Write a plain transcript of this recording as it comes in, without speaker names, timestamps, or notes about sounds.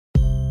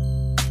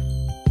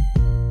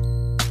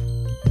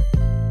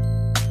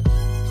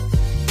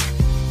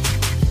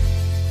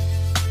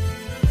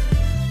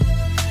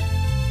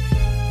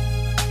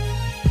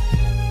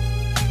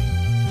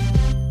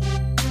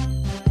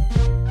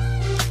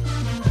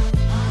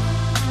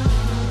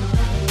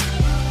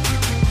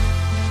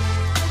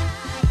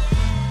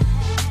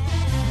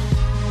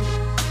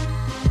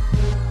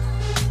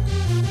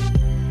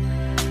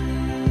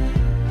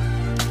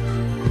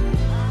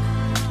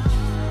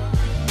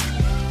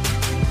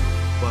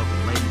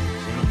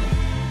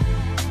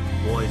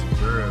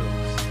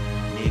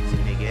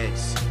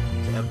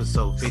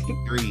episode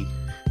 53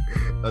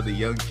 of the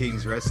Young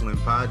Kings Wrestling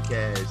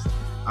Podcast.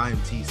 I am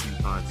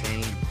TC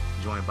Fontaine,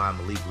 joined by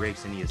Malik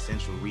Ricks and the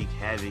Essential Riq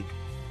Havoc.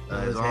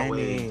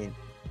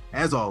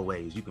 As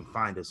always, you can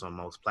find us on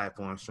most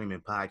platforms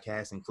streaming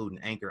podcasts, including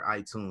Anchor,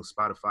 iTunes,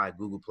 Spotify,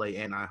 Google Play,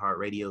 and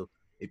iHeartRadio.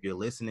 If you're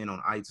listening on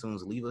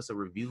iTunes, leave us a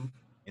review,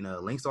 and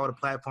links to all the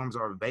platforms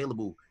are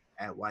available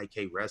at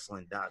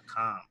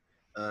ykwrestling.com.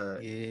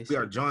 We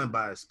are joined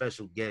by a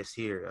special guest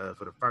here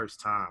for the first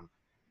time.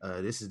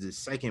 This is the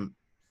second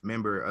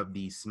member of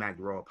the Smack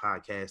Raw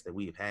podcast that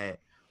we've had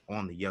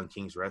on the Young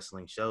Kings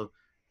Wrestling Show.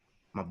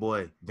 My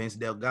boy, Vince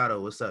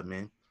Delgado. What's up,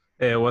 man?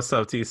 Hey, what's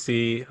up,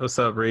 TC? What's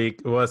up,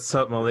 Riq? What's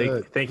up, Malik?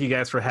 Good. Thank you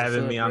guys for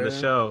having me on the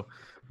show.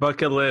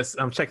 Bucket list.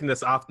 I'm checking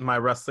this off my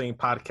wrestling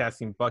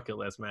podcasting bucket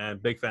list, man.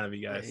 Big fan of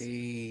you guys.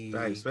 Hey.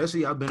 Right,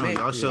 especially I've been on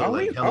y'all show Are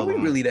we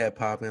long. really that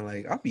popping?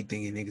 Like, I'll be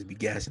thinking niggas be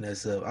gassing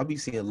us up. I'll be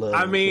seeing love.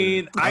 I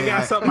mean, I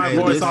gas up my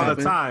voice all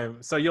the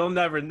time, so you'll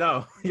never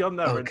know. You'll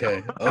never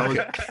know.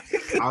 Okay.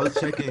 I was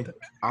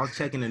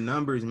checking the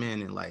numbers,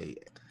 man, and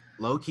like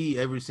low key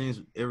ever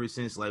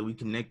since like we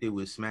connected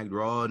with Smack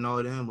Raw and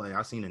all them, like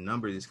I seen the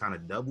numbers it's kind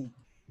of doubled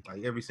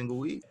like every single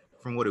week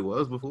from what it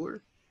was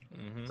before.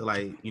 Mm-hmm. So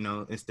like, you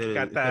know, instead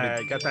of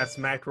got that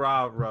Smack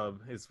Raw rub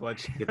is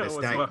what you get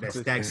that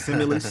stack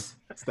stimulus.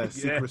 It's that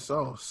secret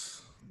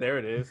sauce. There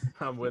it is.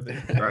 I'm with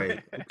it.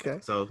 Right. Okay.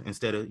 So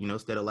instead of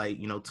like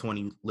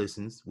 20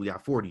 listens, we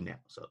got 40 now.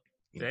 So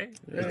it's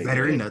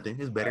better than nothing.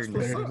 It's better than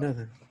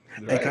nothing.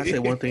 Hey, can I say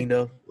one thing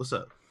though? What's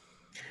up?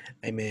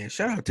 Hey man,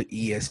 shout out to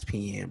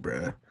ESPN,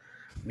 bro.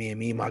 Me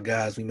and my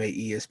guys, we made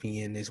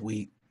ESPN this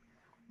week.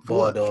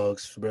 Ball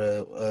dogs,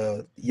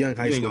 bro. Young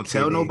high school. You ain't gonna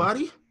tell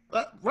nobody?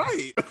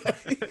 Right.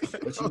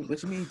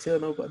 What you mean tell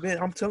nobody? Man,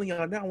 I'm telling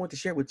y'all now. I want to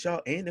share with y'all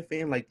and the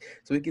fan, like,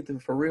 so we get the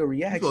for real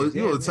reaction.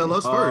 You gonna tell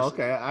us first?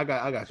 Okay, I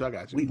got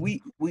you.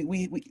 We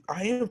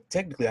I am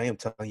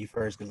telling you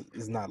first because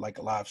it's not like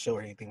a live show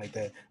or anything like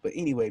that. But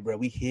anyway, bro,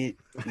 we hit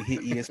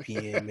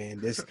ESPN,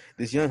 man. This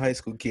young high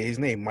school kid, his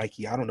name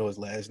Mikey. I don't know his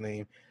last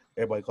name.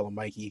 Everybody call him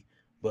Mikey.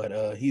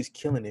 But he's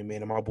killing it,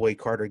 man. And my boy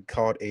Carter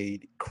caught a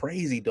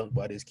crazy dunk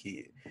by this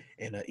kid.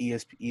 And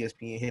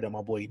ESPN hit on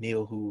my boy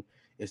Neil, who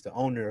is the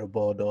owner of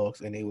Ball Dogs.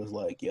 And they was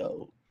like,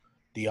 yo,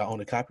 do y'all own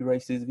the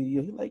copyrights to this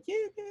video? He's like,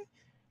 yeah, man.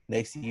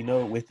 Next thing you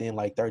know, within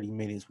like 30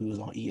 minutes, we was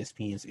on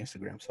ESPN's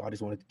Instagram. So I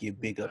just wanted to give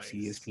big ups to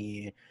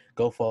ESPN.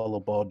 Go follow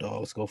Ball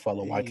Dogs. Go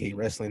follow YK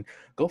Wrestling.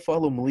 Go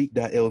follow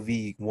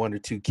Malik.lv 1 or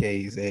 2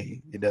 Ks.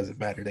 Hey, it doesn't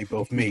matter. They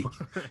both me.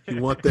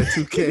 You want that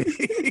 2K?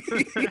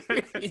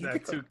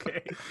 That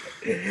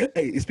 2K.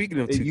 Hey, speaking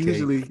of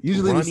 2K,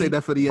 usually we say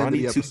that for the end of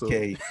the episode.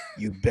 2K,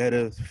 you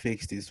better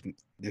fix this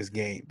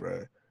game,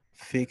 bro.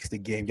 Fix the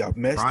game. Y'all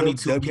messed Ronnie up.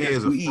 2K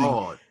is a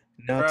fraud.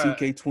 Now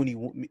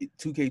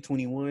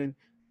 2K21.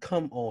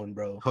 Come on,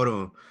 bro. Hold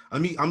on.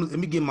 Let me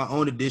get my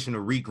own edition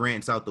of Riq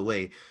Rants out the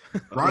way.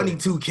 Ronnie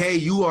 2K,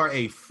 you are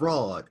a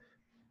fraud.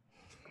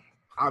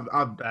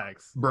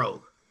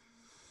 Bro.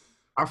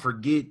 I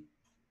forget.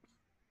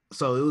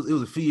 So it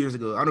was a few years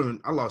ago.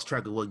 I lost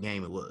track of what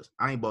game it was.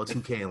 I ain't bought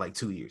 2K in like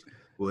 2 years.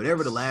 But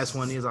whatever the last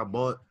one is I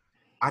bought,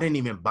 I didn't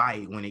even buy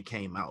it when it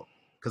came out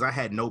because I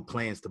had no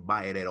plans to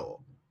buy it at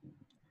all.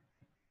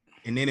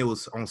 And then it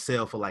was on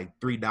sale for like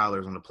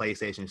 $3 on the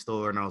PlayStation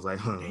Store, and I was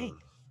like,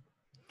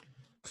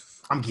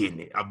 I'm getting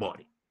it. I bought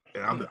it.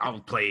 I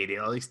was playing it.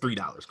 At least $3.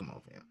 Come on,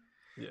 fam.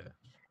 Yeah.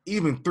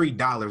 Even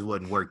 $3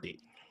 wasn't worth it.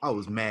 I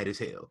was mad as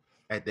hell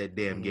at that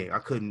damn game. I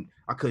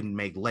couldn't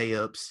make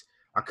layups.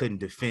 I couldn't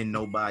defend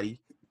nobody.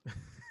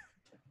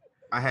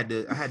 I had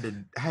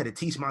to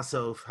teach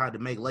myself how to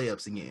make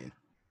layups again.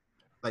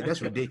 Like,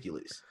 that's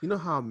ridiculous. You know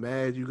how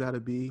mad you gotta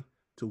be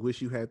to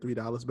wish you had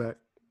 $3 back?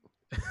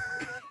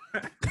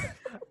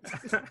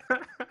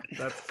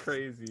 That's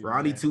crazy.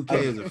 Ronnie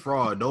 2K is a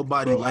fraud.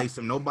 Nobody likes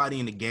him. Nobody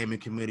in the gaming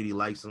community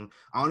likes him.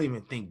 I don't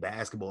even think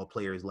basketball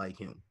players like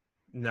him.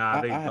 Nah,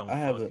 they don't.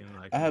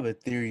 I have a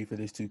theory for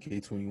this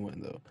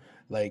 2K21 though.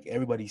 Like,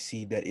 everybody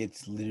see that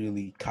it's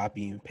literally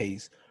copy and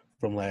paste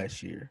from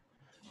last year.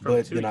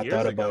 But then I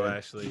thought about it.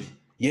 Actually.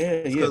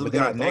 Yeah. But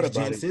then I thought next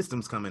gen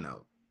systems coming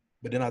out.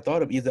 But then I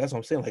thought that's what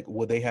I'm saying. Like,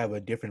 will they have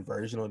a different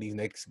version of these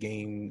next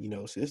game,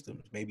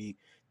 systems? Maybe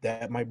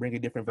that might bring a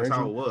different version. That's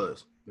how it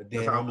was. But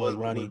then that's how it was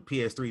Ronnie, with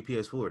PS3,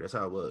 PS4. That's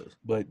how it was.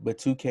 But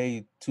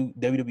WWE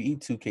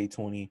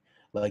 2K20,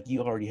 like,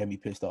 you already had me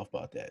pissed off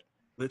about that.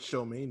 Let's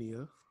show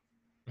Mania.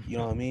 You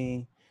know what I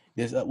mean?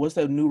 There's what's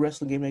that new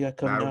wrestling game they got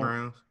coming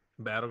out?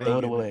 Battlegrounds. Throw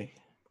it away.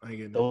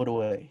 Throw it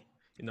away.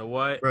 You know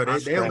what? Bro,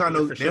 they don't got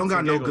no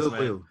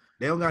goodwill. Man.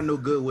 They don't got no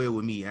goodwill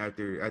with me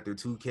after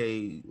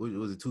 2K.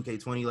 Was it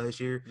 2K20 last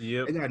year?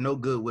 Yep. They got no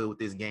goodwill with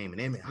this game, and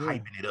they've been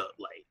hyping it up.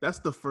 Like, that's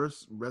the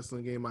first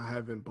wrestling game I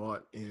haven't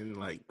bought in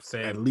like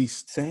at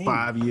least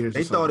 5 years.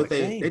 They thought if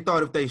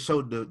they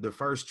showed the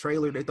first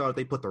trailer, they thought if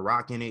they put The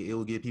Rock in it, it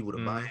would get people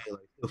to buy it.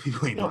 Like,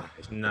 people ain't buying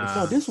it.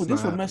 No, this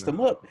one messed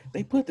them up.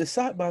 They put the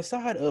side by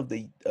side of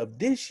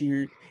this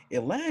year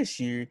and last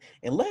year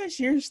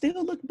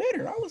still looked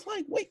better. I was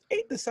like, wait,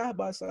 ain't the side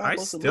by side. I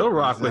still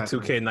rock with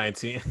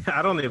 2K19.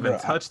 I don't even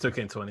touch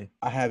 2K20.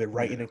 I have it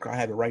right I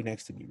have it right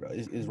next to me, bro.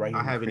 It's right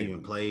here. I haven't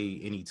even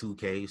played any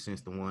 2K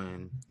since the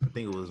one. I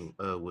think it was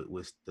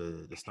with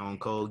the Stone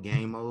Cold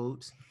game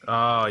modes.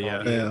 Oh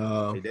yeah,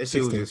 that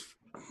shit was just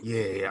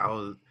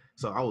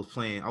I was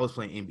playing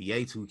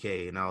NBA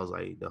 2K, and I was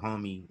like, the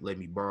homie let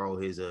me borrow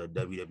his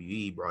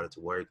WWE, brought it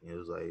to work, and it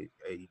was like,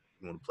 hey,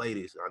 you want to play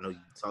this? I know you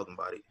talking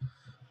about it.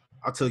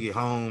 I took it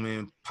home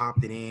and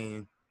popped it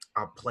in.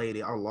 I played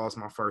it. I lost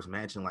my first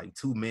match in like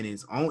 2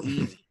 minutes on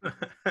easy.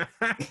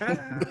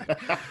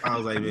 I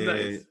was like,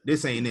 man,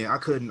 this ain't it. I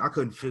couldn't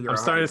figure out.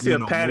 I'm starting to see a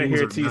pattern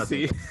here,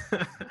 TC.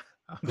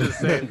 I'm just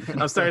saying,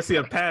 I'm starting to see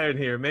a pattern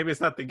here. Maybe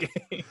it's not the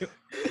game.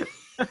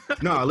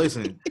 No,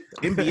 listen,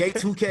 NBA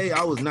 2K,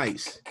 I was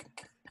nice,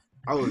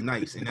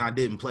 and I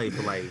didn't play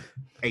for like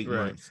 8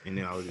 months, and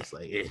then I was just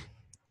like, eh.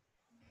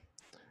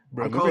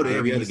 Bro, remember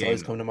David used to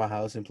always come to my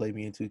house and play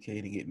me in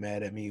 2K to get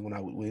mad at me when I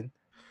would win.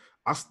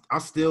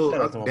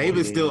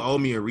 David still owe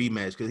me a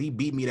rematch because he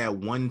beat me that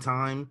one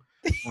time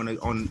on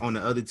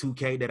the other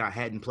 2K that I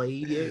hadn't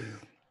played yet.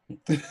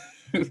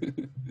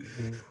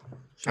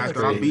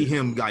 After I beat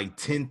him like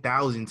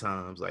 10,000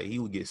 times, like he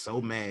would get so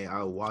mad.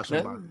 I would watch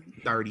him by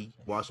 30,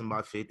 watch him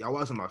by 50. I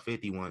watched him by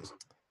 50 once.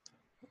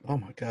 Oh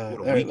my god!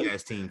 What a weak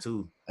ass team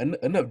too.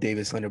 Enough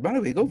David slander. By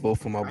the way, go vote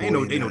for my boy. Ain't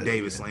no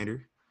David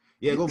slander.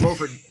 Yeah, go vote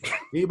for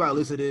anybody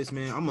listen to this,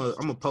 man. I'm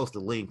gonna post a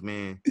link,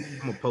 man. I'm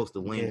gonna post a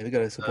link. Yeah, we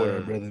gotta support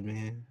our brother,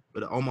 man.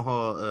 But the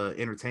Omaha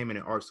Entertainment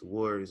and Arts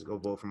Awards, go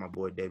vote for my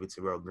boy David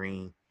Terrell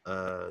Green.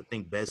 I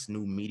think best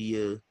new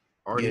media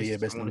artist. Yeah,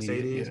 best I want to say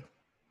it is.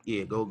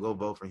 Yeah, go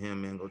vote for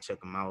him, man. Go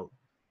check him out.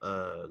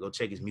 Go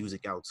check his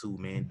music out too,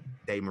 man.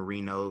 Dave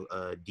Marino,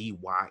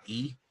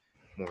 DYE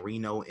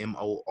Moreno,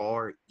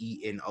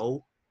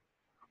 MORENO,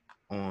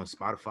 on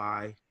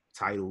Spotify,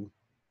 Tidal,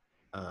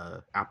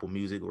 Apple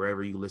Music,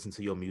 wherever you listen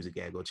to your music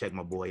at. Go check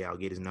my boy out.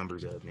 Get his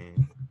numbers up,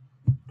 man.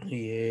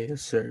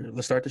 Yes, sir.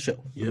 Let's start the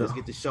show. Yeah, let's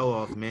get the show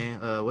off, man.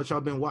 What y'all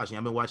been watching?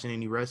 Y'all been watching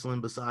any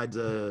wrestling besides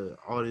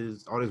all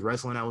this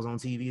wrestling that was on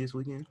TV this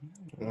weekend?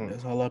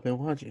 That's all I've been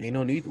watching. Ain't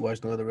no need to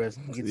watch no other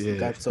wrestling.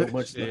 Got so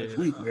much last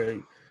week,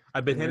 right?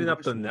 I've been hitting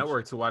up the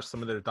network to watch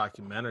some of their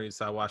documentaries.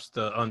 I watched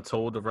the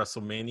Untold of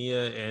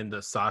WrestleMania and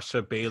the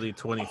Sasha Bailey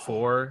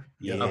 24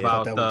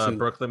 about the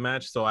Brooklyn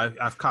match. So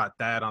I've caught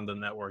that on the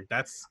network.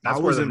 That's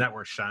where the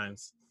network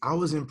shines. I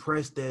was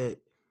impressed that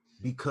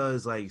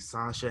because like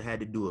Sasha had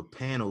to do a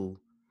panel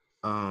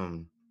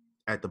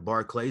at the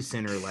Barclays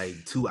Center like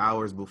 2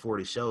 hours before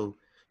the show,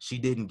 she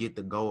didn't get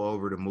to go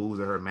over the moves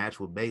of her match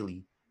with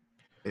Bailey.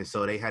 And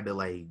so they had to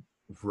like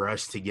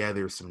rush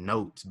together some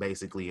notes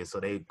basically, and so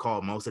they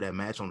called most of that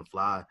match on the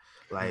fly.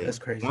 Like that's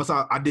crazy. Once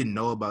I didn't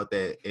know about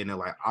that, and then,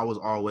 like I was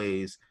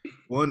always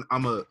one.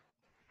 I'm an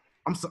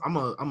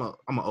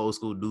old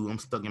school dude. I'm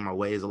stuck in my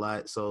ways a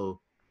lot.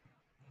 So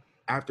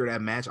after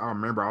that match, I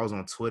remember I was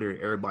on Twitter.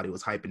 Everybody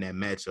was hyping that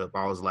match up.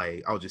 I was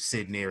just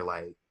sitting there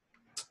like,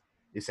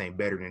 this ain't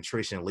better than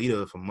Trish and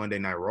Lita from Monday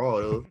Night Raw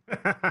though.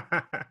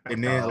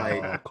 And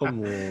then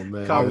come on,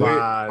 man.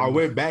 I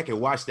went back and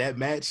watched that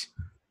match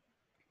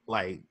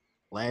like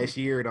last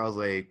year, and I was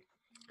like,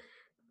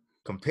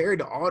 compared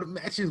to all the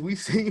matches we've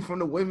seen from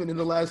the women in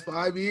the last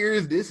 5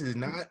 years, this is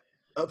not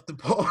up to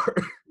par.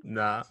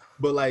 Nah.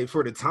 But like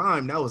for the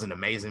time, that was an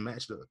amazing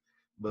match though.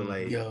 But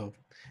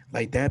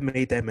that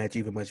made that match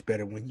even much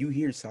better. When you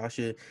hear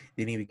Sasha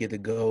didn't even get to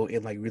go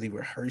and like really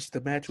rehearse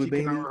the match with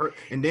Bailey,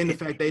 and then the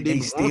fact they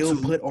still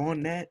put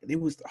on that, it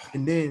was,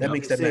 and then that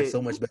makes that match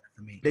so much better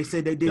for me. They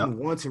said they didn't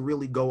want to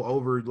really go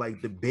over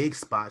like the big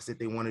spots that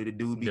they wanted to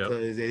do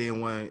because they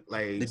didn't want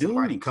like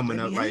somebody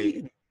coming up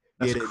like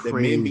the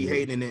men be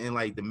hating it, and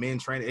like the men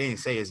training. They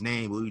didn't say his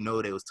name, but we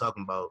know they was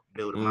talking about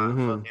Bill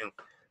DeMott. Fuck him.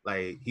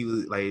 Like he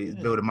was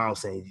like Bill DeMott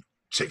saying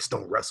chicks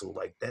don't wrestle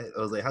like that.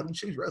 I was like, how do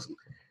chicks wrestle?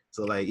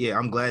 So like, yeah,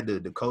 I'm glad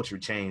the culture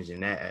changed in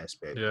that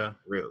aspect. Yeah,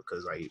 real,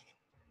 because like,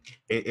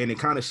 it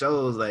kind of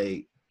shows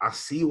like I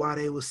see why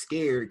they was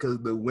scared, because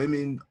the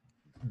women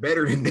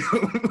better than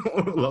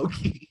them low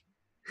key.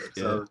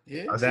 So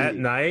that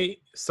night,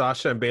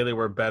 Sasha and Bailey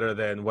were better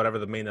than whatever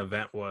the main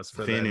event was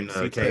for Finn and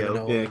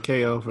KO. Yeah,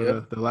 KO for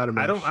the ladder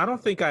match. I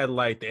don't think I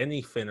liked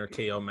any Finn or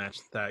KO match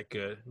that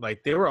good.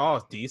 Like they were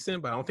all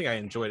decent, but I don't think I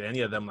enjoyed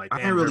any of them. Like I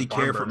didn't really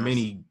care for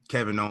many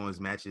Kevin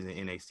Owens matches in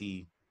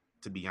NXT,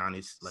 to be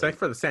honest. Except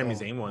for the Sami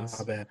Zayn ones.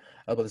 My bad.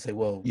 I was about to say,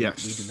 well, we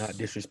do not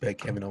disrespect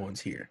Kevin Owens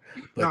here.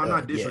 But, no, I'm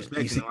not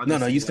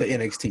disrespecting. You said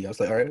NXT. I was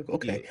like, all right,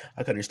 okay,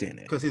 I can understand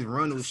that. Because his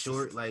run was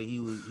short. Like he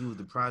was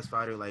the prize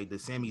fighter. Like the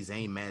Sami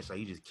Zayn match, like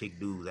he just kicked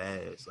dude's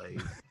ass. Like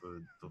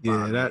for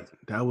 5 minutes.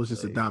 that was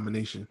just a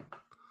domination.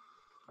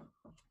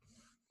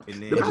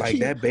 And then, like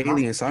that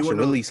Bailey and Sasha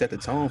really set the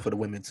tone for the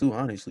women too.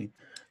 Honestly,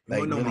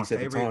 like really set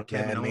the tone.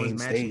 Kevin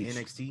Owens match in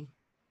NXT.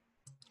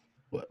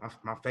 What?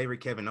 My favorite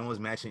Kevin Owens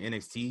match in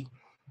NXT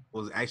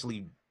wasn't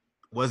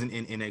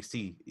in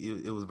NXT.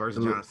 It was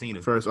versus John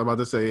Cena. First, I'm about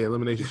to say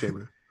Elimination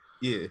Chamber.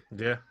 Yeah.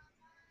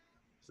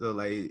 So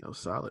like that was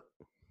solid.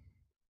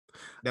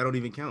 That don't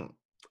even count.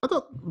 I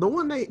thought the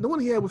one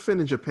he had with Finn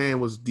in Japan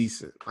was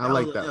decent. I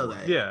like that one.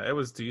 Yeah, it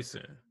was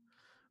decent.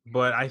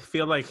 But I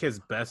feel like his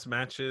best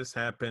matches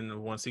happened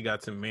once he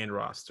got to main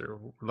roster.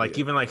 Like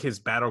even like his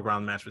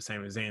Battleground match with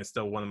Sami Zayn is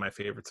still one of my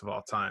favorites of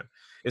all time.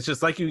 It's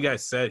just like you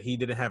guys said, he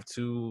didn't have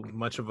too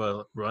much of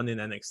a run in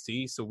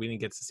NXT, so we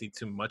didn't get to see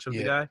too much of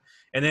the guy.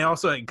 And it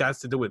also got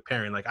to do with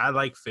pairing. Like I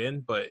like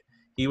Finn, but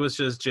he was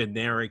just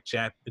generic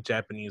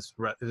Japanese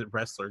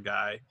wrestler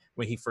guy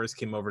when he first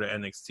came over to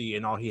NXT,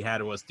 and all he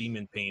had was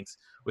demon paints,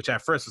 which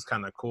at first was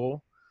kind of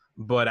cool,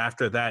 but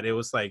after that it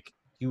was like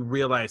you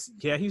realize,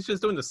 he's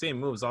just doing the same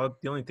moves. The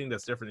only thing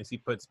that's different is he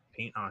puts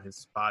paint on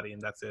his body,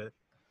 and that's it.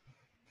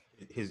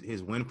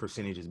 His win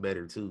percentage is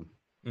better too.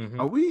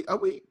 Mm-hmm. Are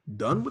we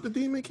done with the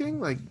Demon King?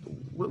 Like,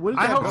 what is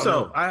I that hope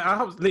so. I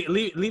hope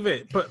leave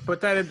it.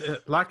 Put that in,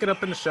 lock it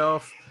up in the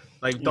shelf.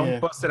 Like, don't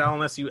bust it out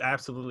unless you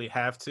absolutely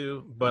have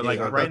to. But like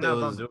right now,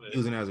 don't do it.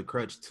 Using it as a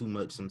crutch too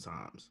much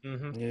sometimes.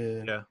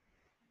 Mm-hmm. Yeah.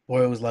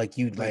 Or it was like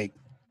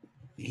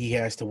he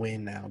has to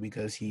win now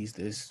because he's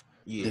this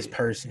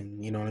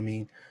person. You know what I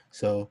mean?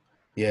 So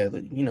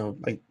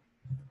like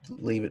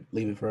leave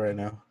it for right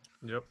now.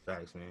 Yep.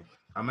 Thanks, man.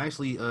 I'm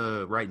actually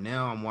right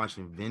now I'm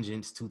watching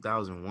Vengeance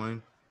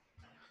 2001,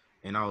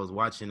 and I was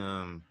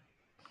watching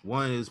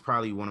one is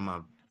probably one of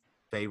my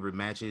favorite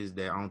matches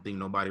that I don't think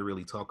nobody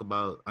really talk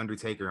about.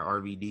 Undertaker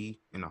and RVD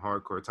in the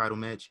hardcore title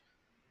match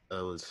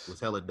was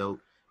hella dope.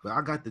 But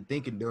I got to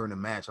thinking during the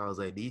match, I was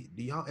like, do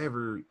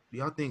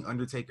y'all think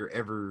Undertaker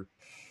ever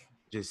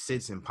just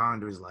sits and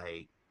ponders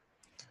like,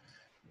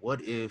 what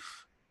if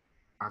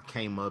I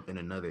came up in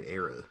another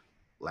era?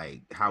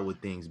 Like, how would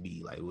things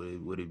be? Like,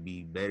 would it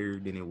be better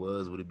than it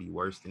was? Would it be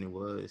worse than it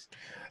was?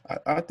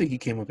 I think he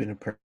came up in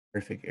a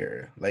perfect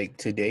era. Like,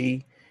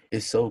 today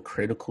is so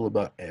critical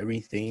about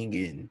everything,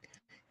 and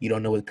you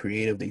don't know what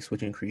creative. They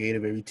switching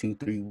creative every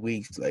 2-3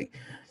 weeks. Like,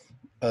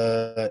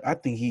 I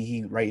think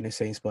he right in the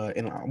same spot.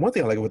 And one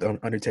thing I like with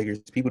Undertaker is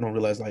people don't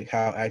realize like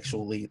how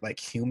actually like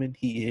human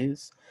he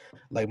is.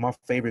 Like my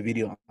favorite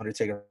video on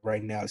Undertaker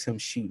right now is him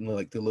shooting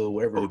like the little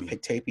whatever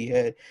tape he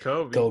had.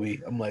 Kobe.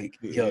 I'm like,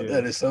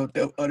 that is so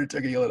dope.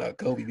 Undertaker yelling out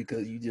Kobe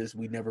because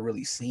we never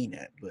really seen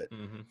that. But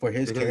for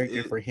his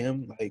character, for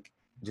him, like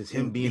just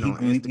him being on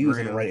Instagram, he was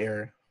in the right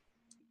era.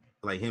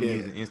 Like him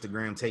using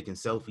Instagram, taking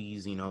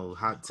selfies,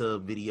 hot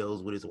tub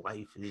videos with his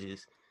wife. It's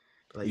just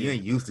like you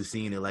ain't used to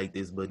seeing it like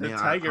this. But the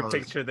tiger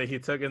picture that he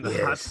took in the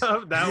hot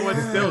tub, that one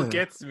still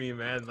gets me,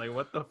 man. Like,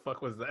 what the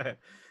fuck was that?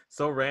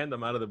 So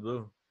random out of the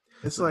blue.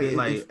 It's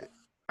like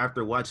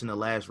after watching the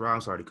last ride, I'm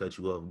sorry to cut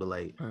you off, but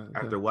like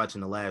after watching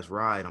the last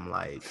ride, I'm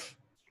like,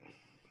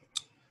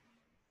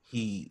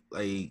 he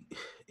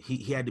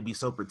had to be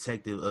so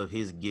protective of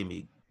his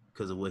gimmick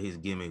because of what his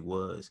gimmick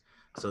was.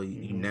 So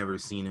you never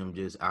seen him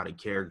just out of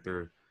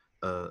character,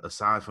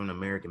 aside from the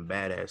American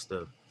Badass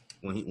stuff.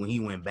 When he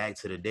went back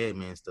to the Dead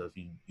Man stuff,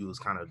 he was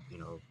kind of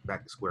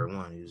back to square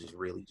one. He was just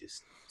really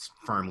just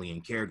firmly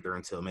in character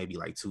until maybe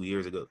like 2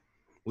 years ago,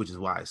 which is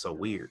why it's so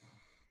weird.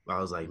 But I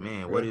was like,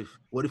 man, what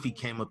if he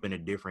came up in a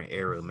different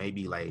era?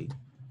 Maybe like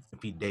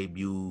if he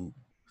debuted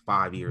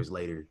 5 years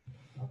later,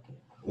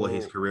 what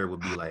his career would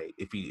be like.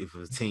 If it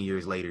was 10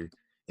 years later,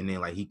 and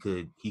then like he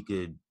could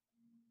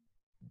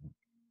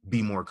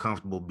be more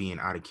comfortable being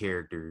out of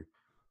character.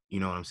 You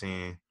know what I'm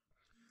saying?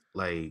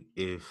 Like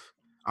if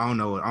I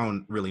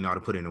don't really know how to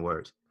put it into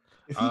words.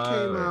 If he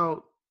came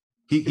out,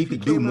 he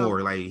could do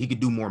more. Like he could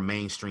do more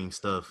mainstream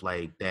stuff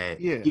like that.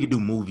 Yeah. He could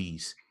do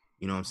movies.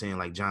 You know what I'm saying?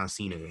 Like John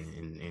Cena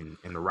and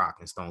The Rock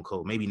and Stone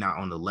Cold. Maybe not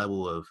on the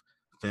level of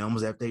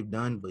films that they've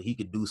done, but he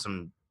could do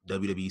some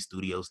WWE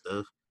studio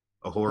stuff.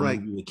 A horror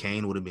movie with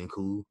Kane would have been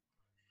cool.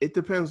 It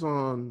depends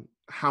on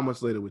how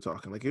much later we're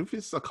talking. Like if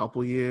it's a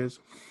couple years,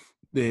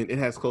 then it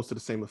has close to the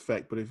same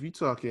effect. But if you're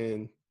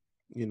talking,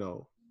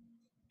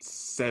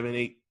 7,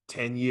 8,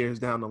 10 years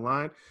down the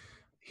line,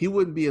 he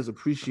wouldn't be as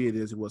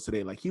appreciated as he was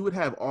today. Like he would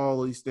have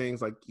all these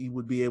things. Like he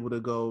would be able to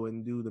go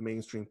and do the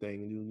mainstream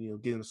thing and do,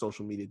 get into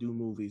social media, do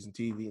movies and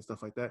TV and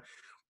stuff like that.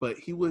 But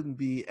he wouldn't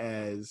be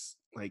as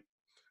like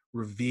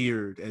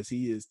revered as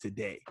he is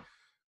today.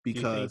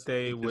 Because do you think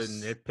they would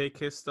nitpick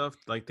his stuff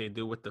like they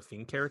do with the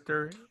Fiend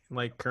character,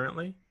 like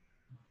currently?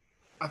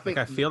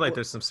 I feel like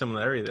there's some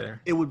similarity there.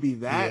 It would be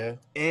that,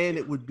 and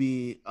it would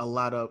be a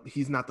lot of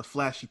he's not the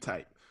flashy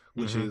type,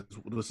 which is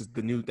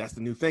the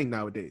new thing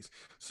nowadays.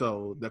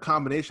 So the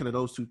combination of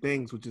those two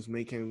things would just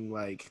make him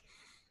like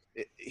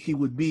he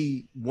would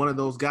be one of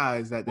those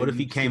guys that. What if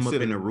he came up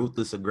in the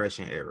ruthless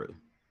aggression era?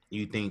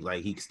 You think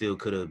like he still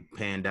could have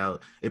panned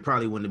out? It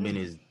probably wouldn't have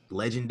been as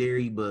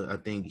legendary, but I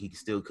think he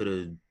still could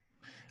have.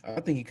 I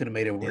think he could have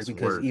made it work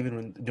because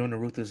even during the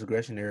ruthless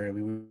aggression era,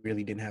 we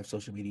really didn't have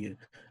social media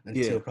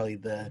until probably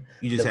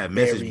you just had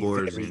message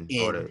boards and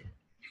all that.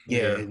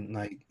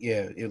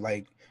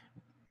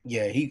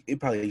 It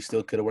probably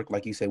still could have worked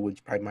like you said,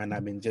 which probably might not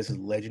have been just as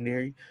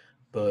legendary,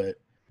 but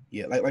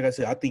like I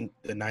said, I think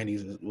the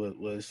 '90s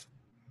was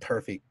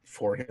perfect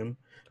for him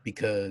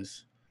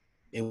because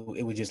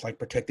it was just like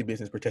protect the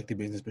business,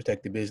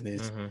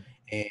 Mm-hmm.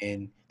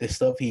 and the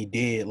stuff he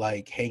did,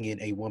 like hanging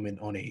a woman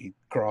on a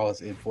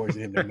cross and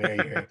forcing him to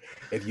marry her.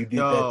 If you did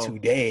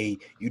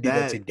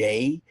that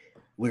today,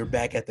 we're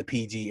back at the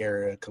PG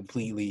era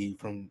completely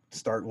from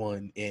start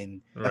one,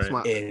 and that's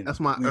my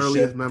we're earliest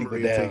shutting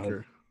memory people of down.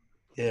 Taker.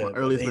 Yeah, My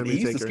earliest they memory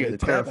used to Taker. scare the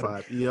crap out of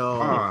Terrified. Yo,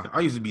 I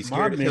used to be my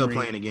scared as hell memory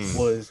playing the game.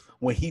 was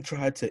when he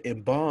tried to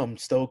embalm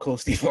Stone Cold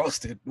Steve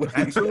Austin.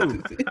 that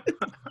too.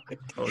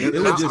 It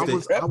was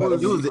just I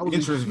was an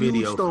interest a huge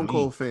video Stone for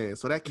Cold me. fan,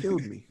 so that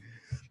killed me.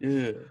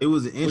 Yeah, It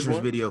was an interest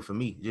one? video for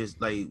me.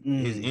 Just like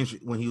his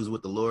interest when he was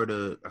with the Lord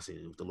of, I said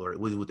with the Lord,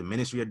 was it with the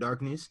Ministry of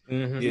Darkness?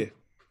 Mm-hmm. Yeah.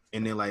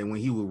 And then like when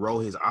he would roll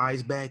his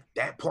eyes back,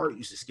 that part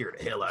used to scare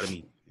the hell out of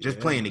me. Just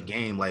playing the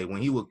game, like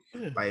when he would,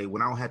 like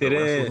when I don't have to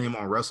wrestle him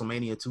on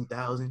WrestleMania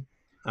 2000,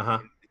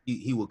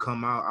 he would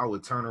come out. I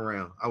would turn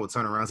around. So I was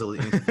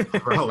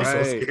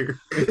so scared.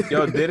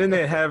 Yo, didn't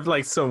it have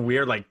like some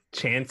weird like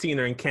chanting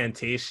or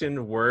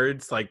incantation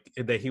words like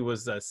that he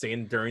was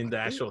saying during the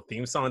actual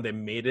theme song that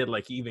made it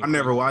like even? I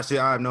never watched it.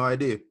 I have no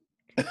idea.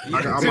 I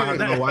might have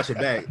to go watch it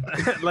back.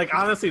 Like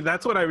honestly,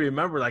 that's what I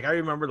remember. Like I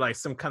remember like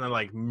some kind of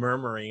like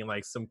murmuring,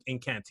 like some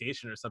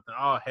incantation or something.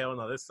 Oh hell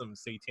no, this is some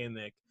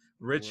satanic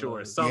ritual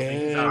or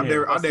something. Yeah. I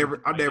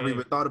never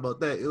even thought about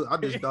that. I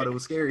just thought it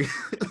was scary.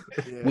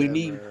 When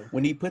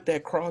he put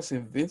that cross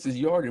in Vince's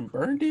yard and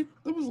burned it,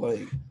 it was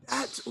like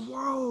That's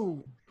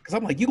whoa. Because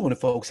I'm like, you going to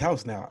folks'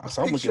 house now?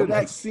 So I'm looking at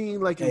that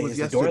scene like it was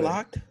yesterday. The door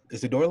locked?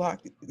 Is the door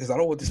locked? Because I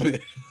don't want this.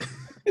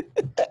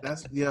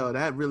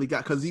 That really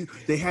got because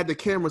they had the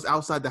cameras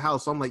outside the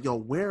house. So I'm like, yo,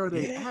 where are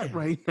they at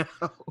right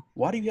now?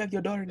 Why do you have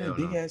your daughter in that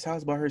big ass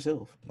house by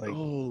herself? Like,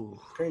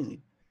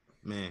 crazy,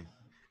 man.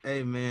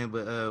 Hey man,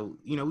 but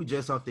we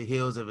just off the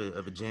heels of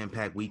a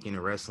jam-packed weekend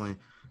of wrestling.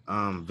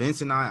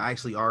 Vince and I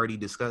actually already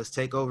discussed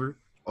TakeOver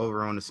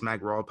over on the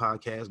Smack Raw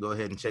podcast. Go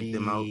ahead and check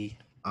them out.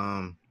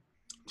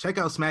 Check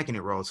out Smacking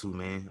It Raw too,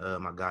 man.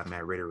 My guy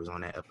Matt Ritter was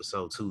on that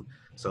episode too.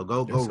 So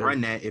go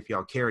run that if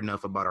y'all care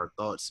enough about our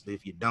thoughts. But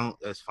if you don't,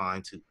 that's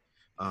fine too.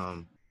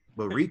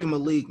 But Riq and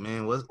Malik,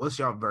 man, what's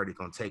y'all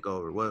verdict on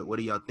TakeOver? What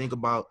do y'all think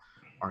about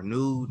our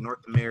new North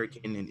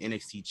American and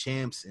NXT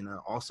champs? And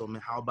also,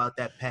 man, how about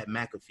that Pat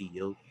McAfee,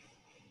 yo?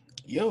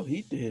 Yo,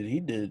 he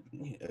did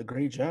a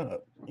great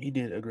job. He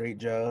did a great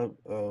job.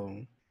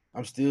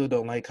 I still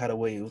don't like how the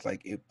way it was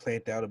like it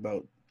planned out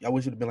about. I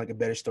wish it would have been like a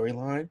better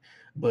storyline,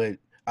 but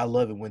I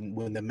love it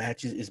when the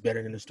match is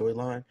better than the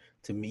storyline.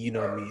 To me, you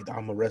know me,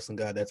 I'm a wrestling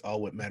guy. That's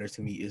all what matters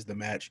to me is the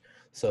match.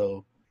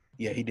 So,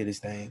 yeah, he did his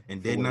thing.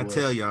 And didn't I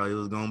tell y'all it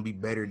was gonna be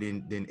better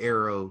than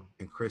Arrow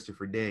and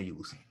Christopher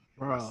Daniels?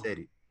 Bro, I said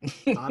it.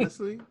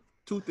 Honestly,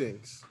 two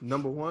things.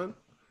 Number one,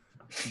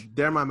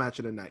 they're my match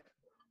of the night.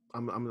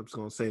 I'm just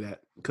gonna say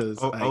that because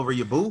over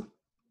your boo.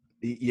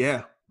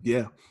 Yeah.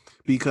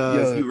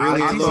 Because you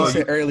really I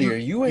said earlier,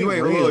 you ain't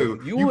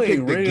real. You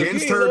ain't real.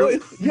 Against her, you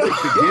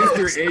picked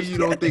against her, and you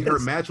don't think her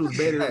match was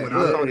better than what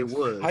I thought it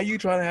was. How you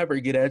trying to have her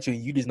get at you,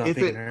 and you just not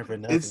picking her for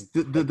nothing? It's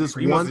this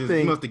one thing.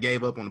 You must have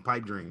gave up on the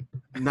pipe dream.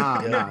 Nah.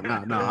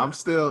 I'm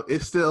still.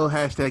 It's still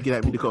hashtag get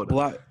at me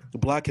Dakota.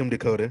 Block him,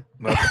 Dakota.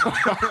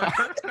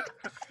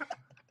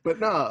 But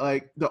no,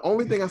 like the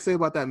only thing I say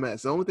about that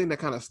match, the only thing that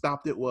kind of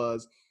stopped it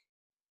was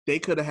they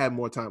could have had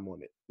more time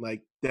on it.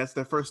 Like that's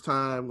their first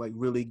time, like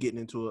really getting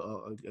into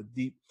a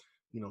deep,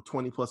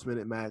 20+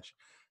 minute match.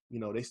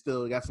 They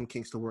still got some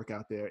kinks to work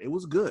out there. It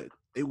was good.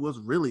 It was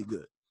really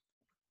good.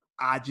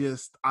 I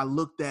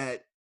looked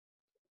at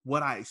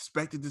what I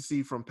expected to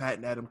see from Pat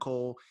and Adam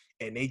Cole,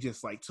 and they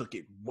just like took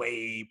it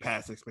way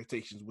past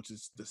expectations, which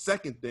is the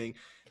second thing.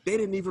 They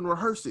didn't even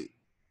rehearse it.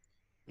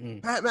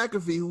 Pat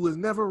McAfee, who has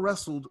never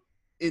wrestled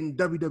in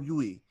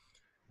WWE,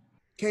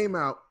 came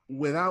out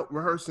without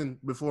rehearsing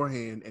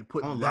beforehand and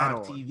putting that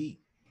on TV.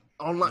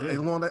 On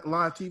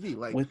live TV,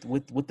 like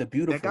with the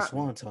beautiful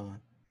swanton.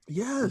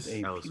 Yes,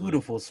 a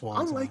beautiful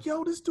swanton. I'm like,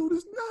 yo, this dude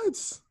is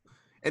nuts.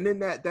 And then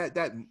that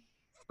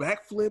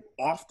backflip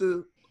off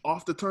the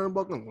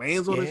turnbuckle and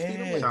lands on his feet.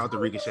 I'm like, shout out to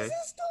Ricochet. What's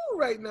this dude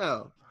right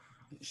now?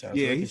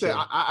 He said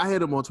I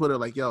hit him on Twitter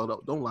like,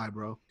 yo, don't lie,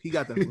 bro. He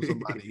got that from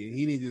somebody. And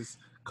he need to just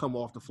come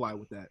off the fly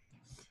with that.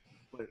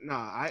 But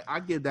nah, I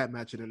give that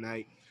match of the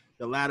night.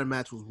 The ladder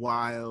match was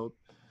wild.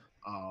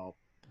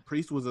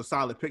 Priest was a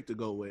solid pick to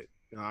go with.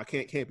 I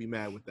can't be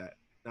mad with that.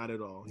 Not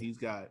at all. He's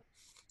got,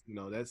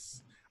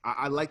 that's.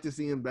 I like to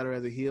see him better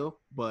as a heel,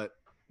 but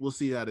we'll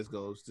see how this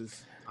goes.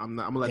 I'm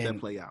gonna let that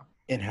play out.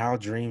 And how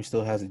Dream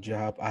still has a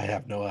job, I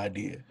have no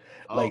idea.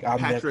 Like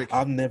Patrick.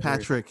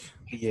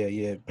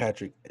 Yeah,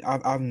 Patrick.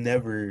 I've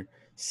never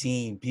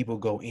seen people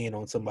go in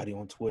on somebody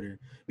on Twitter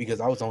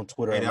because I was on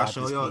Twitter. Hey, I'll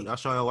show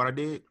y'all what I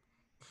did.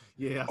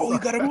 Yeah. You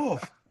got him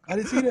off. I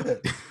didn't see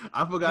that.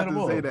 I forgot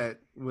to say that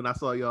when I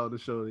saw y'all on the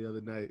show the other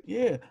night.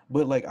 Yeah,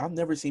 but like I've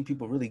never seen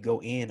people really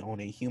go in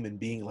on a human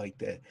being like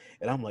that.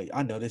 And I'm like,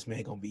 I know this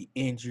man gonna be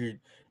injured.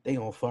 They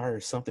gonna fire.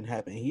 Something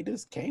happened. He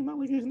just came out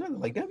like there's nothing.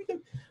 Like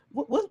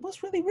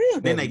what's really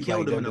real? Then they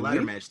killed him in the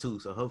ladder match too,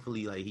 so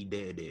hopefully like he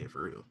dead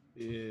for real.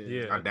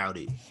 Yeah. I doubt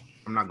it.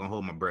 I'm not gonna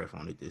hold my breath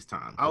on it this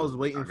time. I was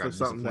waiting for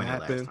something to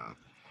happen.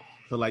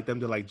 For like them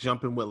to like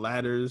jump in with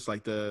ladders,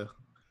 like they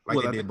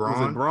did Braun.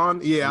 Was it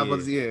Braun? Yeah,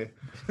 yeah.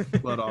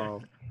 But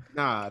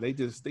nah, they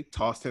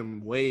tossed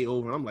him way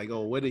over. I'm like,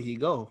 oh, where did he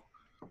go?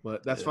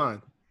 But that's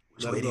fine.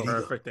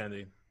 Perfect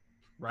ending.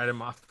 Write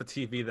him off for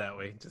TV that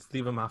way. Just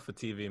leave him off for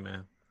TV,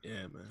 man.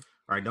 Yeah, man.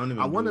 All right, don't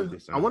even. I want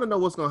to know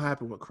what's gonna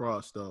happen with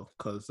Cross though,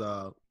 because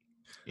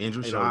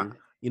Andrew shoulder.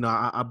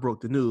 I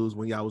broke the news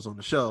when y'all was on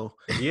the show.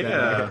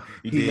 Yeah,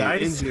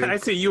 I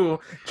see you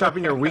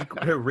dropping your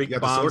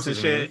Riq bombs and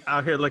shit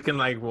out here looking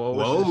like whoa.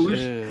 Call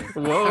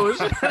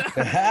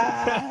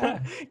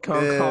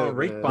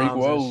Riq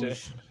bombs and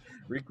shit.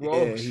 Riq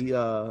Woj.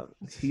 Yeah,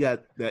 he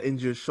got that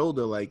injured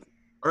shoulder like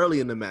early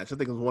in the match. I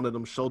think it was one of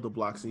them shoulder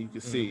blocks, and you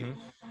can see it.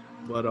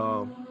 But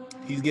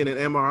he's getting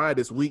an MRI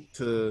this week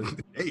to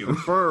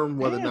confirm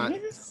whether or not.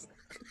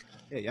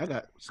 Hey, y'all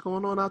got what's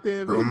going on out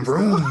there? Man, you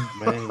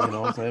know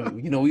what I'm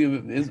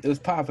saying? It was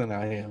popping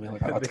out here, man.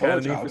 Like I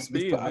told you, it's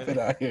popping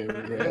out here,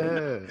 bro.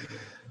 Yeah.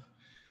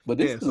 But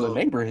this is a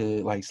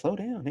neighborhood. Like, slow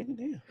down,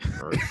 nigga.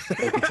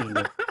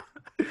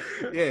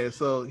 Yeah,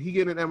 so he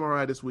getting an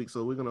MRI this week,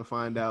 so we're gonna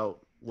find out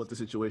what the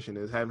situation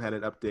is. Haven't had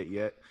an update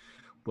yet,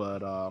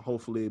 but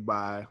hopefully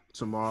by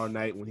tomorrow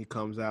night when he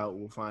comes out,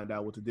 we'll find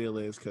out what the deal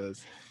is,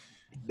 because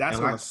that's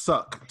gonna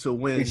suck to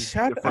win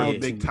your first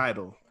big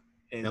title.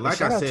 And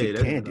like I said,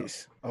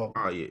 Candice. Oh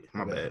yeah,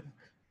 my bad.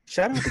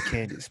 Shout out to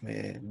Candice,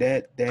 man.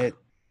 That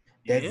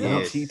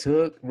bump she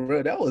took,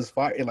 bro, that was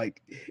fire. And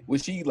like when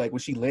she let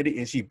it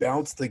and she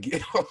bounced again,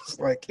 I was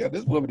like, yo,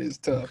 this woman is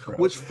tough, bro.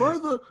 Which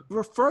further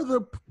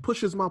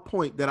pushes my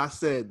point that I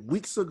said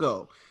weeks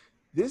ago.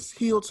 This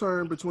heel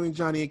turn between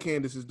Johnny and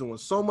Candice is doing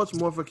so much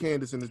more for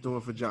Candice than it's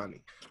doing for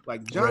Johnny.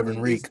 Like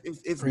Johnny,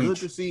 it's good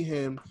to see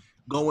him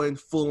going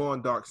full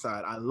on dark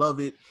side. I love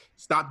it.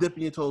 Stop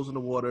dipping your toes in the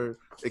water.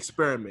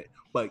 Experiment.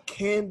 But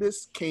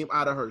Candice came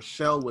out of her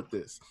shell with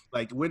this.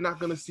 Like, we're not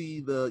gonna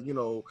see the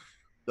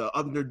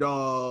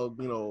underdog,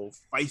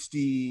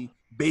 feisty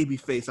baby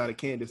face out of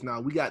Candice.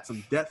 Now we got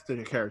some depth to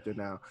the character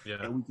now,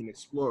 and we can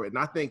explore it. And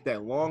I think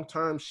that long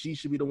term, she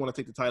should be the one to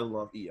take the title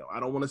off Io. I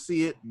don't want to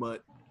see it,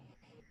 but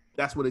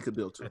that's what it could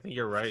build to. I think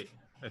you're right.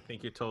 I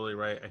think you're totally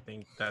right. I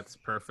think that's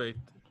perfect.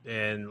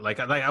 And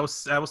like I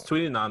was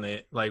tweeting on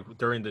it like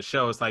during the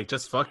show. It's like,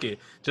 just fuck it,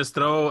 just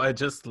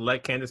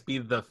let Candice be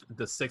the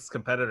sixth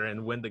competitor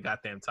and win the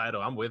goddamn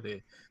title. I'm with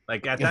it.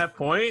 Like at that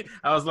point,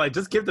 I was like,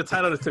 just give the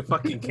title to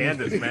fucking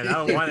Candice, man. I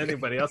don't want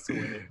anybody else to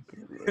win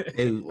it.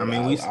 Hey, I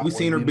mean, we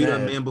seen her beat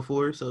up men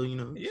before, so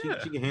she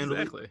can handle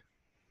it.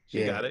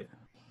 She got it.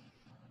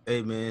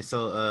 Hey man,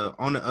 so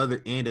on the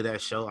other end of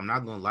that show, I'm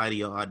not gonna lie to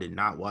y'all, I did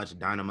not watch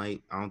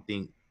Dynamite. I don't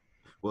think.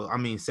 Well, I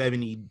mean,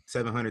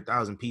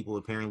 700,000 people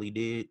apparently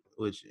did,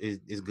 which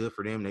is good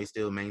for them. They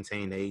still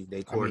maintain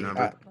they core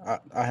number.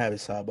 I have it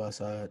side by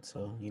side,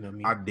 so you know what I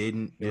mean. I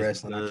didn't. The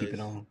wrestling, I keep it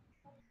on.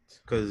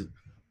 Because,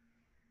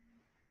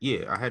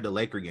 I had the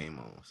Laker game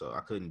on, so I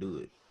couldn't do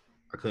it.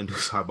 I couldn't do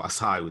side by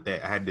side with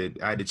that. I had to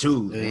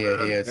choose.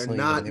 They're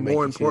not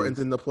more important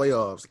than the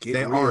playoffs.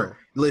 They are.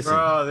 Listen,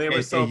 bro, they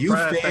were so you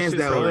fans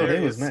that were. They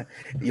was mad.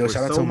 Yo,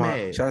 shout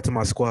out to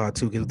my squad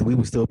too, because we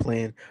were still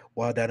playing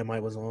while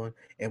Dynamite was on,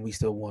 and we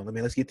still won. I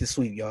mean, let's get this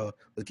sweep, y'all.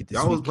 Let's get this.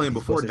 Y'all was playing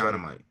before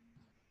Dynamite.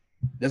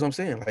 That's what I'm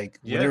saying. Like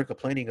when they were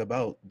complaining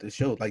about the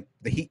show, like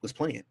the Heat was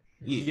playing.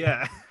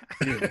 Yeah.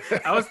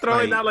 I was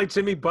throwing out like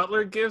Jimmy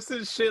Butler gifts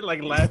and shit,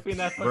 like laughing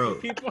at fucking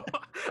people.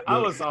 I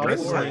was all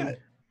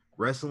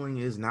wrestling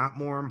is not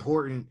more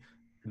important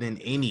than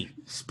any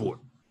sport.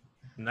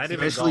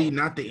 Especially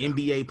not the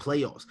NBA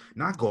playoffs,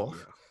 not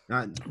golf.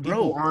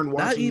 People aren't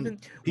watching. Not even.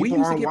 We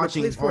used to get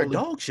replaced for a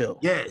dog show.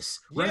 Yes,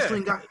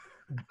 wrestling got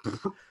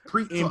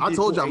preempted. So I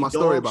told y'all my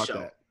story about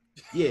that.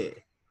 Yeah,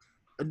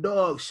 a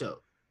dog show.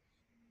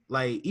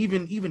 Like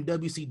even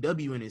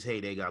WCW in his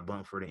heyday got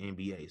bumped for the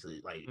NBA. So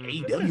like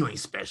AEW ain't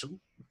special.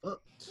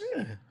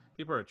 Yeah.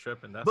 People are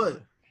tripping.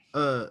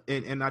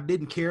 And I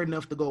didn't care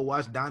enough to go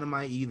watch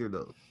Dynamite either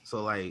though.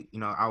 So like,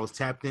 I was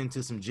tapped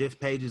into some GIF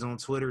pages on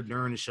Twitter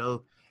during the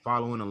show,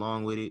 following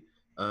along with it.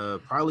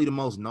 Probably the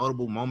most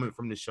notable moment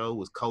from the show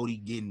was Cody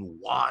getting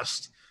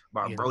washed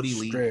by Brodie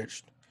Lee.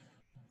 Stretched.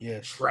 Yeah.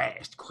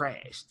 Trashed,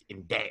 crashed,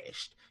 and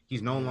dashed.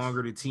 He's no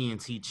longer the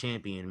TNT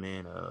champion,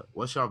 man.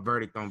 What's your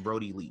verdict on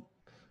Brodie Lee?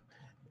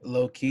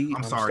 Low key.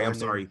 I'm sorry,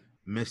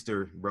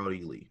 Mr.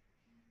 Brodie Lee.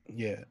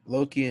 Yeah,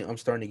 low key. I'm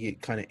starting to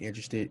get kind of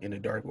interested in the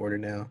Dark Order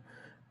now.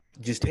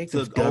 Just take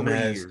them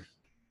dumbass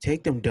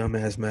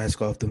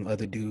masks off them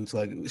other dudes.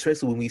 Like,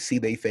 especially when we see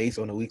they face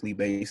on a weekly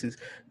basis,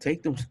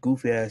 take them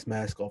goofy ass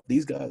masks off.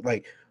 These guys,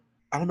 like,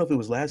 I don't know if it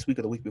was last week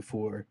or the week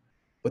before,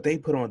 but they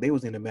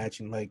was in a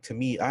match, and like, to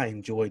me, I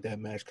enjoyed that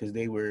match because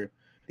they were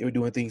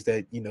doing things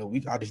that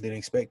I just didn't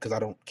expect because I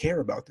don't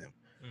care about them.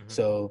 Mm-hmm.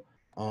 So,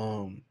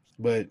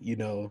 but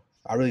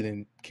I really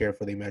didn't care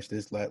for the match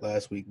this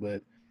last week,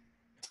 but.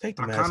 I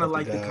kind of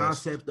like the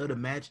concept of the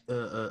match,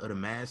 of the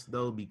mask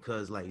though,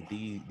 because like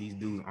these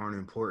dudes aren't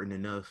important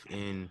enough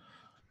in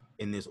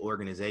in this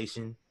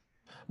organization.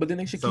 But then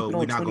they should So keep it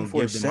we're on not gonna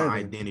give them 24/7. an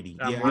identity.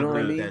 I'm Yeah, with I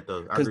agree that. with that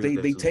though. Because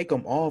they take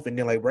them off, and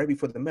then like right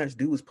before the match,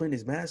 dude was putting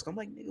his mask. I'm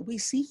like, nigga, we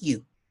see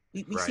you.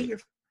 We see your.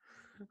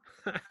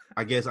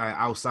 I guess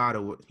outside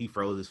of he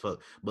froze as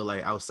fuck, but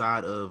like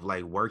outside of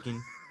like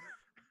working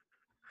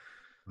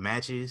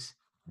matches,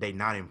 they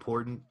not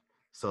important.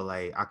 So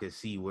like I could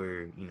see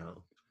where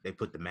they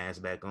put the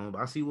mask back on,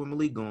 but I see where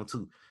Malik going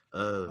too.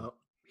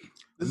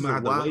 We might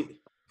have to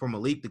wait for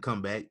Malik to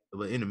come back,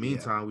 but in the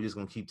meantime, we're just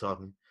gonna keep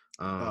talking.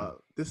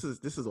 This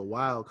is a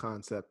wild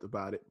concept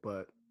about it,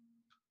 but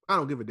I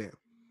don't give a damn.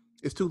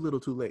 It's too little,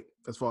 too late,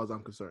 as far as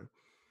I'm concerned.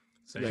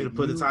 Should have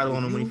put the title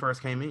on him when he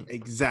first came in.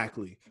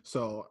 Exactly.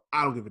 So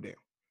I don't give a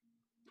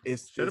damn.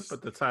 Should have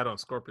put the title on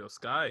Scorpio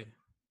Sky.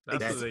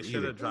 That's what they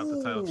should have dropped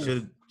the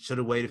title. Should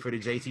have waited for the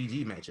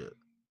JTG matchup.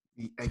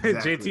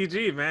 Exactly.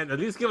 JTG, man. At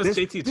least give us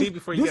JTG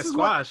before you get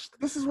squashed.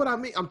 This is what I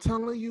mean. I'm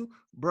telling you,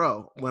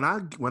 bro. When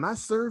I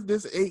serve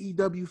this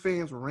AEW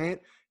fans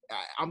rant,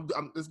 I'm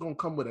it's gonna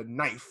come with a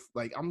knife.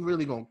 Like I'm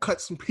really gonna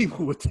cut some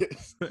people with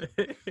this.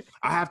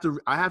 I have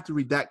to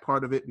redact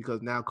part of it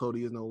because now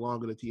Cody is no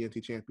longer the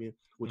TNT champion,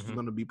 which is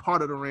gonna be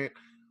part of the rant.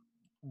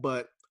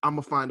 But I'm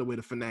gonna find a way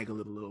to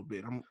finagle it a little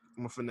bit. I'm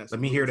gonna finesse. Let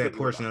me hear that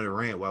portion of the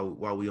rant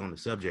while we on the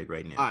subject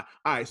right now. All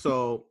right.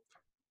 So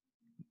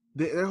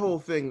their whole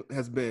thing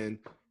has been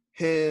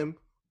him,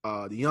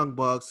 the Young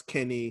Bucks,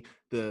 Kenny,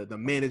 the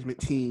management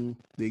team,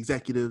 the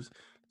executives,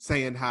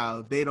 saying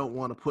how they don't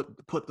want to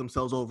put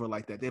themselves over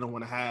like that. They don't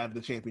want to have the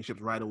championships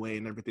right away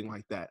and everything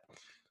like that.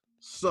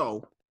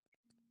 So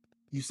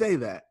you say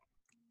that,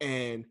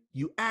 and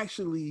you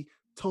actually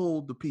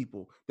told the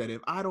people that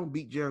if I don't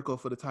beat Jericho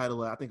for the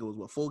title, I think it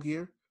was Full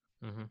Gear,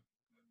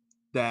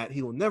 that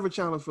he will never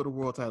challenge for the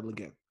world title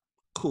again.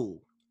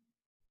 Cool.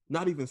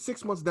 Not even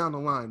 6 months down the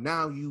line,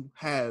 now you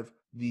have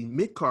the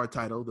mid-card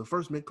title, the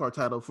first mid-card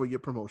title for your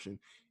promotion,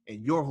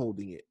 and you're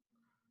holding it.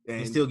 And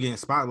you're still getting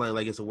spotlight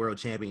like it's a world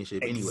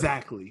championship anyway.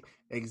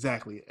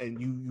 Exactly. And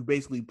you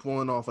basically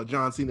pulling off a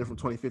John Cena from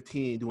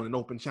 2015, doing an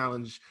open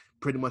challenge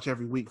pretty much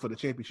every week for the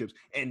championships,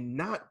 and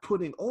not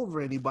putting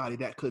over anybody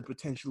that could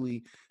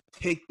potentially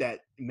take that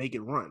and make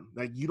it run.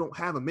 Like you don't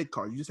have a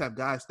mid-card. You just have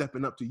guys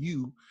stepping up to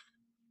you,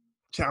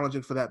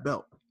 challenging for that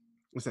belt,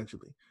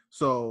 essentially.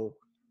 So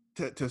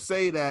to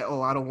say that,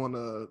 oh, I don't want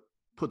to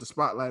put the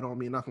spotlight on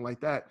me, nothing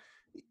like that,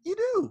 you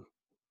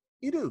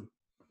do.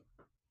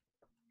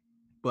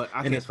 But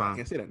I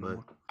can't say that no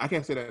more. I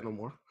can't say that no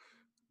more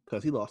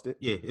because he lost it.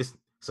 Yeah, it's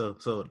so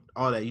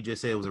all that you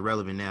just said was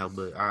irrelevant now,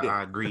 but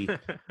I agree.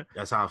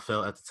 That's how I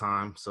felt at the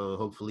time. So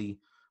hopefully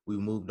we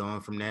moved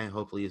on from that.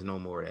 Hopefully it's no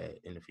more of that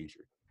in the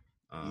future.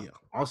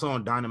 Also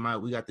on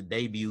Dynamite, we got the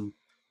debut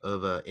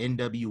of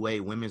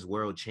NWA Women's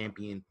World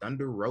Champion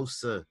Thunder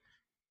Rosa.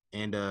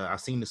 And I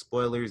seen the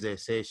spoilers that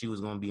said she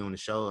was going to be on the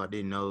show. I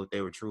didn't know if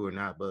they were true or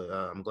not, but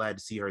I'm glad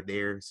to see her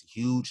there. It's a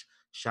huge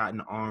shot in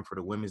the arm for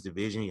the women's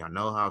division. Y'all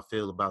know how I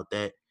feel about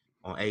that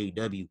on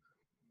AEW.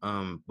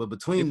 But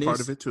between this,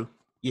 part of it too.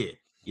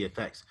 Yeah,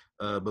 facts.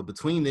 But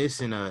between this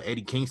and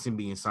Eddie Kingston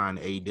being signed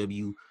to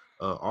AEW,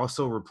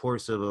 also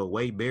reports of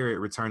Wade Barrett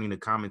returning to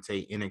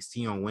commentate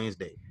NXT on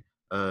Wednesday.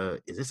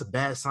 Is this a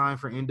bad sign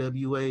for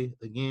NWA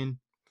again?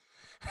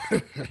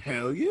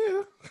 Hell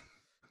yeah.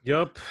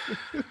 Yup.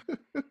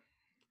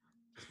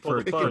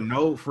 for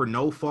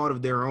no fault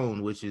of their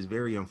own, which is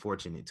very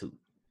unfortunate too.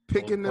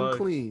 Picking them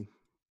clean.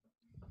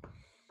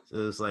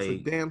 So it's like a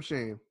damn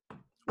shame.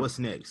 What's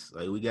next?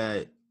 Like we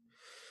got,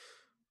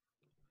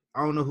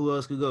 I don't know who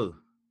else could go.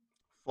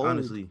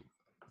 Honestly,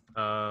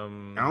 I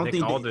don't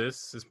think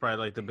Aldis is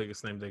probably like the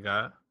biggest name they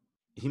got.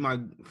 He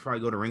might probably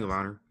go to Ring of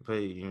Honor.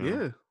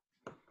 Yeah.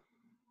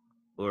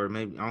 Or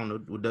maybe I don't know.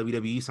 Would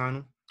WWE sign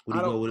him? Would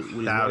he go with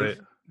his wife?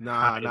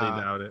 Nah.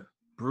 Doubt it.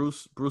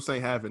 Bruce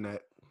ain't having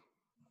that.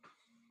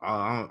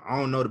 I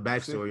don't know the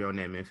backstory on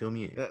that, man. Fill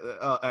me in.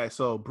 All right,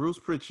 so Bruce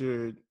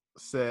Pritchard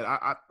said,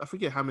 I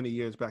forget how many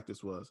years back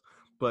this was,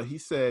 but he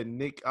said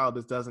Nick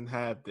Aldis doesn't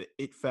have the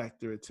it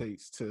factor it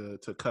takes to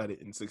cut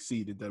it and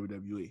succeed in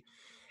WWE.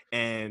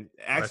 And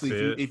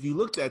actually, if you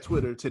looked at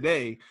Twitter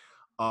today,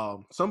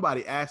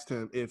 somebody asked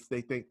him if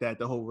they think that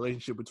the whole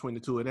relationship between the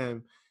two of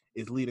them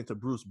is leading to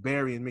Bruce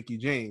burying Mickie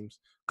James.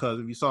 Because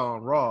if you saw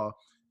on Raw,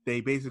 they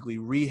basically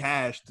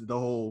rehashed the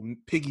whole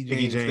Piggy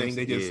James thing.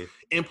 They just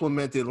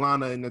implemented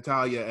Lana and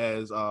Natalya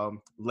as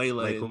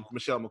Layla and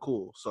Michelle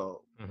McCool.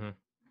 So,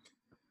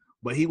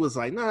 but he was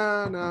like,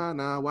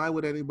 nah. Why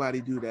would anybody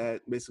do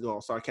that? Basically,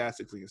 all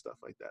sarcastically and stuff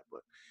like that.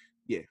 But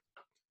yeah,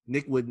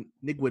 Nick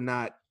would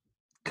not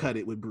cut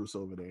it with Bruce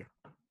over there.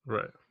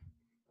 Right.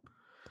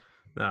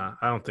 Nah,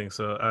 I don't think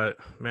so.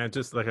 Man,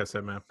 just like I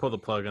said, man, pull the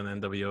plug on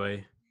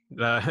NWA.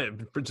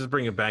 Just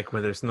bring it back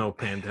when there's no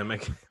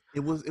pandemic. It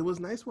was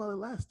nice while it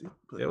lasted.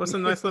 It was a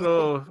nice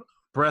little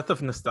breath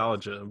of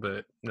nostalgia,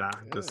 but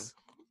just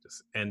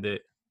end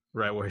it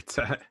right where it's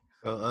at.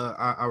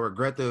 I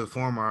regret to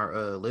inform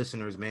our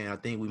listeners, man. I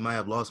think we might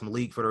have lost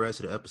Malik for the rest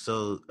of the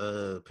episode.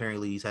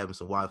 Apparently, he's having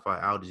some Wi-Fi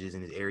outages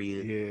in his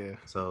area. Yeah.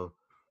 So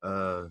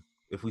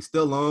if we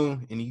still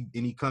on and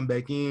he come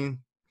back in,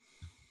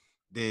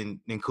 then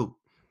cool.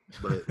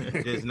 But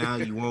just now,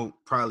 you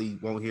probably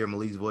won't hear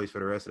Malik's voice for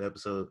the rest of the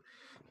episode.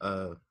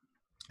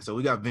 So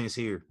we got Vince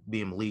here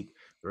being Malik.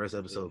 The rest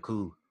of the episode,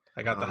 cool.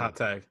 I got the hot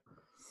tag.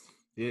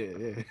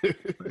 Yeah.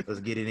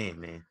 Let's get it in,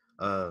 man.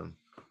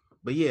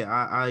 But yeah,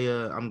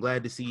 I'm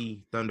glad to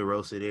see Thunder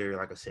Rosa there,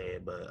 like I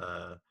said.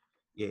 But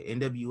yeah,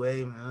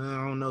 NWA, man,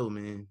 I don't know,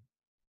 man.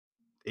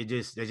 They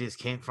just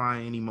can't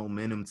find any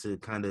momentum to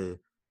kind of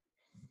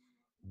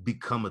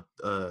become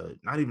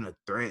not even a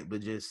threat,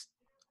 but just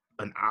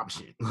an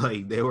option.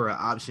 Like, they were an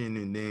option,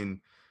 and then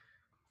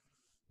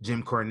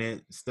Jim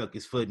Cornette stuck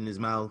his foot in his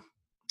mouth.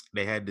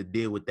 They had to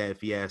deal with that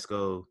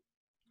fiasco,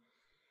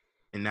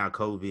 and now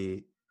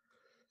COVID.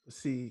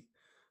 See,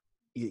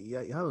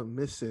 y'all are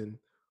missing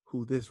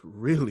who this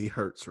really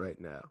hurts right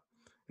now,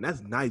 and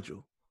that's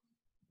Nigel.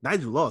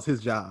 Nigel lost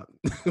his job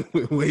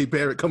with Wade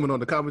Barrett coming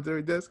on the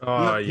commentary desk.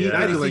 Oh, yeah.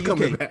 Nigel ain't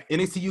coming back.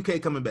 NXT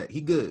UK coming back.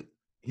 He good.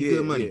 He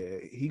good money. Yeah.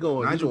 He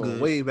going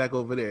way back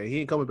over there. He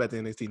ain't coming back to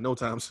NXT no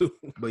time soon.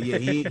 But yeah,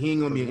 he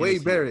ain't gonna be.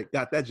 Wade Barrett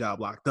got that job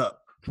locked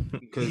up.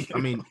 Because I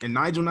mean, and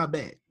Nigel not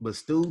bad, but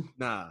Stu,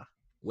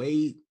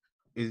 Wade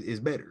is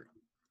better.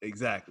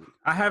 Exactly.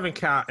 I haven't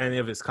caught any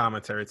of his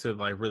commentary to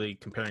like really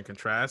compare and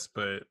contrast,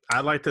 but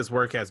I like this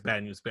work as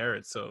Bad News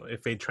Barrett. So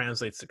if it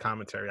translates to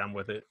commentary, I'm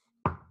with it.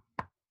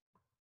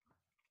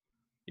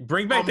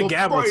 Bring back the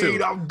gavel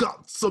too. I've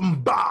got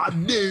some bad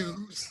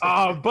news.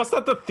 Bust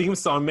out the theme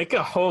song. Make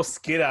a whole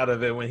skit out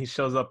of it when he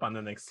shows up on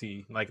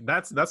NXT. Like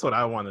that's what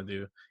I want to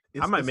do.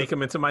 I might make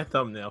him into my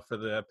thumbnail for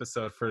the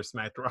episode for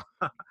SmackDown.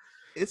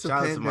 It's a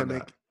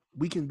pandemic.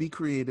 We can be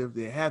creative.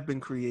 They have been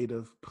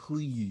creative.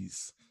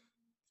 Please,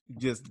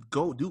 just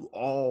go do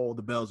all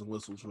the bells and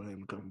whistles for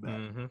him to come back.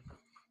 Mm-hmm.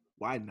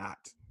 Why not?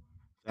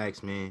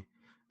 Thanks, man.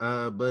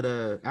 But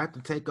after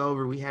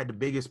TakeOver, we had the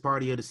biggest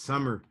party of the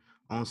summer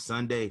on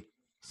Sunday.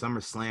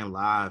 SummerSlam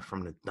live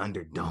from the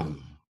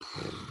Thunderdome.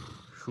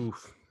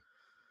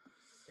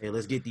 Hey,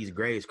 let's get these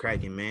grades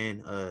cracking,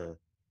 man.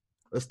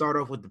 Let's start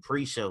off with the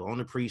pre-show. On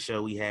the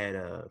pre-show, we had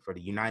for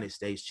the United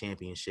States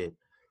Championship,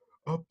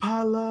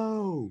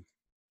 Apollo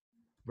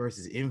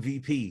versus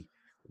MVP.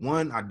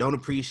 One, I don't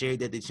appreciate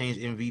that they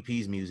changed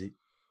MVP's music.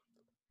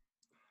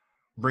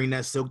 Bring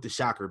that Silk the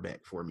Shocker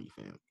back for me,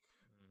 fam.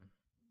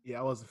 Yeah,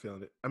 I wasn't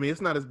feeling it. I mean, it's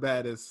not as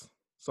bad as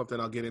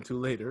something I'll get into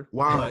later.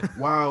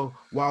 While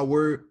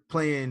we're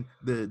playing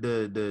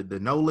the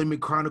No Limit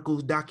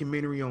Chronicles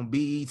documentary on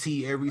BET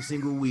every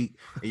single week,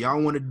 and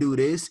y'all want to do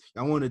this,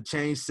 y'all want to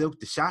change Silk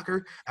the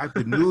Shocker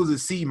after news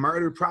of C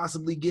Murder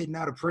possibly getting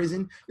out of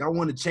prison, y'all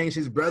want to change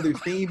his brother's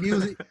theme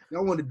music,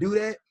 y'all want to do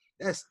that?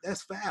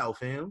 That's foul,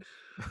 fam.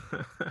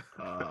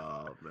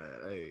 Oh man,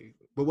 hey.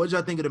 But what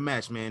y'all think of the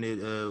match, man?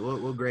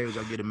 What grade would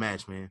y'all get a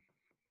match, man?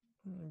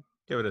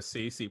 Give it a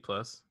C+. It's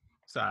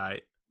all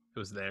right. It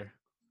was there.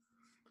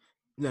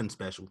 Nothing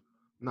special.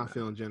 Not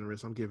feeling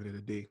generous. I'm giving it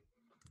a D.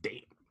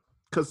 Damn.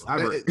 Because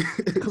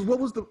what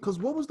was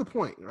the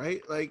point,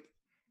 right? Like,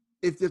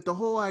 if the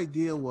whole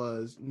idea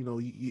was,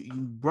 you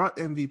brought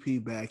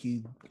MVP back,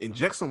 you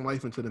inject some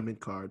life into the mid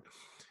card,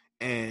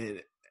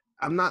 and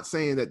I'm not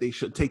saying that they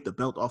should take the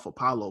belt off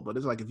Apollo, but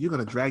it's like, if you're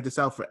gonna drag this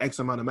out for X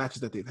amount of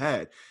matches that they've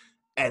had,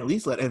 at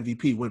least let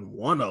MVP win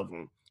one of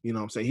them. You know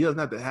what I'm saying? He doesn't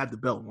have to have the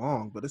belt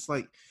long, but it's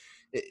like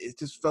it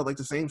just felt like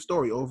the same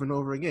story over and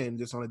over again,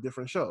 just on a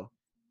different show.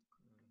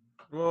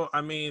 Well,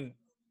 I mean,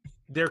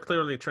 they're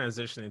clearly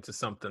transitioning to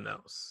something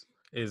else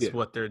is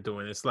what they're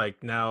doing. It's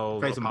like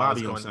now facing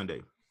Bobby on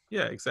Sunday.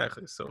 Yeah,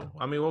 exactly. So,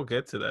 I mean, we'll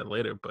get to that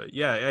later. But,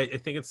 yeah, I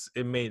think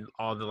it made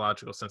all the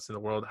logical sense in the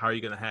world. How are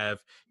you going to have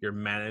your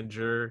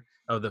manager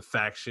of the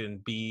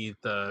faction be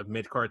the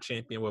mid-card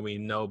champion when we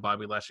know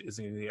Bobby Lashley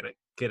isn't going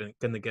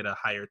to get a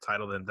higher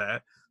title than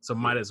that? So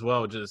might as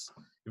well just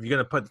 – if you're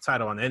going to put the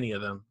title on any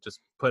of them, just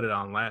put it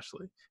on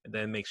Lashley and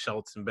then make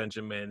Schultz and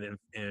Benjamin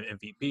and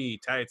MVP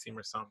tag team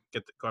or something.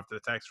 Go after the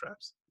tag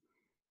straps.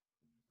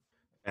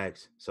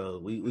 X. So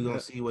we're going to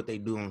see what they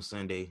do on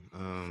Sunday.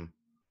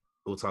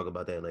 We'll talk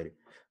about that later.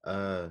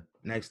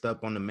 Next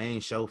up on the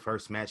main show,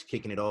 first match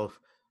kicking it off,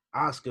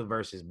 Asuka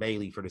versus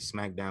Bayley for the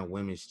SmackDown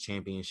Women's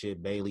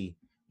Championship. Bayley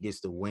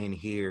gets the win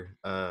here.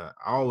 I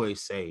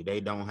always say they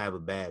don't have a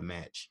bad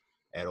match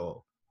at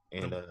all.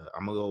 And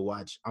I'm going to go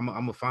watch. I'm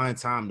going to find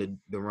time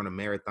to run a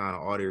marathon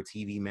of all their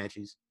TV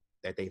matches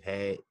that they've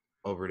had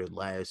over the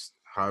last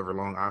however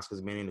long Asuka's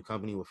been in the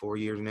company, with 4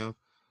 years now.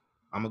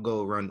 I'm going to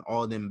go run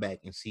all them back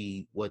and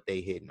see what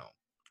they hitting on.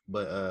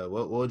 But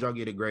what would y'all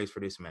get a grades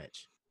for this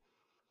match?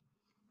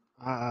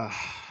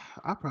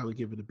 I'll probably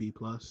give it a B+.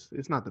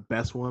 It's not the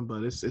best one,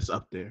 but it's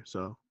up there.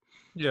 So,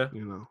 yeah,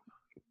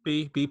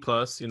 B+.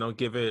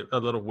 Give it a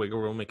little wiggle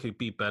room. It could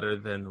be better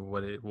than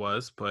what it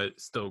was, but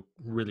still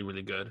really,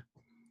 really good.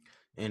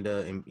 And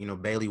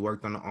Bayley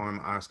worked on the arm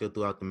of Asuka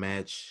throughout the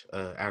match.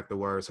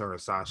 Afterwards, her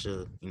and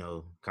Sasha,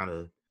 kind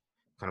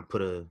of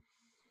put a,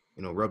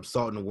 rub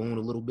salt in the wound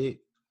a little bit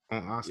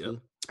on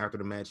Asuka after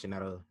the match, and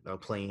that'll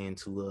play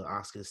into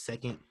Asuka's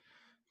second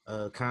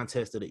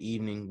contest of the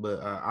evening.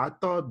 But I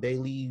thought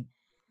Bayley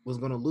was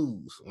gonna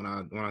lose when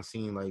I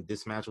seen like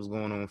this match was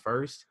going on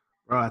first.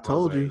 Bro, I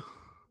told you.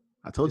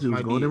 I told you it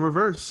was going in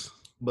reverse.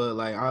 But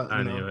like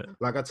I knew it.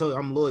 Like I told you,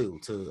 I'm loyal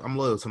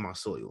to my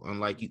soil,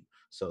 unlike you.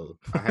 So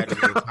I had to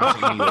go with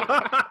Sasha anyway.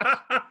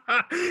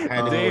 I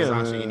had to go with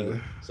Sasha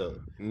anyway. So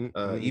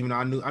even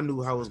though I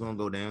knew how it was gonna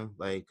go down,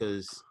 like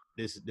because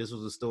this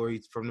was a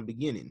story from the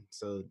beginning.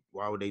 So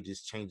why would they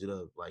just change it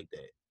up like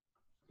that?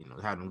 You know,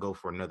 have them go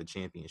for another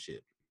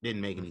championship.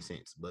 Didn't make any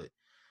sense. But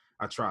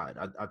I tried.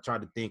 I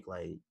tried to think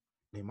like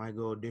they might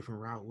go a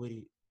different route with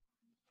it.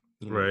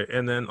 You know? Right.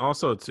 And then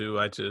also too,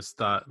 I just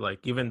thought like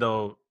even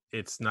though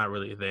it's not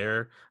really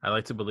there, I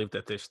like to believe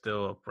that there's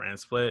still a brand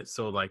split.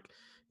 So like,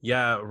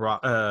 yeah, a Raw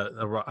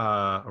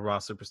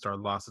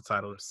superstar lost the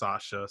title to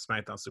Sasha,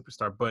 SmackDown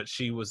superstar, but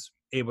she was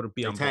able to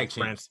be on both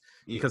brands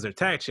because they're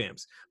tag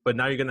champs. But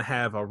now you're gonna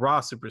have a Raw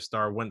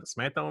superstar win the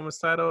SmackDown Women's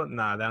title.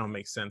 Nah, that don't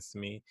make sense to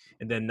me.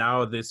 And then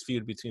now this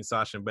feud between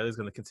Sasha and Bayley is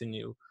gonna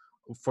continue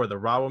for the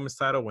Raw Women's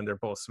title when they're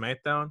both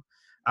SmackDown.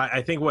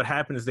 I think what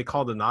happened is they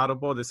called an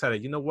audible. They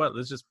decided, you know what?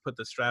 Let's just put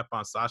the strap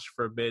on Sasha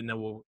for a bit, and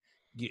then we'll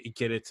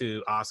get it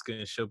to Asuka,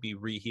 and she'll be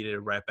reheated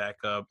right back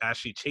up.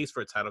 Actually chased for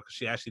a title because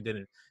she actually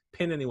didn't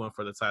pin anyone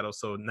for the title.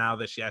 So now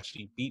that she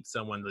actually beat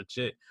someone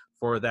legit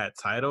for that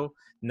title,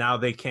 now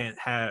they can't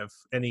have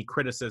any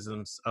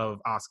criticisms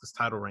of Asuka's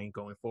title reign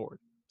going forward.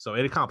 So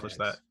it accomplished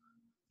that.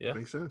 Yeah.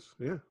 Makes sense.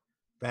 Yeah.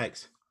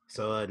 Facts.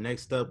 So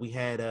next up, we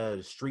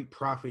had Street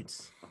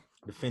Profits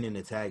defending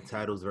the tag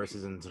titles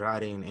versus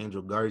Andrade and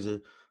Angel Garza.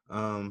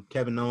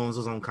 Kevin Owens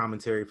was on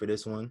commentary for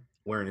this one,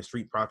 wearing a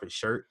Street Profits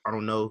shirt. I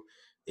don't know,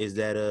 is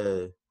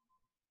that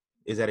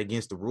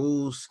against the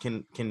rules?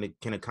 Can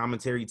a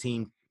commentary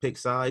team pick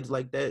sides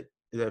like that?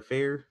 Is that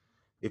fair?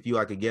 If you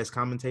like a guest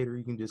commentator,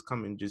 you can just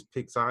come and just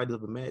pick sides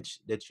of a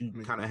match that you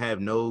kind of have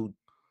no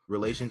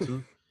relation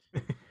to.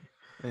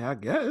 Hey, I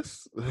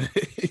guess.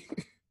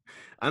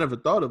 I never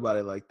thought about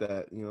it like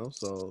that, you know.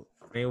 So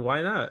I mean,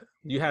 why not?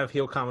 You have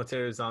heel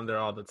commentators on there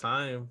all the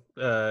time,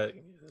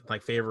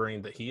 like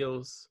favoring the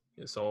heels.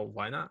 So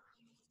why not?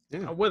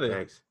 Yeah, I'm with it.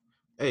 Thanks.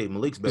 Hey,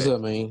 Malik's back. What's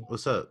up, man?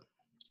 What's up?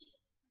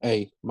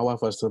 Hey, my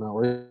Wi-Fi's still not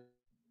working.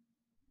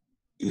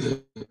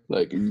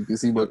 Like you can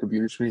see my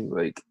computer screen,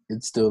 like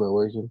it's still not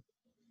working.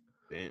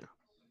 Damn,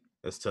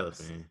 that's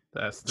tough, man.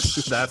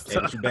 That's hey,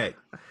 tough.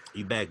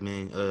 You back,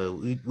 man.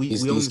 We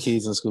these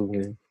kids in school,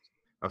 man.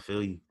 I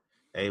feel you.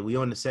 Hey, we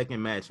on the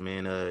second match,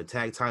 man.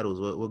 Tag titles.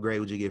 What grade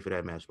would you give for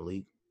that match,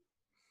 Malik?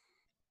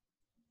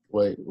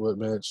 Wait, what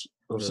match?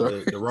 I'm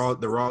sorry.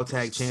 The Raw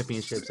Tag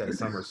Championships at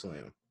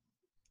SummerSlam.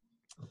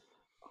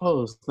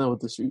 Oh, it's not with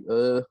the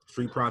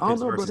Street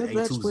Profits versus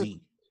A2Z.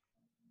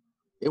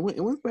 It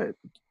went back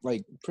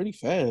like pretty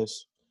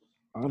fast.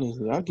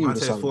 Honestly, I'll give it a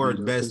solid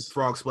Ford, best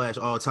frog splash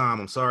all time.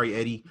 I'm sorry,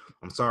 Eddie.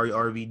 I'm sorry,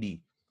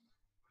 RVD.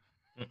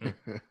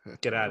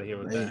 Get out of here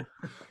with that.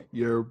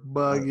 You're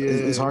bugging.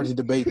 It's hard to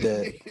debate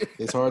that.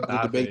 It's hard to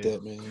debate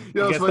that, man. He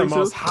gets the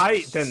most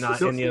height than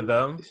not any of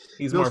them.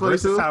 He's more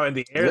versatile in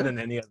the air than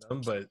any of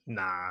them, but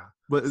nah.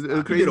 But he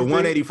did a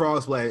 180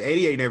 frog splash.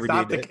 88 never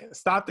did that.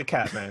 Stop the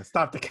cat, man.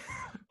 Stop the cat.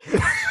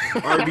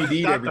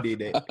 RVD never did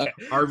that.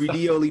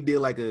 RVD only did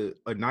like a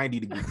 90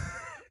 degree.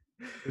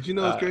 But you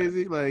know what's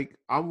crazy? Like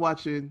I'm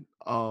watching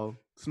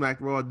Smack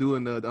Raw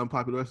doing the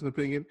unpopular wrestling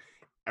opinion.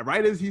 And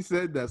right as he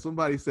said that,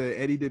 somebody said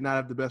Eddie did not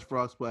have the best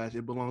frog splash.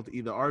 It belonged to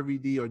either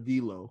RVD or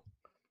D-Lo.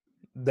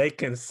 They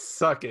can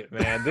suck it,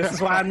 man. This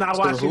is why I'm not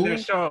watching their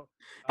show.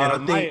 And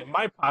I think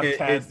my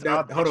podcast.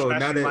 Hold on.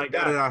 Now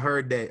that I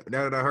heard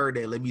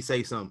that, let me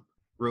say something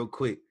real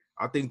quick.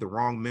 I think the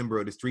wrong member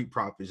of the Street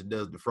Profits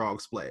does the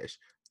frog splash.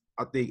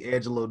 I think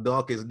Angelo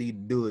Dawkins need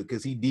to do it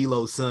because he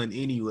D-Lo's son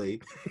anyway.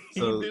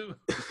 So.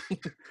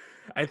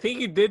 I think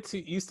he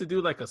used to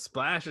do like a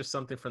splash or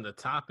something from the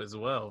top as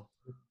well,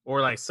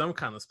 or like some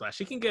kind of splash.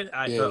 He can get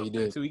he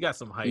did too. He got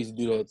some height. He used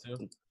to do that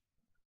too.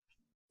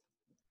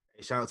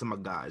 Hey, shout out to my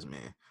guys,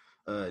 man.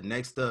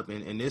 Next up,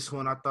 in this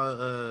one, I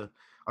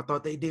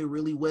thought they did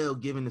really well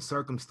given the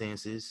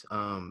circumstances.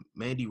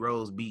 Mandy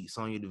Rose beat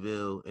Sonya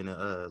Deville in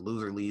a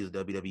loser leaves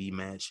WWE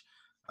match.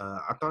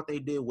 I thought they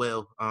did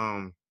well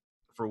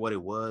for what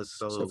it was.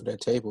 So except for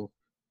that table.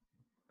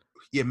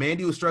 Yeah,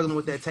 Mandy was struggling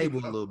with that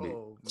table a little bit.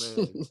 Oh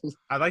man,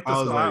 I like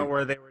the spot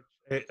where they were.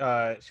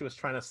 She was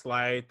trying to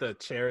slide the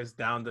chairs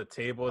down the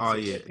table. Oh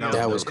yeah,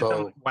 that was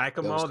cool.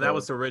 Whack-a-mole. That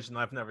was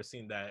original. I've never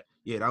seen that.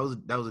 Yeah,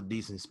 that was a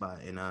decent spot,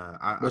 and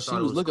I she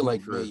was looking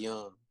like Mae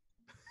Young.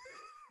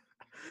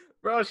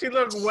 Bro, she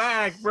looked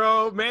whack,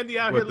 bro. Mandy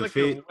out here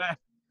looking whack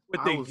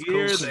with the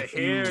gear, the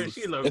hair.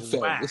 She looked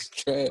whack.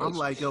 I'm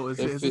like, yo, is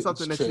this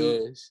something that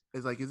you? Is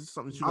this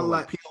something that you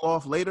like peel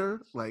off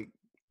later? Like.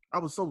 I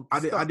was so. I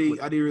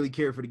didn't really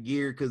care for the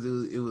gear because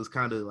it was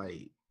kind of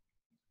like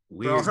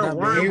weird.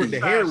 Bro, the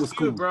hair was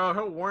cool, bro.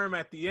 Her worm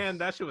at the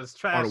end, that shit was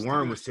trash. Oh, the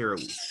worm was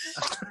terrible.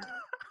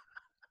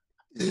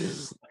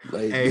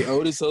 Like, did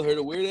Otis tell her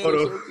to wear that?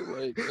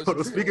 Hold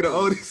on. Speaking of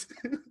Otis,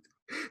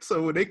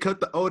 so when they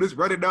cut the Otis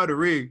running down the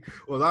ring,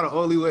 was I the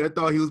only one that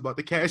thought he was about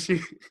to cash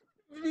in?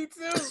 Me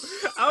too.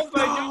 I was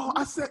like, yo,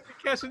 I said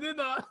cashing in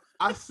on.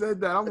 I said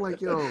that. I'm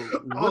like, yo,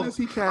 what is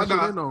he cashing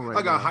in on right now?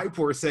 I got hype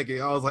for a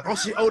second. I was like, oh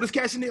shit, Otis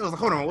cashing in. I was like,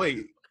 hold on,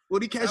 wait.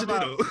 What he catch it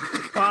in?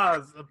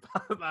 Pause.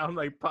 I'm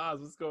like,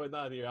 pause. What's going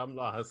on here? I'm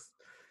lost.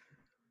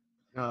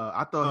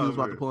 I thought he was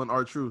about to pull an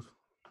R-Truth.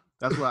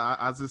 That's why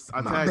I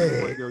tagged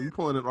him like, yo, you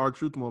pulling an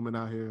R-Truth moment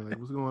out here. Like,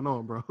 what's going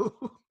on, bro?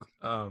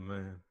 Oh,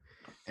 man.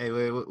 Hey,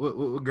 wait,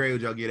 what grade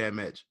would y'all give that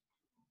match?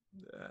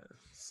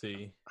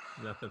 See,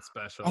 nothing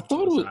special. I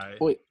thought it was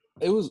wait.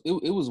 It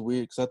was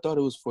weird because I thought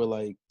it was for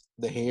like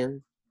the hair.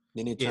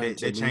 Then it turned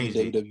to changed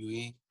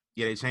WWE.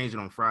 Yeah, they changed it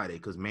on Friday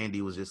because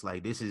Mandy was just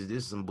like, this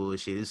is some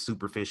bullshit. It's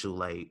superficial.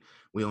 Like,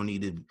 we don't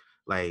need to,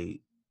 like,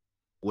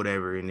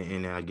 whatever.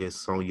 And I guess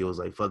Sonya was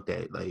like, fuck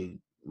that. Like,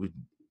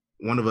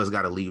 one of us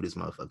got to leave this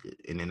motherfucker.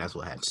 And then that's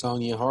what happened.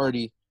 Sonya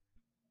Hardy.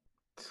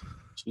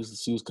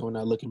 She was coming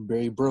out looking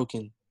very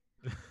broken.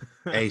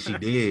 Hey, she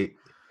did.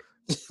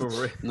 For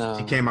real. Nah,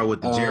 she came out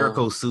with the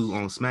Jericho suit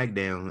on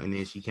SmackDown, and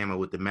then she came out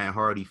with the Matt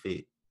Hardy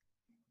fit.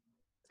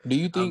 Do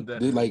you think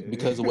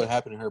because of what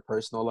happened in her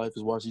personal life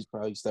is why she's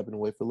probably stepping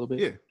away for a little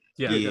bit?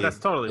 Yeah, that's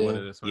totally what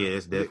it is. Man. Yeah,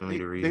 it's definitely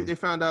the reason. They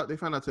found out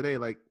today,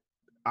 like,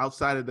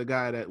 outside of the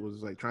guy that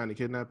was like trying to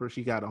kidnap her,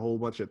 she got a whole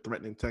bunch of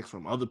threatening texts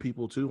from other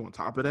people too on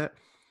top of that.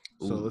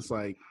 So It's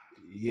like,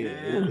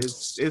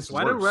 it's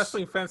why worse. do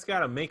wrestling fans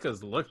gotta make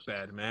us look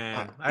bad,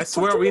 man? I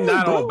swear we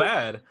not all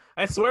bad.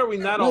 I swear we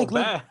not all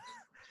bad.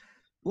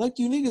 Like,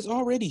 you niggas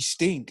already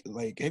stink.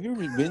 Like, have you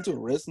ever been to a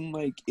wrestling,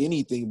 like,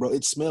 anything, bro?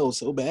 It smells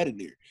so bad in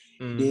there.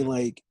 Mm-hmm. Then,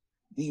 like,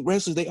 the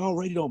wrestlers, they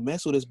already don't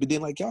mess with us. But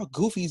then, like, y'all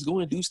goofies go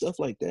and do stuff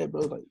like that,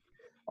 bro. Like,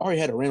 I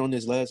already had a rant on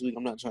this last week.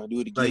 I'm not trying to do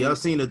it again. Like, y'all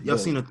seen the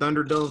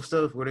Thunderdome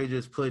stuff where they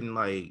just putting,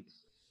 like,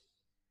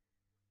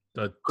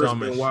 the Chris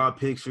Benoit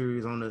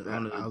pictures on the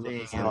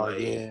thing. And, like,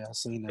 yeah, I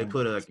seen that. They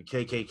put, like, a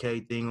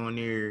KKK thing on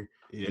there.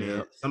 Yeah.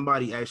 And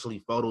somebody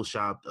actually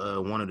photoshopped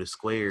one of the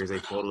squares. They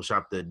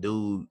photoshopped the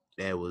dude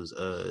that was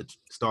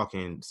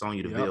stalking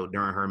Sonya Deville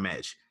during her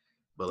match.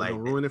 But like,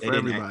 ruin it for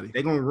everybody.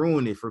 They're gonna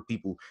ruin it for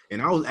people. And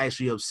I was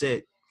actually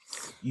upset.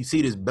 You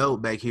see this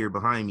belt back here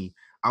behind me.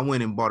 I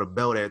went and bought a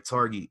belt at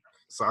Target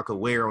so I could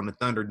wear on the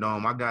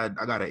Thunderdome. I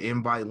got an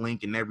invite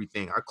link and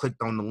everything. I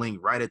clicked on the link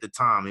right at the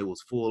time. It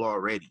was full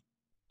already.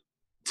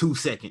 2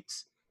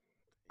 seconds.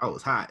 I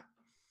was hot.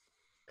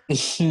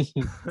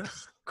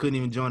 Couldn't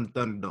even join the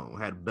Thunderdome.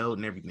 Had a belt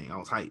and everything. I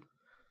was hyped.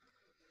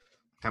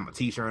 Had my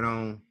t-shirt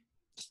on.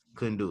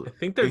 Couldn't do it. I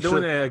think they're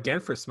doing it again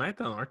for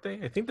SmackDown, aren't they?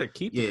 I think they're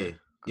keeping it.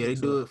 Yeah, they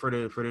do it for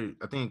the.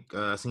 I think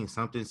I seen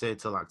something said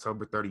till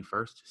October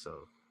 31st.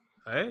 So,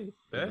 hey,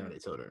 they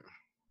told her.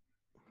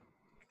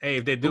 Hey,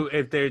 if they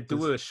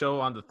do a show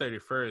on the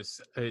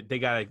 31st, they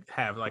gotta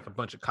have like a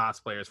bunch of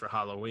cosplayers for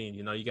Halloween.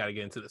 You know, you gotta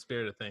get into the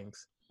spirit of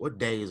things. What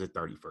day is the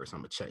 31st? I'm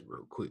gonna check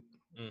real quick.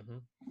 Mm-hmm.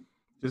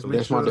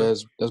 That's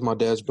my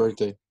dad's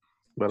birthday.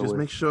 Just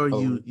make sure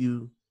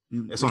you.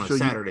 It's on a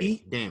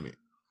Saturday. Damn it.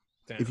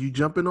 If you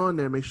jumping on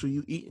there, make sure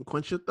you eat and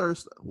quench your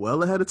thirst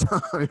well ahead of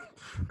time.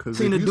 Because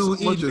seen a dude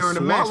eat during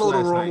the match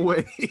swallow the wrong night.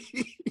 way,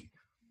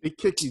 they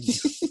kick you.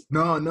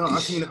 No, I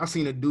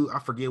seen a dude. I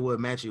forget what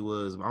match it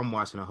was. But I'm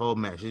watching the whole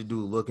match. This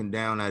dude looking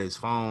down at his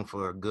phone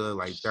for a good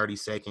like 30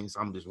 seconds.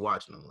 I'm just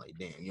watching him like,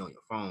 damn, you on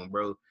your phone,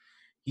 bro.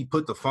 He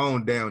put the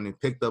phone down and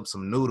picked up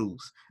some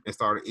noodles and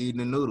started eating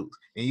the noodles.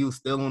 And he was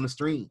still on the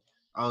stream.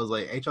 I was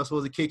like, ain't y'all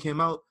supposed to kick him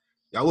out?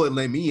 Y'all wouldn't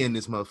let me in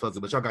this motherfucker,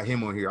 but y'all got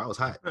him on here. I was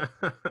hot.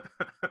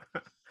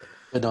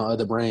 But on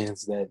other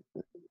brands that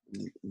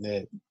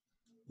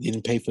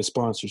didn't pay for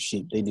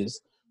sponsorship, they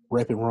just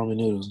repping ramen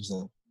noodles and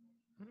stuff.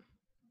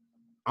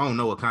 I don't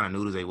know what kind of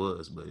noodles they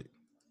was, but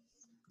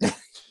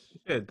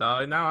yeah,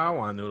 dog. Now I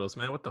want noodles,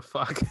 man. What the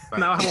fuck?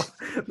 now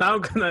I'm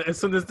gonna, as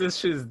soon as this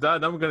shit is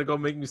done, I'm gonna go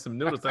make me some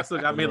noodles. I still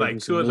got me like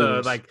two of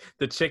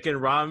the chicken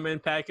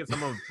ramen packets. I'm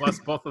gonna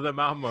bust both of them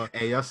out.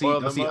 Hey, y'all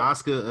see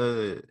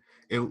Oscar?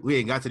 We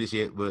ain't got to this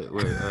yet, but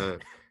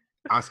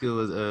Oscar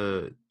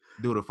was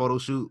doing a photo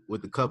shoot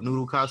with the cup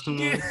noodle costume.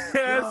 Yeah,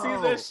 I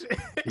see that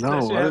shit.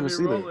 No, I didn't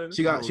see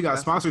that. She got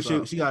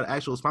sponsorship. She got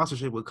actual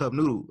sponsorship with Cup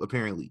Noodle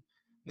apparently,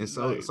 and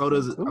so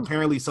does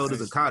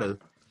Okada.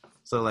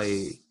 So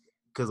like,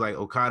 cause like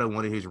Okada,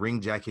 one of his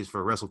ring jackets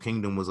for Wrestle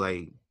Kingdom was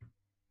like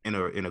in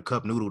a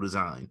Cup Noodle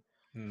design,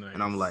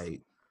 and I'm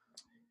like,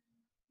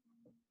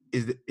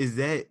 is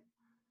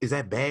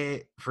that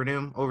bad for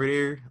them over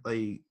there?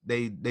 Like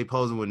they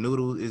posing with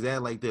noodles. Is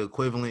that like the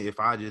equivalent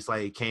if I just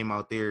like came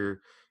out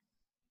there?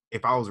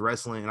 If I was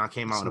wrestling and I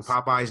came out in a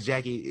Popeyes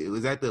jacket,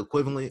 was that the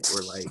equivalent?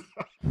 Or like,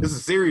 this is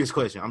a serious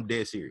question. I'm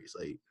dead serious.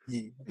 Like,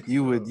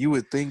 you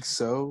would think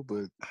so,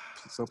 but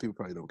some people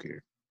probably don't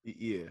care.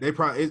 Yeah, they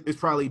probably it's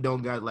probably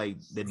don't got like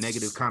the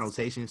negative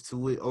connotations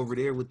to it over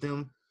there with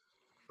them.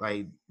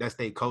 Like that's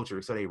their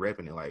culture, so they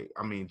repping it. Like,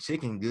 I mean,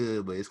 chicken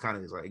good, but it's kind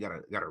of like got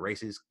a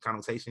racist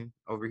connotation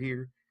over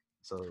here.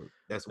 So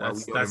that's why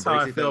that's how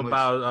I feel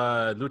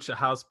about Lucha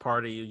House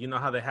Party. You know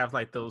how they have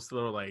like those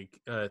little like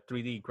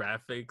 3D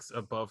graphics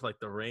above like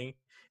the ring,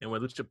 and when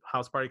Lucha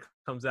House Party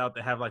comes out,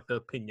 they have like the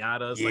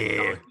piñatas, like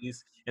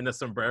donkeys, and the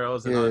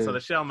sombreros and all that. So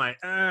the shit, I'm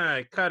like,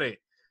 cut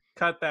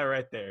that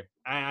right there.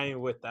 I ain't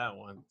with that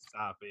one.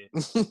 Stop it.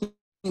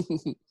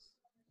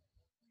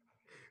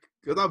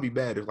 Because I'll be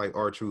bad if like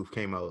R-Truth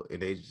came out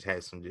and they just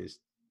had some just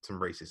some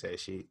racist ass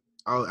shit.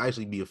 I'll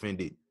actually be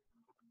offended.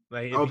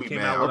 Like if he came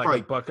out with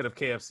like a bucket of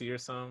KFC or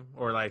something,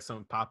 or like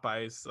some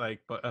Popeyes, like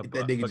if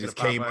that nigga just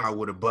came out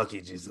with a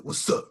bucket, just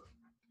what's up?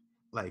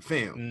 Like,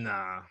 fam.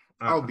 Nah.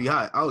 I would be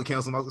hot. I would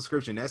cancel my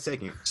subscription that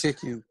second.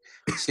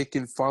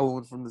 Chicken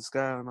following from the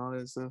sky and all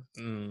that stuff.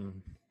 You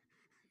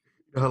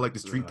know how like the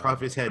Street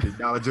Profits had the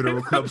Dollar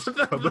General cups.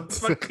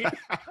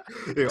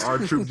 Yeah, our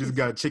troop just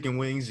got chicken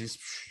wings. Just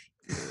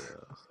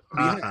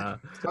I'd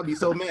be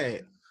so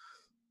mad.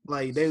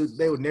 Like they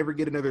would never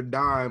get another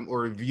dime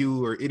or a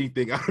view or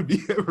anything out of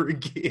me ever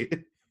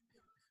again.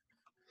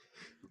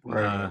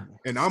 Right.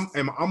 And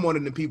I'm one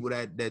of the people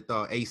that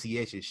thought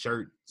ACS's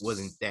shirt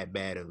wasn't that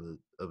bad of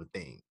a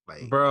thing.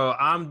 Like, bro,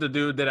 I'm the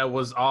dude that I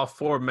was all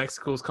for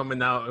Mexico's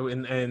coming out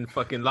and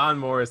fucking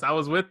lawnmowers. I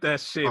was with that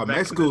shit. Oh,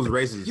 Mexico's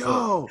racist.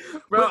 Yo,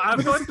 bro,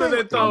 I fucked with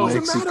it though. I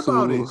wasn't mad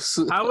about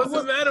it. I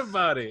wasn't mad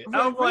about it.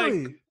 I'm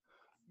like,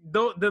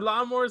 the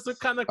lawnmowers are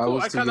kind of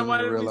cool. I kind of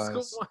wanted to be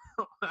scoop.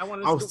 I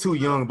was too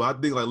young, but I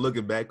think like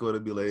looking back on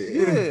it, be like,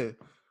 yeah.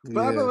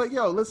 But I feel like,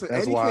 yo, listen,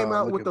 Eddie came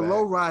out with the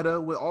low rider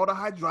with all the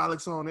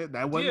hydraulics on it.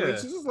 That wasn't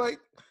it's just like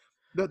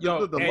the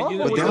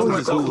lawnmower. But that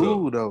was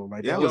cool though.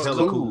 Like that was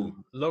hella cool.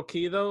 Low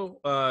key though,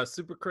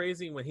 super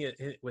crazy when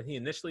he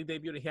initially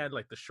debuted. He had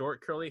like the short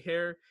curly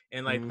hair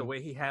and like the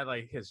way he had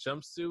like his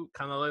jumpsuit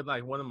kind of looked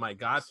like one of my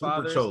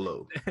godfathers. Super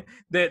cholo.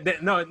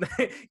 No,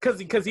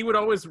 because he would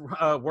always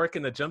work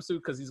in the jumpsuit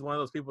because he's one of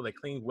those people that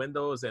clean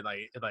windows at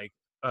like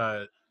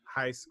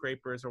high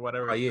scrapers or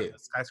whatever. Oh, yeah.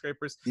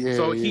 Skyscrapers. Yeah,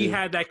 so he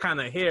had that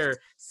kind of hair,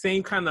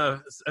 same kind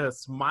of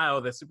smile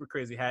that Super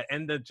Crazy had,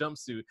 and the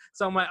jumpsuit.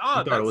 So I'm like, oh,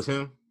 you thought it was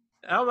him?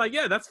 I'm like,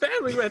 yeah, that's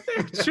family right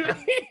there.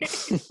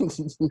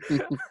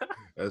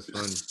 That's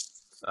funny.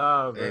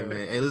 Oh man.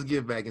 Hey, let's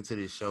get back into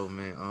this show,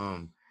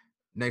 man.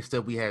 Next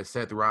up we had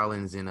Seth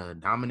Rollins and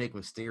Dominic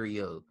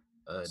Mysterio.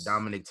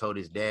 Dominic told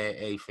his dad,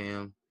 "Hey,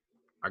 fam,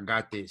 I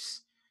got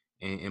this,"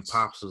 and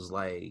Pops was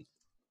like,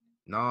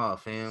 "Nah,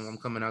 fam, I'm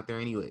coming out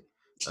there anyway."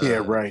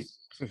 Yeah, right.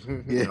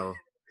 You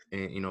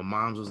know,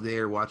 Moms was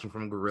there watching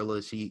from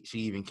Gorilla. She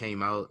even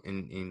came out,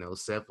 and you know,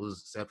 Seth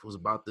was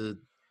about to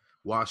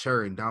wash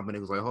her, and Dominic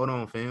was like, "Hold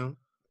on, fam.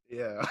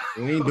 Yeah,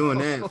 we ain't doing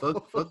that.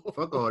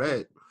 Fuck all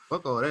that.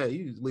 Fuck all that.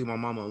 You just leave my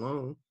mama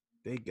alone."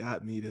 They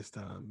got me this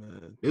time,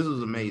 man. This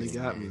was amazing. They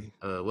got me.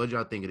 What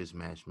y'all think of this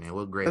match, man?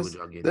 What grade would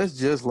y'all get? That's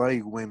just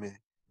like women.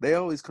 They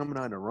always coming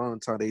out in the wrong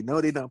time. They know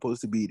they're not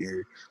supposed to be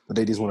there, but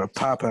they just want to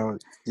pop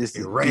out just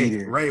to be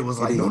there. Ray was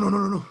like,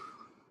 no.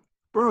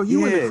 Bro,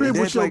 you in the crib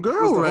with your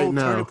girl right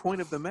now. Turning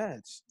point of the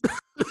match.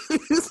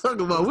 He's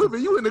talking about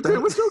women. You in the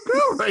crib with your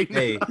girl right now.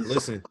 Hey,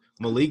 listen,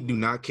 Malik do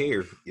not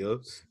care. Yo,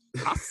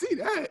 I see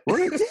that.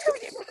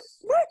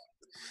 What?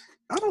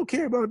 I don't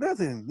care about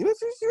nothing. You know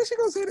what she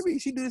gonna say to me?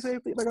 She do the same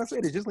thing. Like I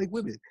said, it's just like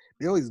women.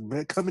 They always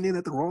coming in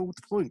at the wrong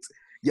points.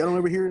 Y'all don't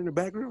ever hear her in the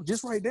background.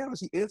 Just right now,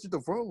 she answered the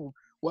phone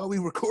while we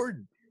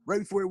recording, right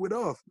before it went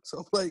off. So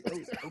I'm like,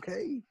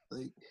 okay,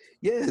 like,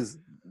 yes,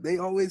 they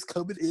always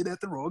coming in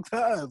at the wrong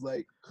time.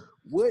 Like,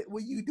 what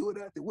were you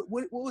doing out there?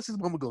 What was his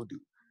mama gonna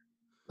do?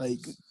 Like,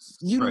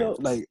 you know,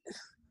 like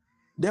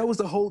that was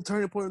the whole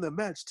turning point of the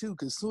match too.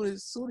 Because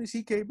soon as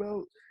he came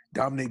out,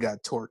 Dominic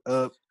got torqued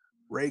up.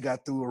 Ray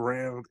got threw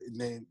around, and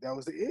then that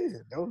was the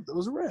end. That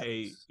was a wrap.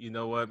 Hey, you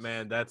know what,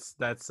 man? That's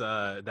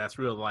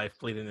real life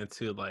bleeding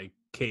into like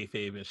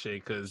kayfabe and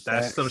shit. Because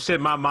that's some shit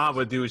my mom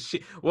would do.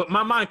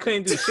 My mom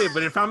couldn't do shit,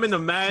 but if I'm in the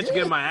match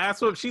getting my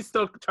ass whooped, she's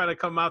still trying to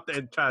come out there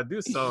and try to do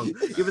something,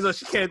 even though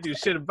she can't do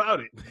shit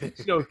about it.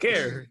 She don't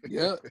care.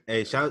 Yeah.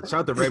 Hey, shout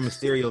to Rey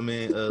Mysterio,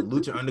 man.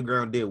 Lucha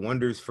Underground did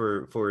wonders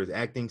for his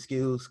acting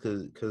skills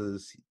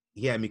because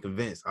he had me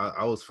convinced.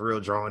 I was for real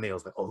drawing in. I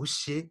was like, oh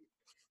shit.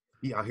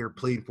 He out here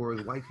pleading for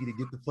his wifey to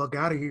get the fuck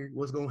out of here.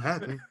 What's gonna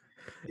happen?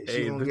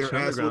 She gonna get her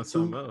ass whooped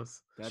too.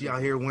 She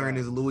out here wearing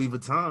this Louis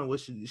Vuitton.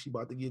 What she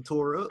about to get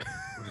tore up?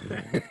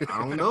 I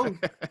don't know.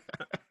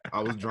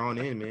 I was drawn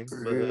in, man.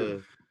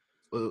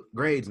 But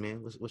grades,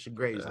 man. What's your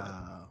grades?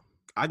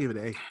 I give it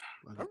an A.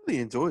 I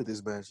really enjoyed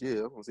this match.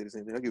 Yeah, I'm gonna say the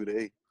same thing. I give it an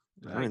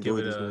A. I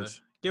enjoyed this match.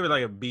 Give it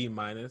like a B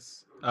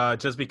minus.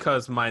 Just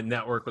because my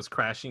network was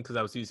crashing because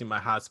I was using my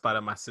hotspot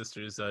at my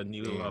sister's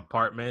new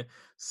apartment.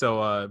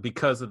 So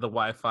because of the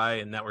Wi-Fi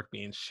and network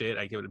being shit,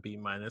 I give it a B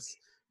minus.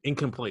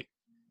 Incomplete.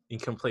 You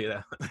gotta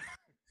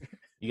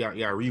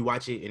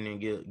rewatch it and then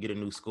get a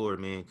new score,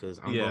 man. Because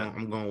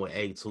I'm going with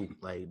A too.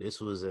 Like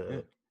this was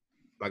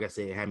like I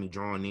said, it had me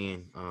drawn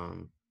in,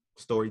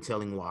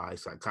 storytelling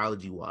wise,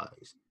 psychology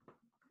wise.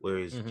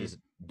 Whereas just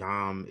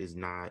Dom is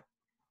not.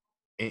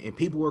 And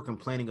people were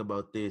complaining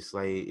about this,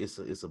 like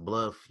it's a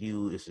blood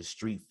feud, it's a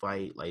street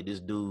fight. Like this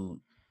dude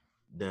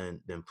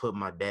done put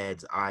my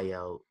dad's eye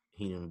out.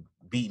 He done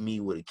beat me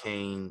with a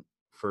cane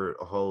for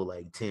a whole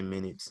like 10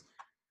 minutes.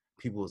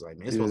 People was like,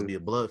 man, it's supposed to be a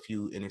blood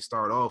feud, and it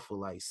started off with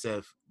like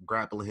Seth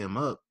grappling him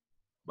up.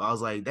 But I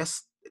was like,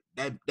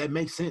 that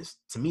makes sense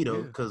to me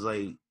though, because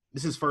like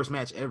this is his first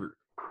match ever.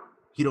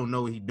 He don't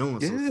know what he's doing,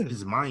 so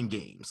it's mind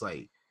games.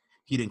 Like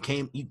he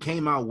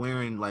came out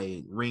wearing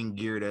like ring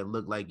gear that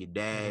looked like your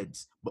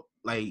dad's, but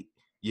like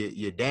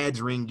your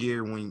dad's ring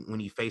gear when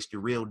he faced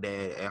your real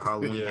dad at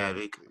Halloween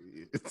Havoc.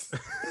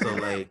 So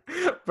like,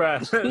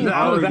 bruh,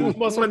 that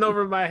almost went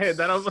over my head.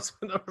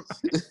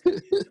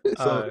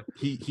 So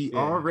he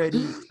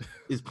already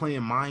is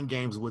playing mind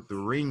games with the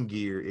ring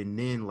gear, and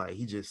then like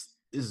this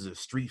is a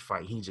street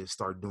fight. He just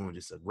start doing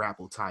just a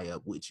grapple tie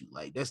up with you.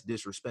 Like that's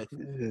disrespectful.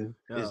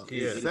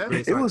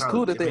 It was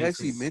cool that they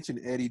actually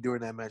mentioned Eddie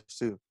during that match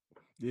too.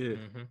 Yeah,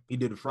 he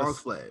did a frog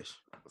splash.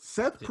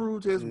 Seth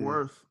proved his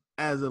worth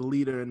as a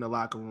leader in the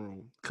locker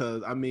room,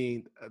 because I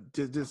mean,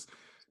 just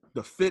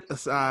the fit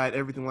aside,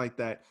 everything like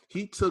that,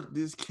 he took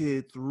this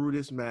kid through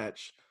this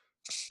match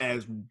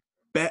at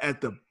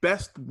the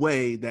best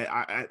way that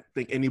I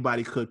think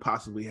anybody could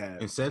possibly have.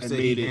 And Seth said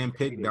he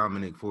handpicked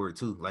Dominic for it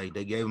too. Like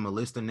they gave him a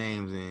list of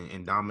names,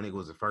 and Dominic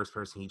was the first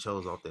person he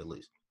chose off that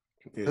list.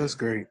 Yeah. That's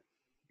great.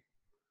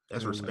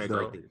 That's respect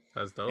right there.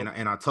 That's dope.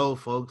 And I told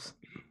folks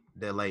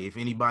that like if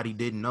anybody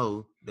didn't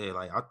know that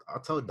like I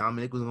told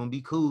Dominic was gonna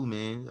be cool,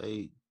 man.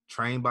 Like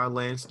trained by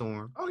Lance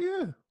Storm. Oh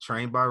yeah.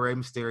 Trained by Rey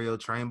Mysterio.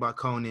 Trained by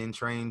Conan.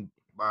 Trained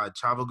by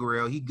Chavo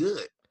Guerrero. He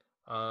good.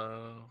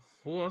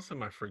 Who else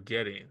am I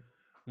forgetting?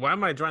 Why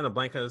am I drawing a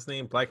blank on his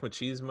name? Black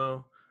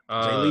Machismo.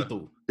 Jay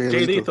Lethal.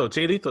 Jay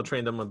Lethal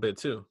trained him a bit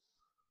too.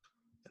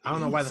 I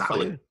don't know why the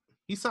fuck.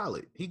 He's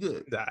solid. He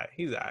good.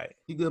 He's all right.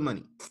 He good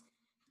money.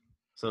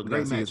 So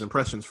great match. His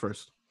impressions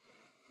first.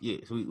 Yeah,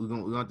 so we're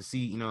gonna have to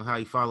see, how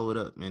he follow it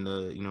up, and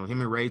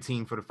him and Ray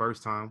team for the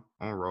first time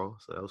on Raw,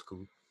 so that was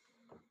cool.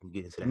 We'll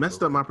get into that.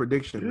 Messed up my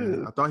prediction,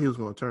 man. I thought he was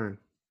gonna turn.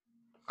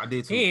 I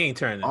did too. He ain't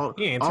turning.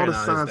 He ain't turning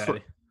on his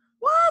daddy.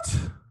 What?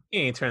 He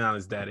ain't turning on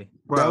his daddy.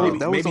 Bro,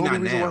 that was the only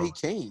reason why he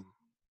came.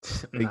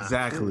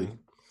 Exactly.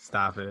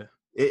 Stop it.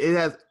 It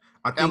has.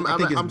 I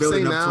think it's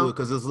building up to it,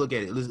 because let's look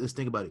at it. Let's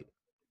think about it.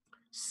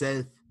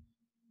 Seth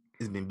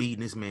has been beating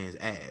this man's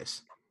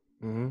ass.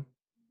 Mm-hmm.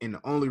 And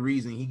the only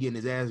reason he getting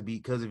his ass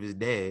beat because of his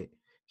dad,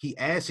 he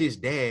asked his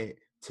dad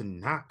to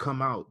not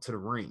come out to the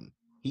ring.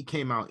 He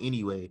came out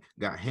anyway,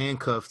 got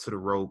handcuffed to the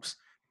ropes,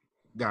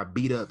 got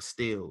beat up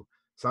still.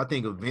 So I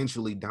think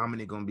eventually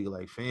Dominic gonna be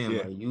like, fam,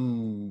 like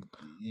you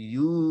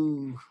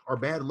are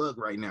bad luck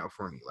right now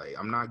for me. Like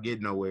I'm not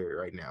getting nowhere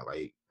right now.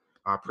 Like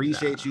I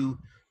appreciate you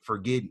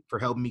for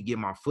helping me get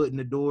my foot in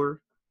the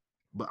door,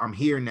 but I'm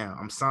here now.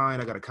 I'm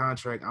signed. I got a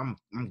contract. I'm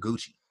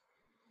Gucci.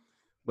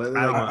 But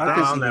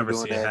I'll never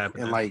see it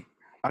happen. And like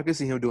I can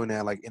see him doing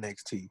that like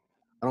NXT.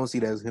 I don't see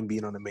that as him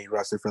being on the main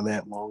roster for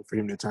that long for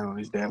him to turn on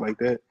his dad like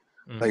that.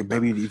 Mm-hmm. Like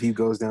maybe if he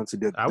goes down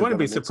to I wouldn't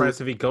be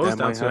surprised if he goes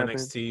down to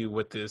NXT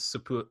with this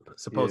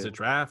supposed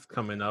draft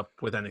coming up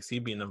with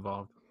NXT being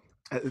involved.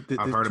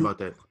 I've heard about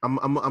that. I'm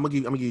gonna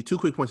give you 2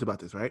 quick points about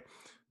this. Right,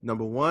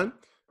 number one,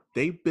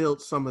 they built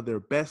some of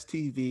their best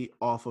TV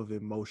off of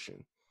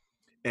emotion.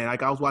 And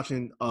like I was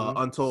watching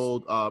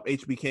Untold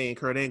HBK and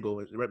Kurt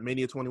Angle at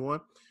Mania 21.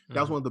 That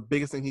was one of the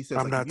biggest things he said.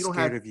 I'm not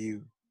scared of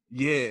you.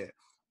 Yeah.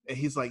 And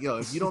he's like, yo,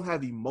 if you don't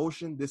have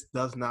emotion, this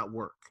does not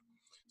work.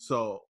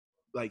 So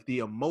like the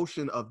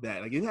emotion of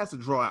that, like it has to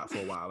draw out for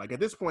a while. Like at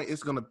this point,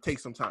 it's going to take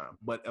some time.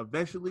 But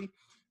eventually,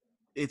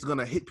 it's going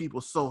to hit people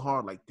so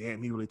hard. Like,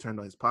 damn, he really turned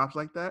on his pops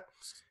like that.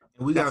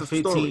 And we got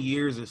 15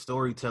 years of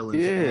storytelling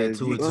to add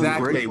to it.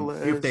 Exactly.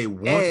 If they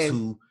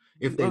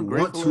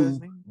want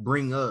to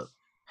bring up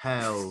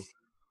how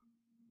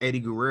Eddie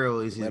Guerrero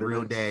is his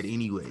real dad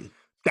anyway.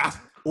 That's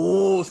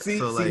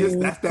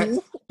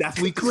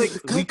we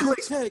clicked.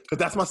 Because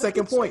that's my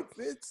second point.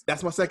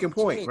 That's my second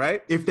point,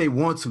 right? If they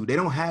want to, they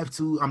don't have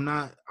to.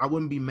 I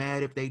wouldn't be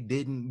mad if they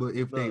didn't, but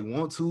if they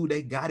want to,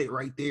 they got it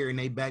right there in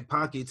their back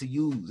pocket to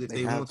use if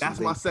they want to.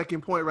 That's my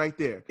second point right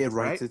there. It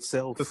writes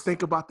itself. Let's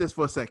think about this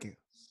for a second.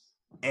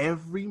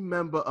 Every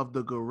member of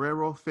the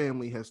Guerrero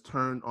family has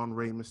turned on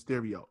Rey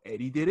Mysterio.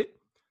 Eddie did it.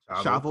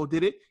 Chavo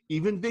did it.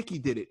 Even Vicky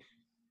did it.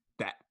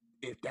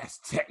 If that's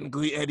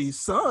technically Eddie's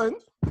son,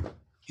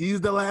 he's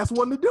the last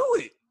one to do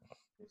it.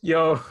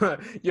 Yo,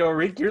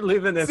 Riq, you're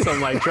living in some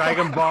like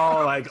Dragon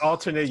Ball like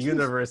alternate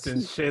universe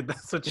and shit.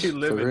 That's what you're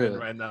living in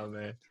right now,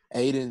 man.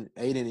 Aiden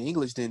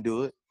English didn't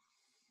do it.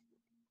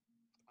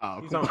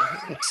 Oh, he's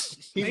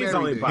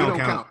only he don't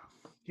count.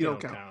 He don't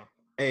count.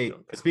 Hey,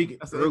 speaking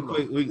real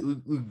quick, we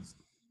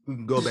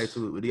can go back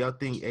to it. But do y'all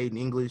think Aiden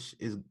English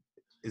is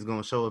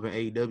gonna show up in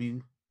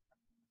AEW?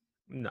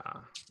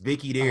 Nah.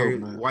 Vicky there,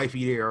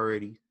 wifey there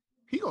already.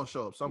 He gonna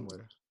show up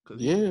somewhere.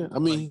 Yeah, I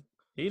mean,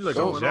 he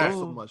looking jacked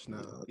so much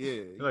now. Yeah,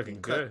 he looking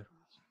good.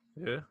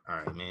 Yeah. All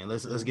right, man.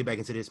 Let's get back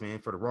into this, man.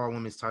 For the Raw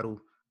Women's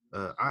title,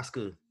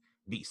 Asuka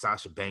beat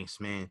Sasha Banks,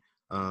 man.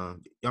 Y'all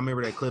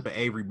remember that clip of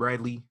Avery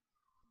Bradley?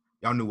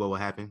 Y'all knew what would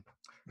happen.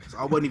 So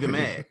I wasn't even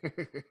mad.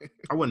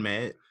 I wasn't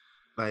mad.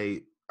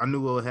 Like I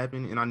knew what would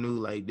happen, and I knew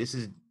like this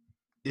is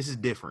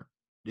different.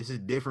 This is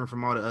different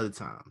from all the other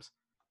times.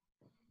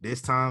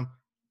 This time,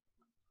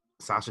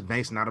 Sasha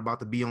Banks not about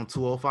to be on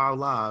 205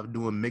 Live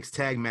doing mixed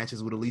tag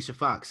matches with Alicia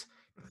Fox.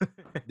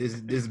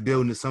 This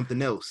building is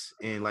something else,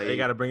 and like they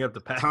got to bring up the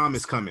past. Time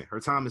is coming. Her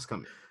time is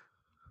coming.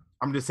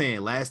 I'm just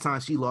saying. Last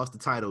time she lost the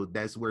title,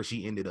 that's where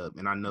she ended up,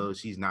 and I know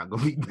she's not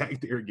gonna be back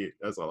there again.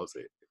 That's all I'm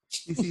saying.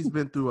 She's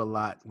been through a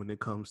lot when it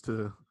comes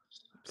to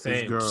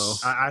Same. girl.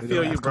 I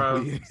feel you,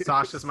 bro.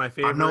 Sasha's my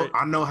favorite.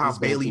 I know how He's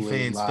going Bailey through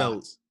fans a lot.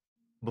 felt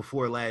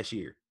before last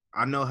year.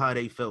 I know how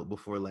they felt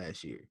before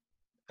last year.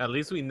 At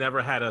least we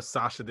never had a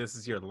Sasha "This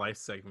Is Your Life"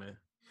 segment.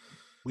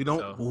 We don't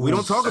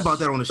talk about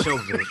that on the show,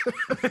 Vince.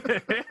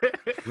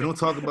 We don't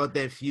talk about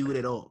that feud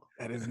at all.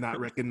 That is not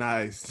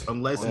recognized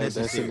unless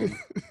necessary.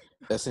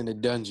 That's in the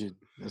dungeon.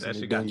 That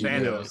shit got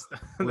Thanos.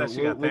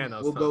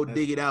 We'll go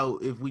dig it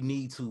out if we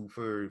need to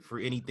for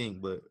anything,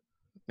 but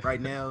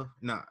right now,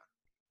 nah.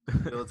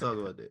 Don't talk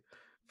about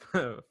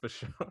that. For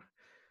sure.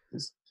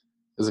 There's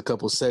a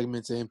couple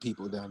segments and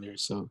people down there,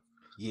 so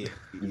yeah,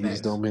 you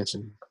just don't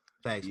mention.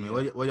 Facts, man.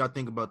 What y'all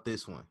think about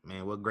this one,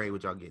 man? What grade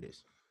would y'all get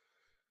this?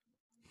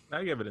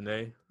 I give it an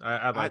A.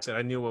 I liked it.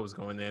 I knew what was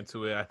going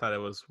into it. I thought it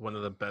was one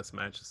of the best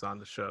matches on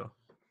the show.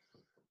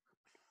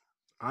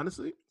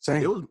 Honestly,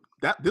 Same.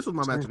 This was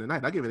my match of the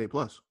night. I give it A+.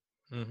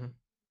 Mm-hmm.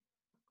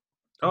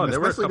 Oh, there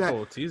were a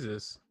couple of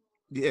teases.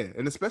 Yeah,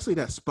 and especially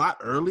that spot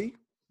early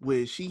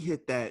where she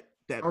hit that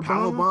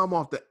power bomb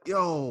off the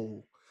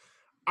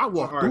I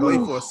walked away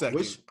for a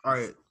second. All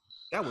right,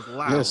 that was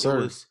loud. Yes, sir.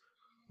 It was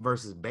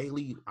versus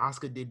Bailey.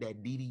 Asuka did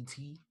that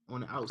DDT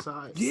on the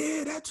outside.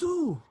 Yeah, that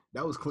too.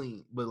 That was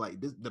clean. But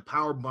like the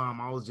power bomb,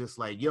 I was just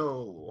like,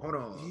 yo, hold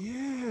on.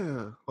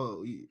 Yeah.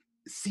 Oh,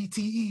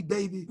 CTE,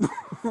 baby.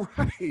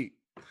 Right.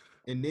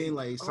 And then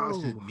like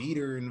Sasha beat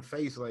her in the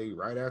face like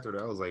right after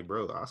that. I was like,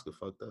 bro, Asuka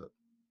fucked up.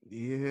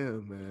 Yeah,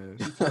 man.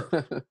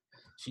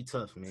 She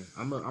tough, man.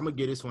 I'm gonna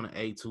give this one an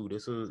A2.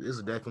 This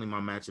is definitely my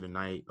match of the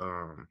night.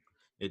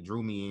 It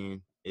drew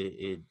me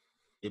in.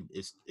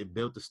 It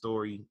built the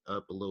story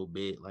up a little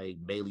bit. Like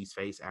Bailey's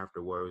face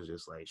afterwards,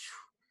 just like,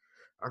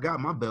 I got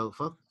my belt.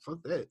 Fuck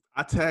that.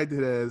 I tagged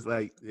it as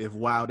like, if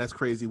Wow, That's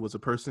Crazy was a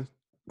person.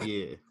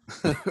 Yeah.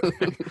 Like,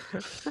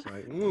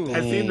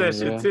 I seen that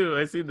shit too.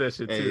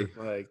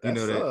 Like, that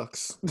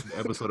sucks. That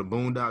episode of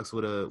Boondocks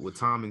with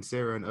Tom and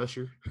Sarah and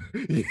Usher.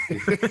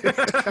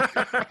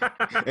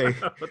 Hey,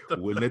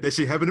 wouldn't let that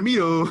shit happen to me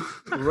though.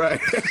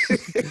 Right.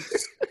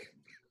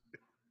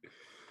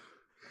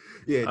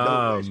 Yeah,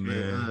 dope match,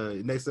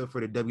 man. Next up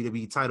for the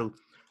WWE title,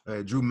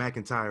 Drew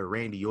McIntyre,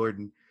 Randy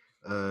Orton.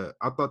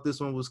 I thought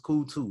this one was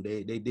cool too.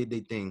 They did their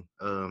thing.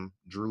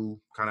 Drew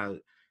kind of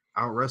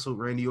out wrestled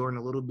Randy Orton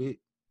a little bit.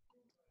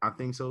 I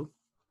think so.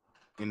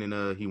 And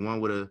then he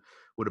won with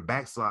a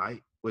backslide,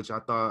 which I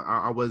thought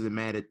I wasn't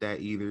mad at that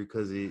either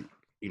because it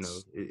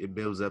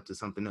builds up to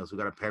something else. We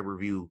got a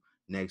pay-per-view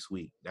next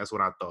week. That's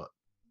what I thought.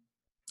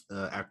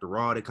 After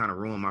Raw, they kind of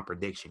ruined my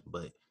prediction,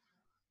 but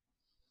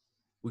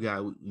we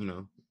got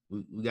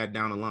we got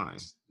down the line.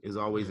 It's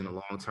always in the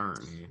long term.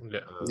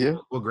 Yeah.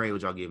 What grade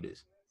would y'all give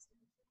this?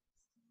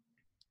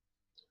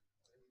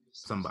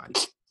 Somebody.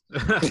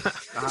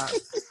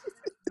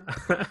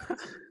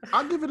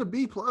 I'll give it a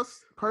B+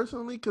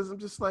 personally because I'm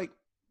just like,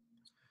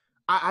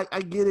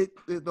 I get it,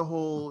 the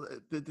whole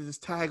this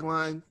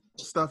tagline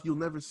stuff. You'll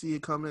never see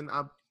it coming.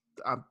 I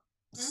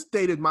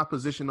stated my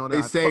position on that.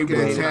 They saved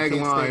that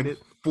tagline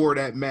for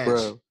that match.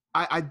 Bro,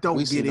 I don't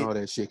get it. We seen all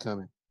that shit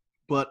coming.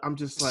 But I'm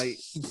just like,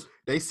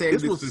 they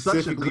saved it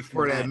specifically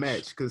for that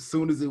match because as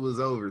soon as it was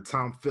over,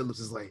 Tom Phillips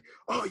is like,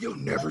 "Oh, you'll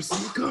never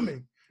see it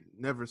coming."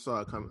 Never saw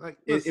it coming. Like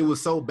it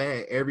was so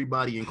bad.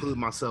 Everybody, including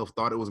myself,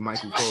 thought it was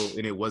Michael Cole,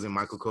 and it wasn't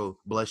Michael Cole.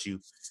 Bless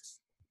you.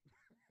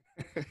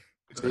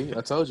 See,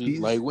 I told you,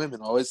 like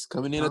women always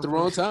coming in at the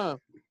wrong time.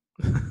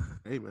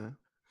 Hey man,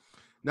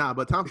 nah,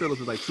 but Tom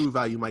Phillips is like true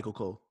value Michael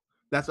Cole.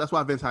 That's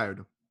why Vince hired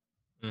him.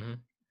 Mm-hmm.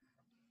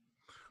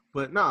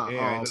 But nah,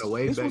 the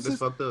way back is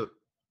fucked up.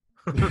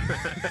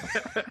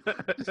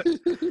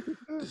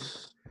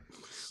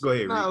 Go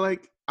ahead. Nah,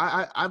 like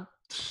I'm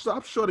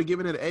short of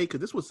giving it an A because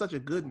this was such a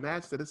good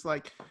match that it's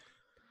like,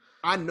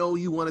 I know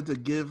you wanted to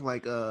give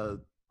like that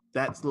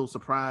little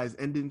surprise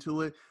ending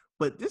to it,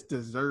 but this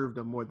deserved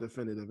a more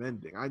definitive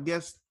ending. I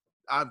guess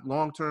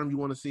long term you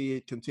want to see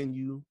it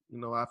continue,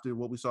 after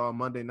what we saw on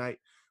Monday night,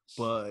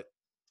 but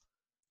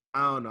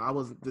I don't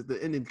know. The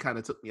ending kind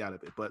of took me out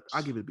of it, but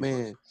I give it a B+.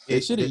 Man, they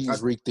should have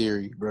used Riq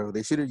Theory, bro.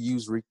 They should have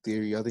used Riq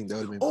Theory. I think that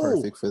would have been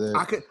perfect for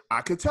that.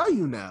 I could tell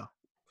you now.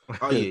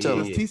 Oh yeah.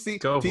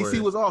 TC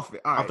was off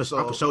it. All right, I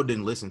for sure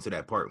didn't listen to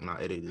that part when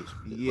I edited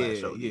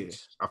this. Yeah.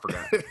 I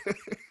forgot.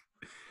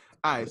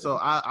 All right, so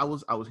I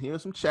was hearing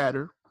some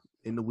chatter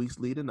in the weeks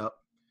leading up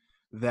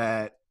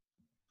that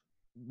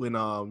when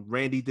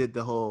Randy did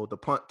the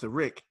punt to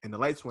Rick and the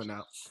lights went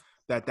out,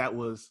 there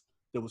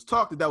was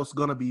talk that was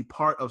gonna be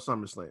part of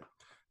SummerSlam.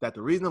 That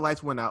the reason the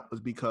lights went out was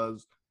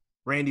because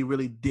Randy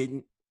really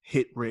didn't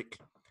hit Rick,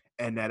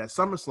 and that at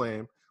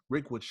SummerSlam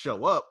Rick would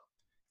show up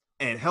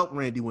and help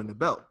Randy win the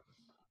belt.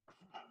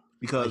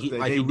 Because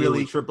they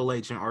really Triple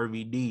H and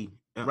RVD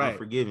right.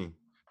 Unforgiving.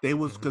 They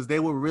was because they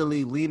were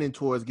really leaning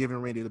towards giving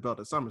Randy the belt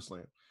at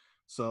SummerSlam.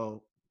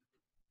 So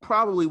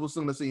probably we'll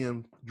soon to see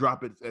him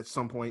drop it at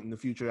some point in the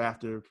future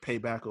after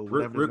Payback or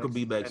whatever. Rick will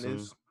be back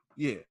soon.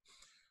 Yeah.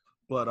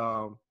 But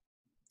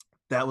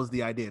that was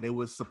the idea. They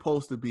were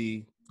supposed to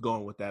be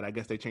going with that. I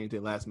guess they changed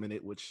it last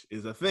minute, which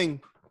is a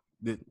thing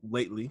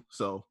lately.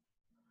 So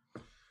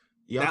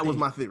That was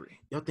my theory.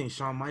 Y'all think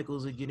Shawn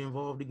Michaels would get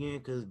involved again?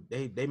 Because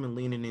they've been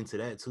leaning into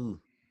that too.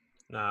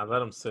 Nah,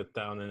 let him sit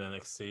down in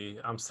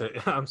NXT. I'm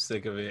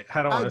sick of it.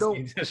 I don't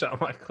want to see Shawn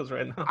Michaels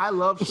right now. I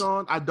love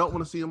Shawn. I don't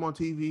want to see him on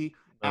TV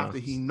after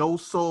he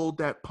no-sold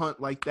that punt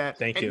like that.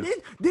 Thank you.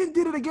 Then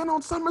did it again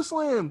on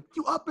SummerSlam.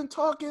 You up and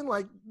talking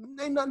like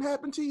ain't nothing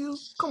happened to you?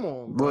 Come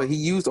on, bro. Well, he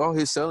used all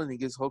his selling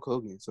against Hulk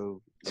Hogan,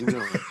 so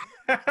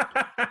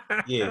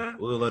yeah,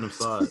 we'll let him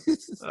slide.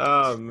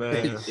 Oh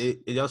man,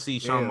 did y'all see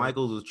Shawn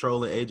Michaels was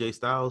trolling AJ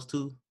Styles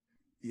too?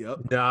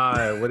 Yep.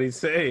 Nah, what did he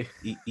say?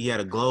 He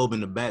had a globe in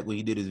the back when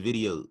he did his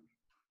video.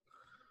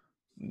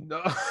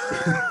 No.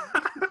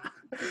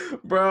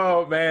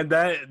 Bro, man,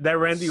 that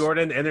Randy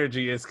Orton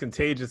energy is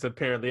contagious.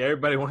 Apparently,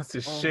 everybody wants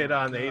to shit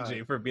on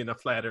AJ for being a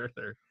flat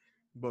earther.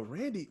 But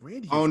Randy,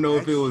 I don't know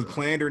if it was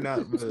planned or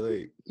not, but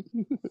like,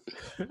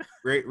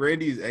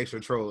 Randy's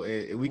extra troll,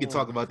 and we can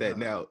talk about that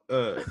now.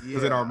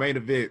 Because in our main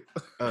event,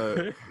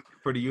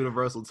 for the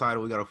Universal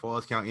title, we got a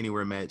Falls Count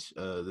Anywhere match.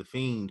 The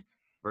Fiend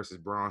versus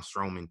Braun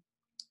Strowman.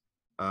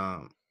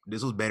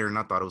 This was better than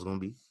I thought it was gonna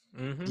be.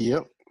 Mm-hmm.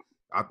 Yep.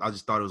 I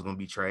just thought it was gonna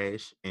be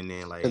trash, and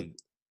then like,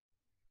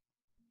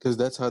 because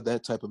that's how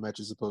that type of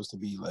match is supposed to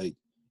be. Like,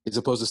 it's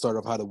supposed to start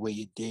off how the way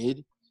it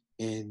did,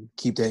 and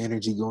keep that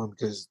energy going.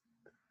 Because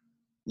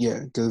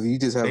you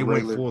just have they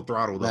went full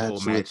throttle the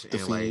whole match,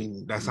 and like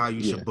that's how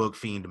you should book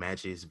Fiend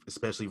matches,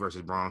 especially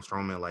versus Braun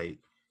Strowman. Like,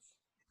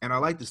 and I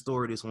like the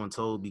story this one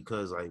told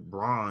because like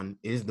Braun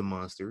is the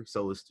monster,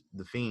 so it's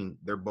the Fiend.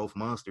 They're both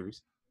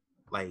monsters.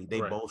 Like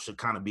they both should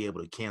kind of be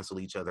able to cancel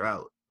each other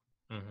out.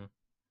 Mm-hmm.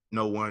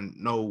 No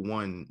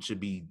one should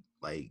be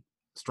like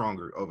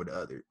stronger over the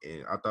other.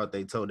 And I thought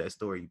they told that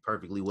story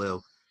perfectly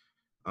well.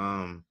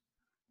 I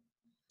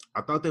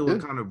thought they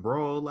would kind of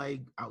brawl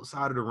like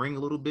outside of the ring a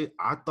little bit.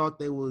 I thought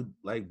they would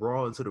like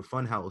brawl into the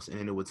funhouse and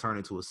then it would turn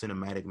into a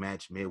cinematic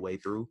match midway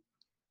through.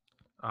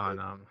 Oh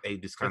no, they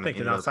just kind of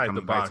thinking outside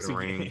the box. The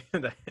ring.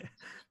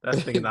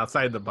 That's thinking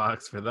outside the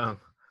box for them.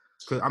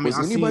 I mean,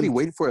 was anybody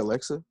waiting for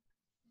Alexa?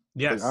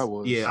 Yes, like I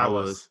was. Yeah, I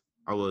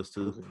was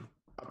too. Okay.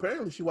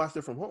 Apparently, she watched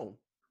it from home.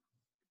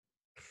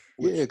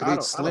 Yeah, because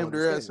they slammed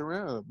her ass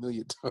around a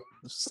million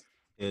times.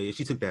 Yeah,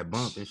 she took that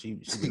bump and she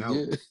been out.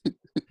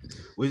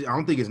 Which I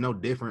don't think it's no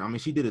different. I mean,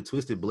 she did a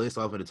twisted bliss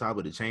off at the top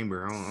of the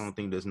chamber. I don't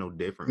think there's no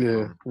different.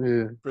 Yeah,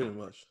 pretty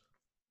much.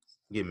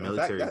 Get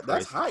military.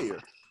 That's higher.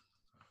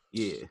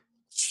 Yeah,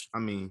 I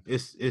mean,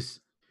 it's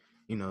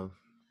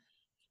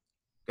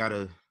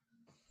gotta.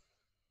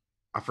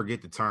 I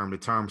forget the term. The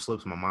term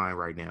slips my mind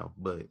right now,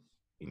 but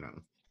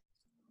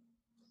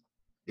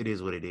it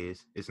is what it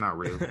is. It's not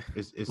real.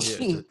 It's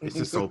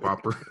a soap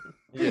opera.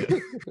 Yeah,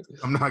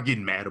 I'm not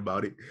getting mad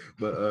about it,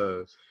 but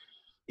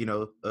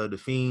the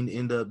Fiend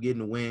end up getting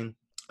the win.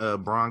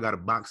 Braun got a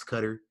box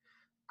cutter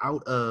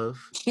out of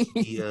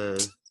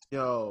the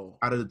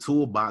out of the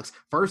toolbox.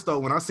 First though,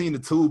 when I seen the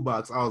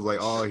toolbox, I was like,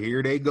 oh,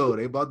 here they go.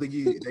 They about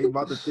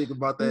to think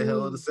about that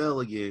Hell in the Cell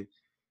again.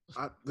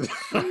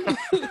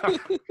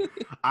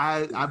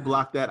 I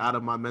blocked that out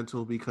of my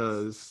mental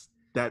because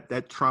that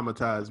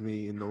traumatized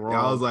me in the wrong.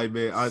 Yeah, I was like,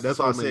 man, that's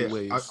what I said.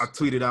 Ways. I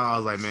tweeted out, I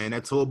was like, man,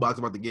 that toolbox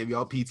about to give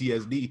y'all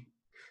PTSD.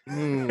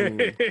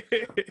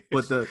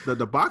 But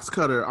the box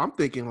cutter, I'm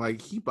thinking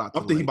like he about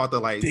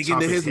to dig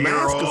into his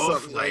mask or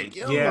something. Like,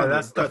 yeah,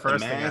 that's the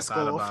first thing I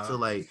thought about. To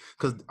like,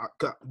 because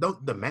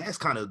the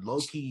mask kind of low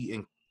key,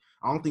 and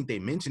I don't think they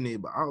mentioned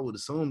it, but I would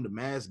assume the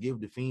mask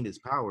give the Fiend his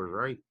powers,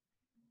 right?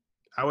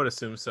 I would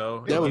assume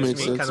so. That would make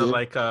sense. Kind of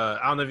like I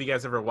don't know if you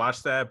guys ever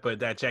watched that, but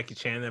that Jackie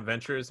Chan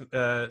Adventures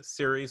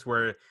series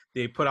where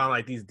they put on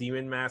like these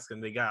demon masks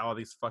and they got all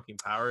these fucking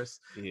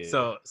powers. Yeah.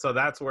 So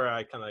that's where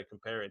I kind of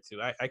compare it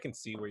to. I can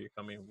see where you're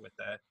coming with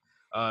that.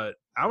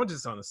 I was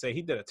just going to say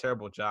he did a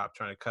terrible job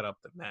trying to cut up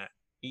the mat.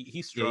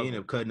 He struggled. He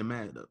ended up cutting the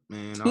mat up,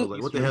 man. I was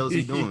like, what the hell is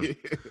he doing?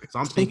 So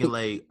I'm thinking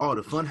like, oh,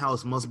 the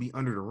funhouse must be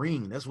under the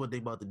ring. That's what they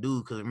about to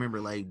do. Because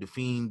remember, like the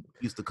Fiend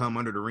used to come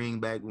under the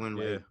ring back when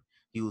like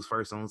he was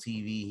first on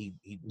TV.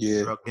 He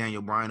struck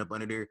Daniel Bryan up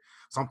under there.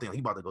 Something he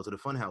about to go to the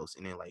funhouse,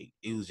 and then like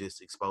it was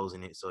just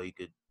exposing it so he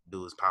could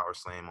do his power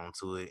slam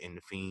onto it, and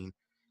the Fiend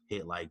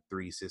hit like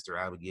 3 Sister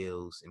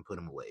Abigails and put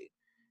him away.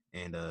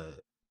 And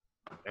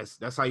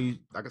that's how you,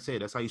 like I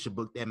said, that's how you should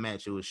book that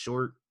match. It was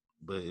short,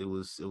 but it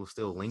was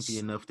still lengthy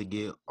enough to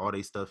get all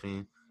their stuff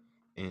in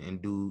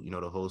and do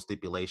the whole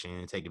stipulation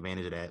and take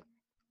advantage of that.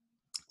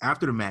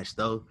 After the match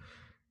though,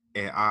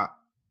 and I.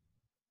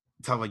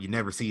 Talking about you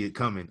never see it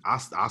coming.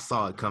 I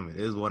saw it coming.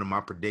 It was one of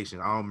my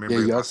predictions. I don't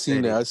remember. Yeah, I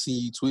seen that. I see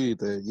you tweeted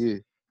that. Yeah.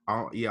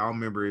 I don't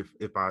remember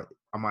if I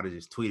might have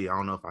just tweeted. I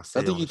don't know if I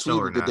said. I think you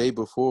tweeted the day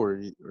before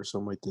or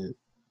something like that.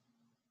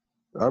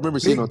 I remember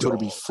seeing it on Twitter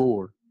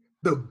before.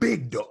 The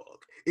big dog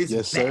is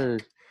yes, back. Sir.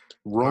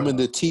 Roman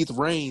the teeth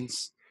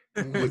reigns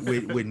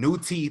with new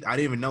teeth. I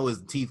didn't even know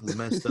his teeth was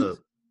messed up.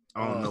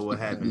 I don't know what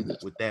happened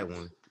with that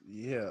one.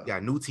 Yeah,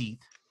 got new teeth.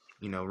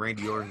 You know,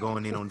 Randy Orton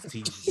going in on his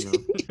teeth. You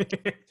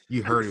know,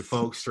 you heard it,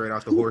 folks, straight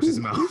out the horse's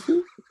mouth.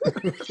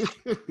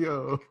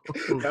 Yo,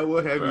 that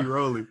will have me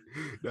rolling.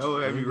 That will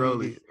have me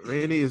rolling.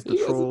 Randy is the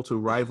troll to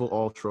rival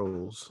all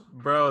trolls.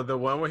 Bro, the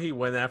one where he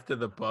went after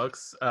the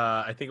Bucks,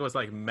 I think it was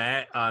like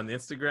Matt on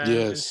Instagram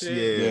and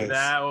shit. Yes.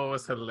 That one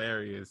was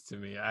hilarious to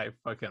me. I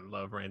fucking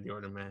love Randy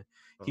Orton, man.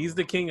 He's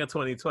the king of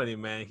 2020,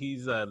 man.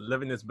 He's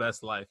living his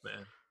best life,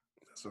 man.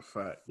 That's a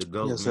fact. The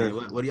GOAT,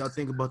 man. What do y'all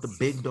think about the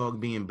big dog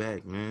being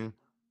back, man?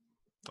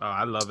 Oh,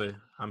 I love it.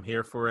 I'm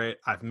here for it.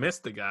 I've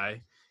missed the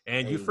guy.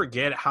 And you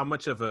forget how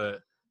much of a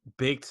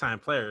big-time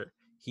player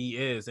he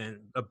is and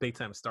a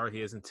big-time star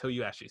he is until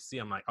you actually see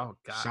him. Like, oh,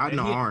 God. Shot in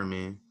the arm,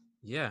 man.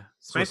 Yeah.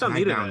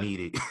 SmackDown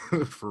needed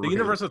that. The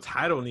Universal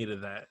title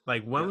needed that.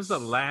 Like, when was the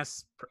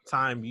last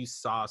time you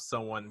saw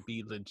someone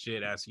be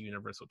legit as a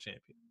Universal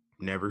Champion?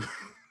 Never.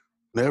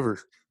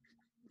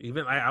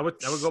 Even I would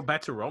go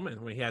back to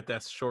Roman when he had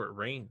that short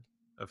reign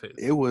of his.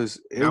 It was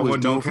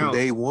done from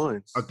day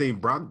one. I think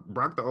Brock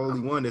the only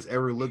one that's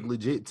ever looked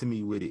legit to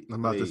me with it. I'm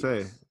about to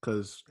say,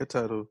 because that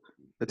title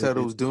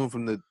was doomed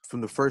from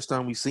the first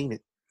time we seen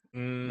it.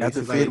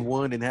 After Fed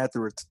won and had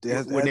to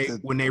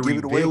when they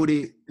revealed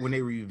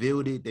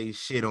it, they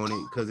shit on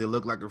it because it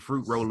looked like a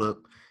fruit roll up,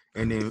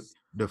 and then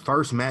the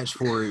first match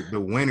for it, the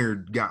winner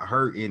got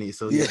hurt in it,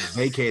 so he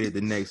vacated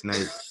the next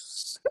night.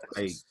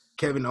 Like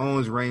Kevin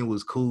Owens' reign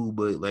was cool,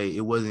 but like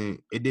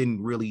it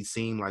didn't really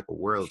seem like a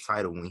world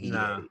title when he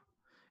had it.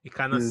 It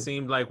kind of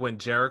seemed like when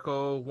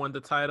Jericho won the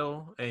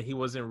title and he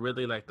wasn't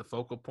really like the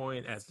focal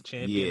point as the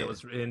champion. It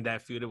was in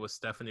that feud. It was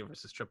Stephanie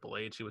versus Triple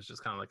H. He was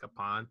just kind of like a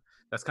pawn.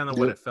 That's kind of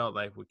what it felt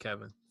like with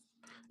Kevin.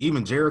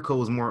 Even Jericho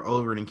was more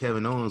over than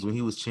Kevin Owens when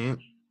he was champ.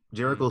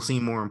 Jericho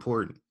seemed more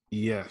important.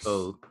 Yes.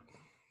 So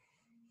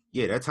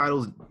yeah, the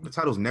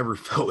title's never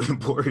felt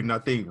important. I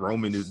think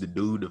Roman is the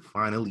dude to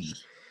finally,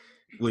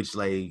 which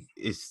like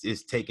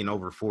it's taken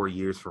over 4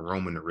 years for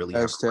Roman to really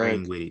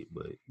reign with it.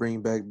 But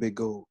bring back Big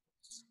Gold.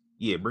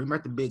 Yeah, bring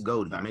back the big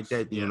gold. Make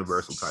that the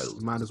Universal title.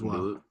 Might as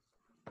well.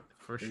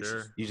 For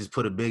sure. You just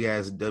put a big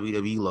ass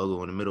WWE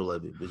logo in the middle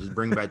of it, but just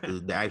bring back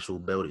the actual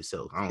belt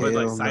itself. I don't put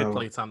like side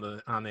plates on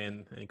the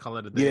end and call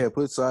it a day. Yeah,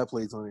 put side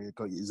plates on it.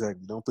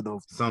 Exactly. Don't put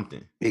no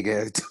something big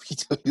ass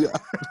WWE.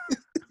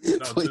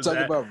 We talk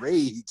about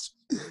rage.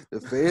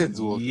 The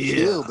fans will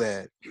kill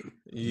that.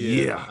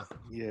 Yeah.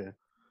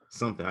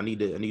 Something. I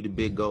need a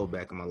big gold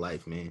back in my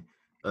life, man.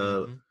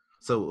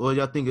 So what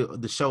y'all think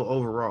of the show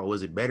overall?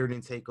 Was it better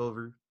than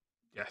TakeOver?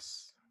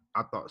 Yes,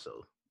 I thought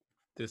so.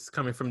 This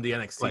coming from the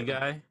NXT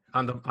guy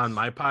on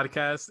my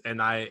podcast, and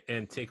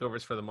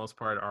TakeOvers for the most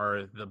part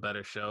are the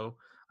better show.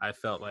 I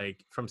felt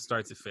like from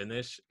start to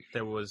finish,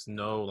 there was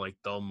no like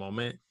dull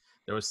moment.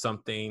 There was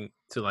something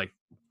to like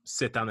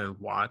sit down and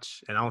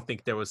watch, and I don't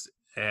think there was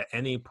at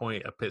any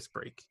point a piss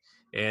break.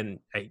 And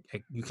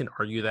you can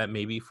argue that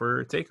maybe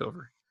for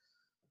TakeOver.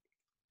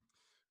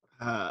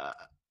 I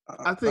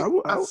think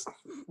go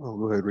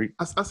ahead, Riq.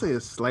 I say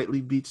it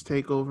slightly beats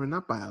TakeOver,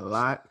 not by a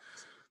lot,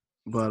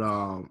 but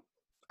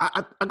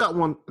I got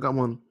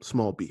one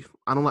small beef.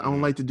 I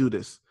don't like to do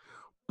this,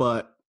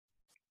 but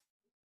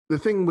the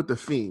thing with the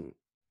Fiend,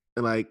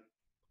 like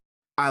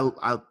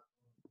I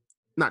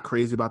not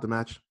crazy about the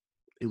match.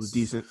 It was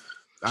decent.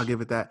 I'll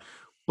give it that,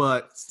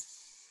 but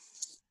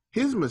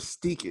his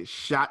mystique is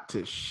shot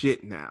to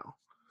shit now.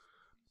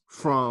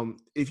 From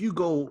if you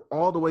go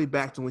all the way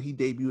back to when he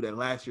debuted at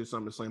last year's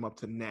SummerSlam up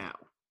to now,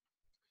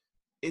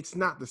 it's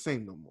not the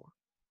same no more.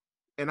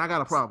 And I got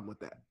a problem with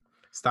that.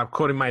 Stop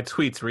quoting my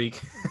tweets, Riq.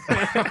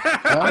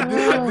 I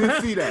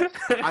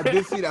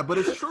did see that. But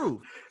it's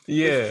true.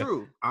 Yeah. It's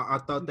true. I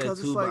thought that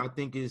too, but I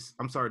think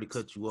I'm sorry to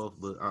cut you off,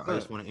 but I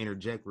just want to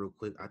interject real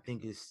quick. I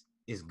think it's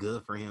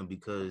good for him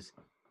because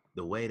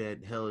the way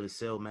that Hell in a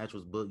Cell match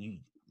was booked,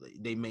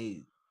 they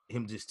made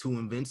him just too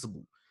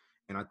invincible.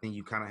 And I think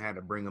you kind of had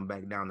to bring him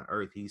back down to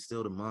earth. He's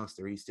still the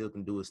monster. He still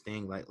can do his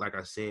thing. Like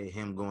I said,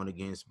 him going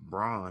against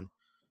Braun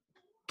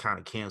kind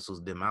of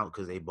cancels them out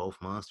because they both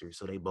monsters.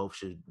 So they both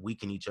should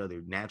weaken each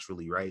other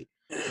naturally, right?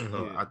 Mm-hmm.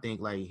 So I think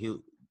like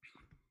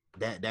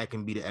that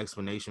can be the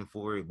explanation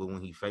for it. But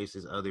when he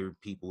faces other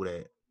people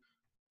that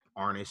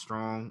aren't as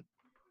strong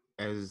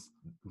as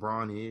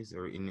Braun is,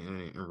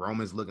 and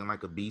Roman's looking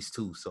like a beast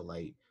too. So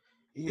like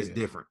it's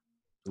different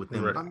with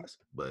them guys.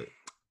 But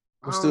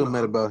I'm still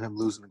mad about him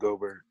losing to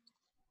Goldberg.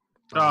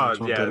 Oh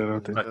yeah,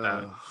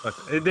 but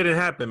it didn't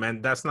happen,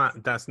 man. That's not.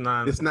 It's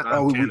not.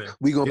 Canon.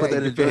 We gonna put that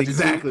in the dungeon.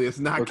 Exactly, it's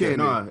not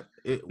canon.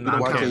 No,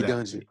 YK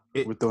dungeon.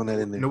 We're throwing that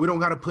in there. No, we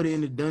don't gotta put it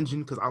in the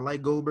dungeon because I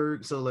like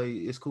Goldberg, so like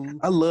it's cool.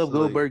 I love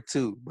Goldberg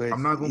too, but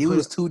I'm not gonna. He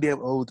was too damn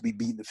old to be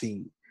beating the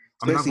Fiend,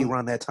 especially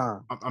around that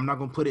time. I'm not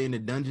gonna put it in the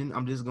dungeon.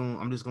 I'm just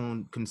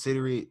gonna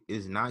consider it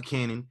is not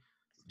canon.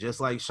 Just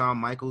like Shawn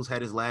Michaels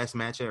had his last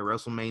match at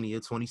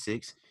WrestleMania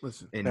 26,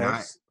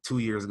 not 2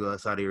 years ago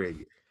at Saudi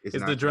Arabia.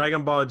 It's the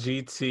Dragon Ball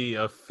GT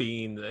of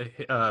Fiend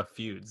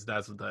feuds.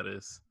 That's what that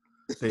is.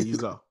 There you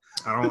go.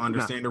 I don't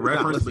understand the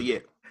reference, but yeah.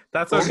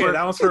 That's okay.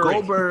 That was for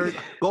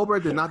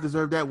Goldberg did not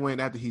deserve that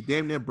win after he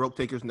damn near broke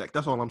Taker's neck.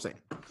 That's all I'm saying.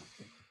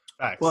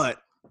 Facts. But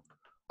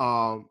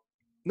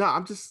No,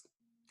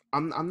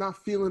 I'm not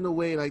feeling the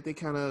way like they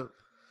kind of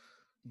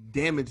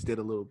damaged it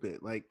a little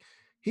bit. Like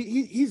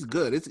he's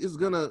good.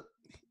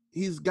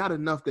 He's got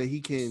enough that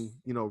he can,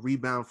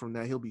 rebound from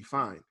that. He'll be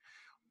fine.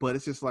 But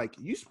it's just like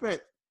you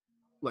spent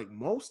like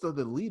most of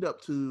the lead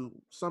up to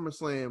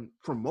SummerSlam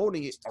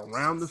promoting it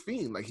around the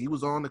Fiend. Like he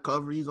was on the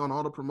cover, he's on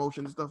all the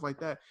promotion and stuff like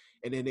that.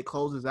 And then it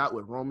closes out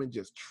with Roman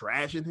just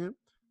trashing him.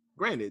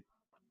 Granted,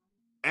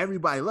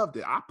 everybody loved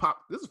it.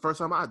 This is the first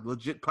time I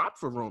legit popped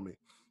for Roman.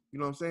 You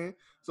know what I'm saying?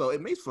 So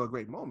it makes for a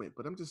great moment,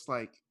 but I'm just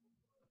like,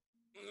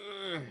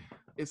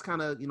 it's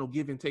kind of,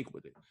 give and take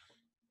with it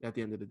at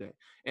the end of the day.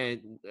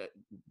 And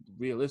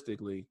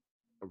realistically,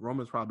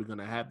 Roman's probably going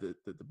to have the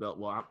belt.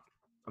 Well,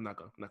 I'm not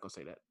gonna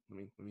say that. Let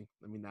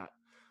me not.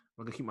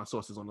 I'm gonna keep my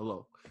sources on the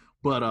low.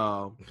 But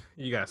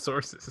you got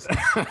sources.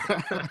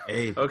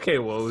 Hey, okay,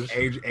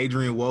 Woj.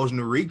 Adrian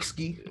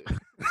Wojnarowski.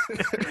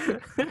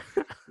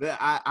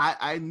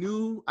 I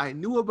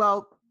knew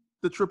about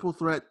the triple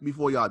threat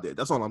before y'all did.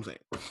 That's all I'm saying.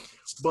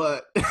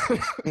 But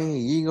hey,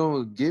 you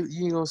ain't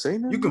gonna say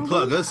nothing. You can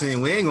plug us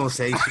in. We ain't gonna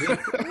say shit.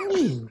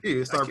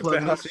 Yeah, start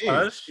plugging us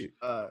in.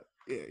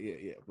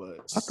 Yeah. But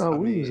I thought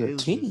we was a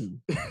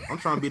team. I'm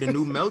trying to be the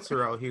new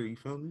Meltzer out here. You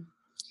feel me?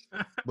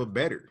 But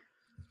better.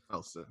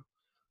 Elsa.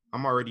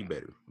 I'm already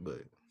better,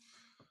 but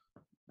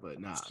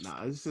nah.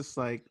 It's just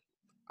like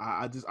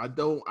I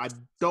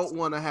don't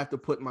want to have to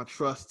put my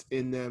trust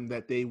in them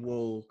that they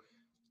will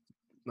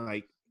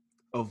like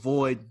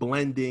avoid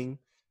blending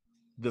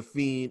the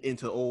Fiend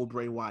into old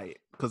Bray Wyatt,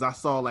 because I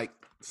saw like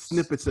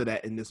snippets of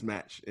that in this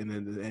match and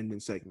in the ending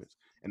segments,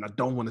 and I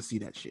don't want to see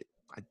that shit.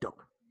 I don't.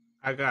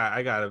 I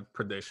got a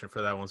prediction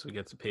for that once we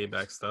get to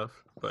Payback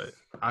stuff, but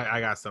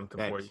I got something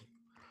for you.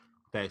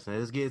 Thanks.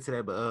 Let's get to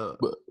that.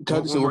 But can I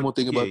just say one more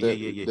thing about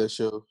that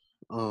show?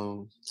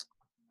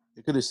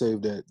 It could have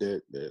saved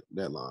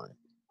that line.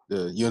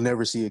 You'll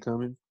never see it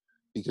coming,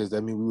 because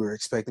that means we were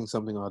expecting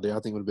something all day. I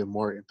think it would have been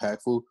more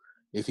impactful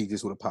if he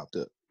just would have popped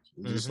up.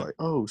 Just like,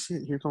 oh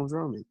shit, here comes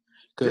Roman.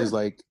 Because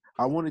like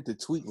I wanted to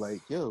tweet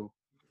like, yo,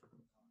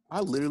 I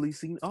literally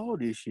seen all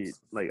this shit.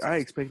 Like I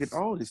expected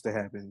all this to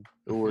happen,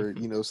 or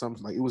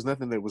something like it was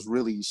nothing that was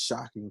really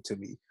shocking to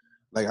me.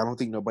 Like I don't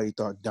think nobody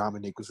thought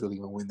Dominic was really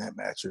gonna win that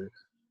match or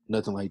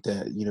nothing like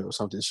that.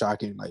 Something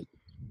shocking. Like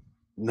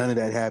none of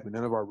that happened.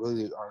 None of our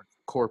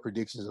core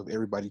predictions of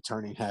everybody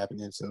turning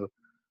happened. And so,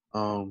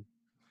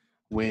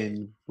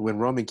 when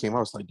Roman came, I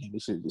was like, damn, they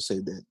should have just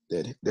said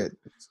that.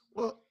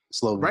 Well,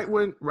 slowly.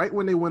 Right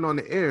when they went on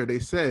the air, they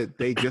said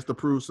they just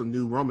approved some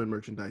new Roman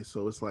merchandise.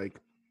 So it's like,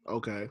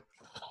 okay.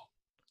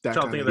 That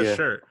y'all think of the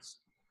shirt?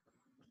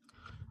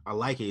 I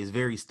like it. It's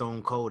very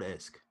Stone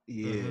Cold-esque.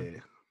 Yeah.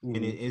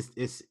 And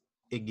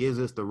it gives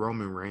us the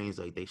Roman Reigns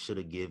like they should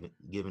have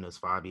given us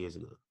 5 years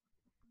ago.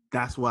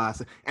 That's why I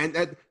said, and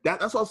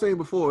that's what I was saying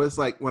before. It's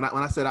like when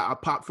I said I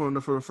popped for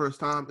him for the first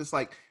time, it's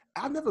like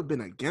I've never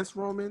been against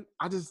Roman.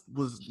 I just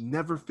was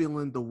never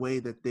feeling the way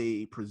that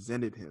they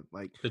presented him.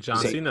 Like the John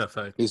Cena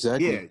effect.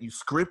 Exactly. Yeah, you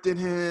scripted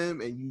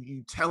him and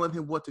you telling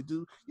him what to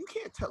do. You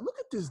can't tell. Look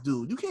at this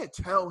dude. You can't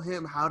tell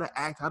him how to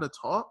act, how to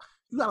talk.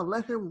 You gotta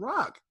let him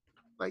rock.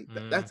 Like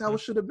that's how it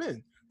should have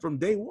been from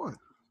day one.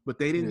 But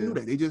they didn't do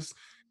that. They just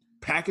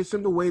packaged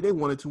him the way they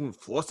wanted to and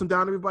forced him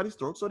down everybody's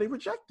throat, so they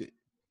rejected.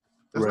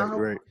 That's not how it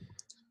works.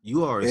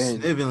 You are a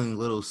sniveling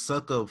little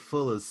sucker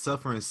full of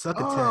suffering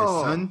succotash,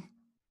 son.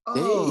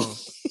 Oh.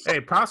 Hey,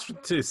 props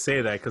to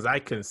say that, because I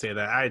couldn't say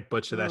that. I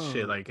butcher that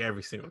shit like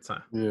every single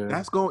time. Yeah,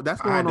 that's going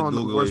on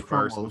the worst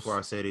promos before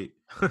I said it.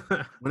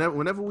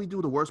 Whenever we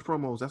do the worst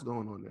promos, that's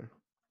going on there.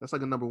 That's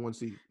like a number one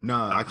seed. No,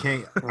 I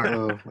can't.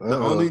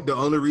 The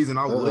only reason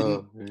I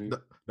wouldn't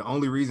the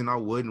only reason I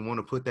wouldn't want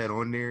to put that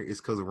on there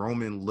is because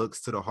Roman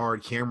looks to the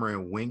hard camera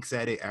and winks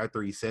at it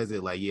after he says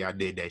it. Like, yeah, I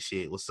did that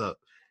shit. What's up?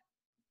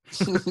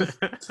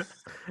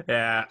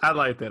 Yeah, I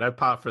like that. I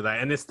pop for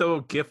that, and it's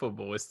still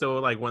gifable. It's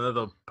still like one of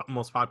the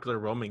most popular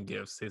Roman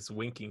gifts. His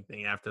winking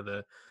thing after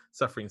the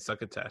suffering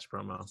succotash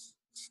promo.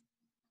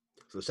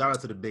 So shout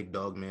out to the big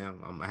dog, man.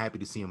 I'm happy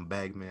to see him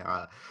back, man.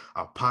 I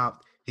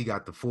popped. He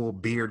got the full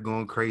beard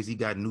going crazy. He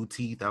got new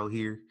teeth out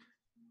here.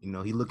 He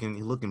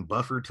looking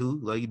buffer too.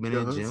 Like he been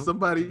in the gym.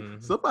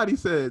 Somebody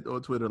said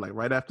on Twitter, like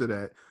right after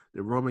that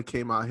Roman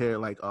came out here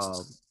like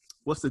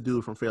what's the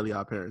dude from Fairly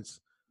Odd Parents?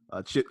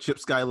 Chip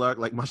Skylark,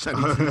 like my shiny.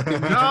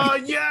 Oh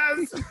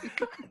yes,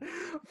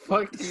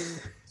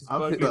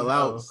 I fell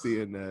out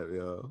seeing that,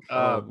 yo.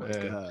 Oh my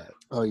man. God.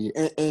 Oh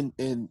yeah,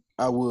 and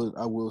I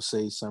will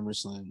say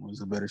SummerSlam was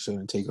a better show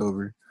than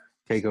Takeover.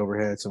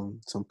 Takeover had some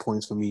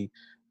points for me.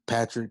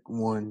 Patrick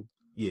won.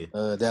 Yeah.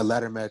 That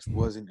ladder match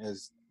wasn't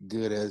as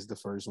good as the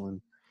first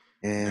one,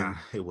 and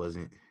it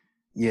wasn't.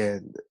 Yeah,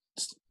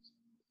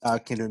 I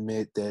can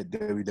admit that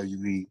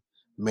WWE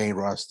main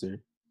roster.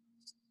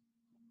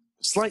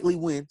 Slightly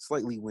win.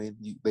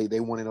 They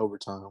won in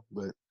overtime,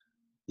 but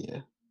yeah,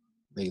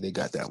 they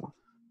got that one.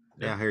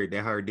 Yeah, I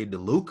heard did the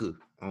Luca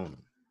on.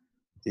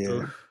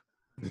 Yeah,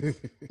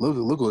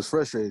 Luca was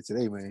frustrated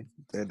today, man.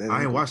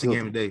 I ain't watched the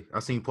game today.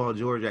 I seen Paul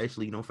George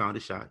actually, found a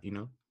shot.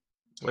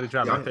 What did he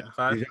drop?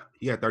 55?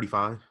 He got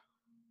 35.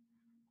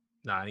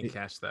 Nah, I didn't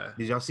catch that.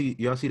 Did y'all see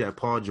that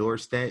Paul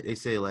George stat? They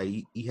say like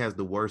he has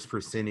the worst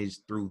percentage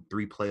through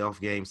 3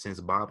 playoff games since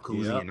Bob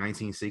Cousy in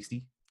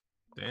 1960.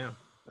 Damn,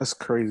 that's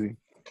crazy,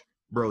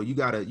 bro. You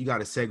got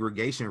a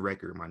segregation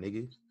record, my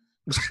nigga.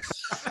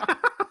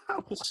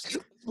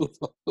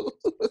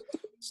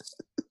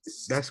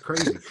 That's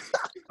crazy.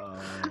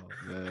 Oh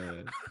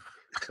man,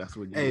 that's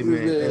what. Hey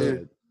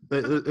man,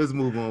 let's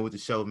move on with the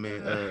show,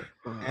 man.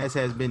 As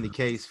has been the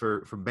case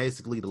for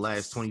basically the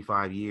last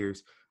 25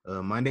 years,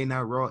 Monday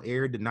Night Raw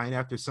aired the night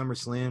after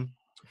SummerSlam.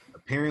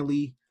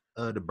 Apparently,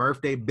 the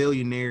birthday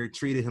billionaire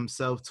treated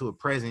himself to a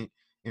present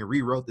and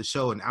rewrote the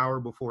show an hour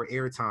before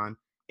airtime,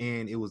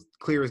 and it was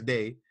clear as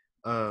day.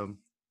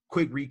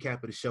 Quick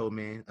recap of the show,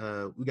 man.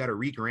 We got a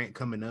Riq Rant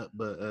coming up,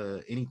 but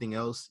anything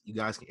else, you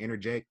guys can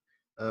interject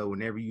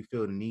whenever you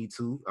feel the need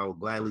to. I will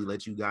gladly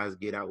let you guys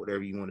get out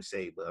whatever you want to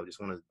say, but I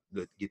just want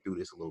to get through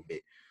this a little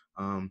bit.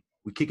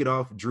 We kick it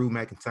off. Drew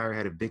McIntyre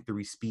had a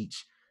victory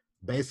speech,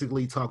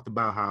 basically talked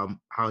about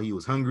how he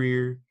was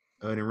hungrier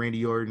than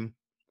Randy Orton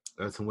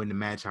to win the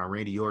match, how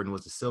Randy Orton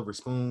was the silver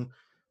spoon,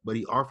 but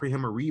he offered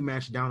him a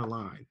rematch down the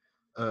line.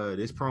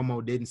 This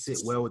promo didn't sit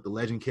well with the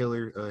Legend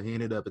Killer. He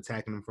ended up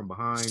attacking him from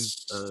behind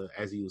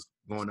as he was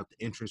going up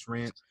the entrance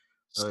ramp.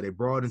 They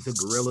brought into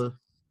Gorilla,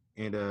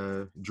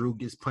 and Drew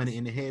gets punted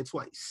in the head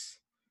twice.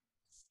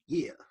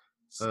 Yeah.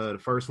 The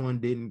first one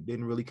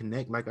didn't really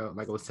connect like I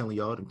was telling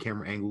y'all, the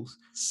camera angles.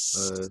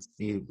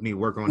 Need to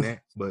work on that,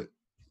 but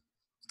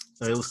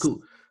it was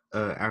cool.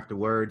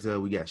 Afterwards,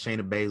 we got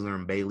Shayna Baszler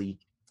and Bayley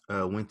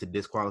went to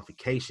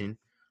disqualification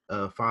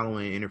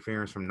following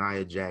interference from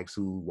Nia Jax,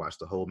 who watched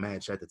the whole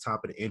match at the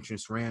top of the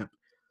entrance ramp.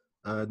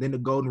 Then the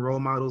Golden Role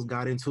Models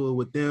got into it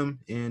with them,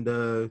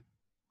 and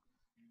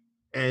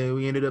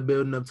we ended up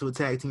building up to a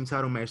tag team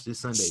title match this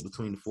Sunday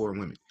between the 4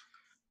 women.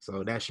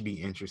 So that should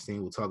be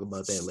interesting. We'll talk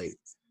about that later.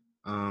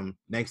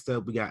 Next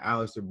up, we got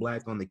Aleister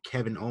Black on the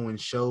Kevin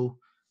Owens show.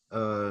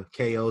 KO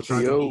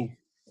trying to be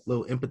a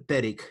little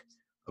empathetic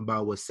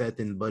about what Seth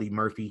and Buddy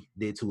Murphy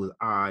did to his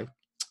eye.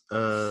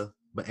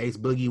 But Ace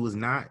Boogie was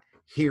not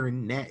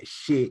hearing that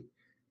shit.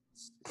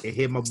 It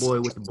hit my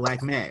boy with the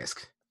black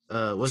mask.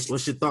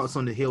 What's your thoughts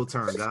on the heel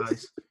turn,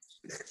 guys?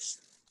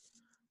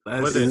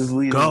 Let's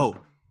go.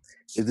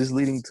 Is this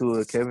leading to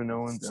a Kevin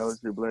Owens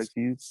Aleister Black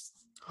feud?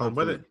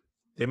 Hopefully.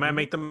 They might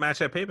make the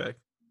match at Payback.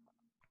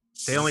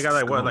 They only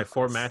got like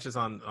 4 matches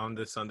on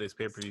this Sunday's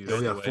pay-per-view. Yeah,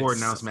 we got 4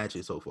 announced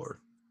matches so far.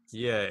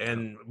 Yeah,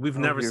 and we've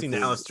never seen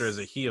Aleister as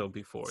a heel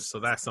before, so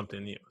that's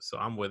something new. So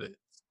I'm with it.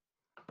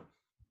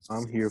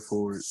 I'm here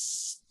for it.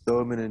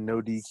 Throw him in a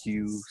no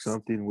DQ,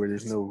 something where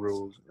there's no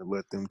rules, and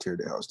let them tear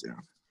the house down.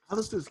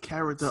 Aleister's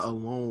character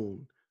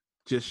alone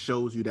just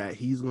shows you that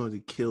he's going to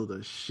kill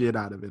the shit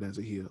out of it as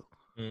a heel.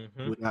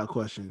 Mm-hmm. Without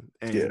question.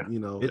 And you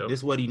know, this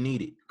is what he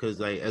needed, because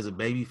like as a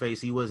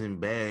babyface he wasn't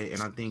bad,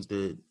 and I think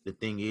the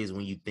thing is,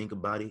 when you think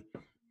about it,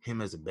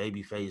 him as a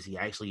babyface, he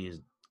actually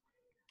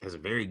has a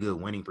very good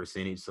winning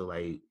percentage. So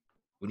like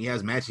when he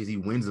has matches, he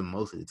wins them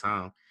most of the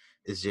time.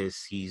 It's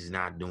just he's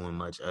not doing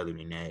much other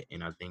than that,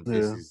 and I think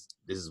this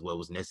is what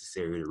was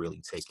necessary to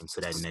really take him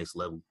to that next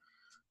level.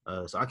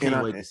 So I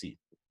can't wait to see.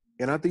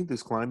 And I think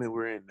this climate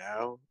we're in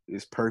now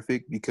is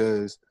perfect,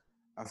 because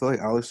I feel like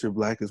Aleister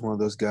Black is one of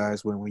those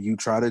guys when you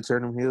try to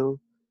turn him heel,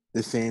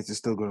 the fans are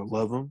still going to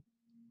love him.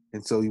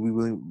 And so we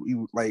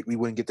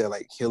wouldn't get that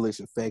like heelish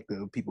effect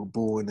of people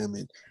booing him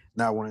and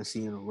not wanting to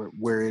see him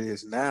where it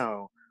is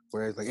now,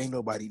 whereas like ain't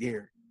nobody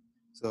there.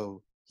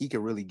 So he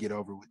can really get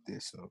over with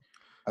this. So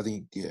I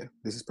think,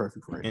 this is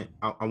perfect for him.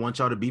 And I want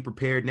y'all to be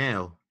prepared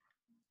now.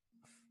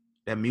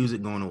 That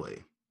music going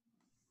away.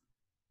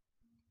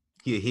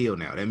 He a heel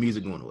now. That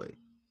music going away.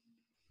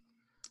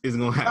 It's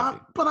gonna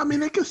happen. But I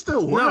mean, it can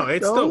still work. No,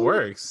 it still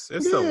works.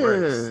 It still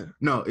works.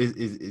 No,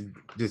 it's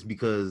just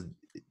because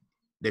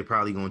they're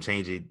probably gonna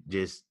change it.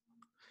 Just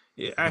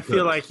I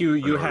feel like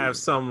you have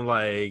some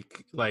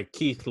like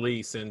Keith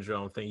Lee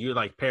syndrome thing. You're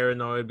like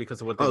paranoid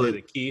because of what they did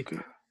to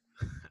Keith.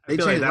 They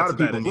changed a lot of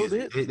people's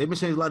music. They've been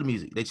changing a lot of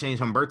music. They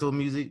changed Humberto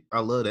music.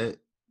 I love that.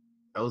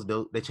 That was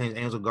dope. They changed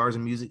Angel Garza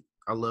music.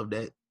 I love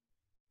that.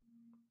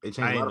 They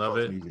changed a lot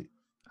of music.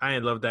 I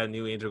ain't love that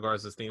new Angel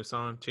Garza's theme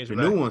song. The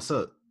new one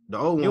sucked. The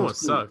old one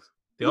sucked.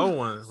 The old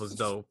one was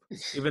dope.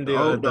 Even the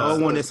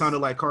old one that sounded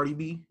like Cardi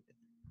B.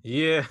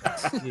 Yeah.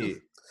 Yeah.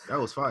 That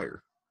was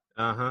fire.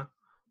 Uh-huh.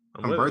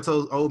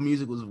 Humberto's old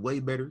music was way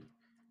better.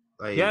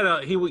 Like,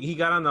 he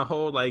got on the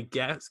whole like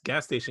gas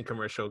station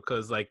commercial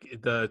because like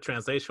the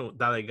translation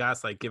Dale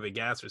Gas like give it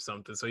gas or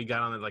something. So he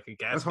got on it like a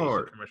gas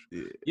station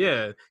commercial.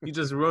 Yeah, you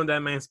just ruined that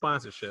man's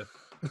sponsorship.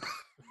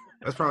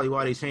 That's probably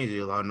why they changed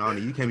it. Like, no,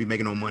 you can't be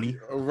making no money.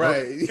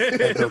 Right.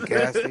 No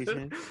gas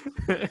station.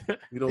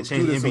 They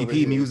changed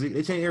MVP music.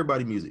 They changed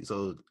everybody's music.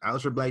 So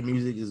Aleister Black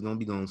music is gonna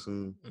be gone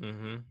soon.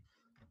 Mm-hmm.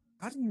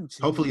 How do you change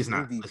Hopefully it's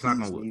not. It's not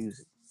gonna work.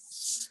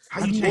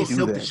 How you change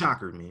Silk the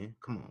Shocker, man?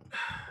 Come on.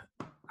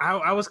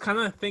 I was kind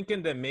of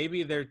thinking that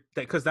maybe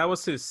because that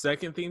was his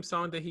second theme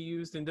song that he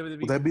used in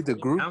WWE. Would that be the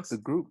group? The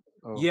group?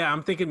 Yeah,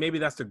 I'm thinking maybe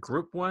that's the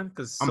group one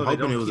because I'm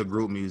hoping it was a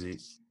group music.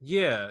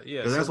 Yeah.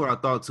 Because that's what I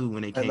thought too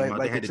when they came out.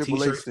 They had the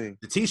T-shirts.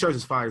 The T-shirts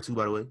is fire too,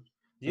 by the way.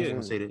 Yeah,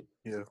 I say that.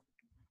 Yeah.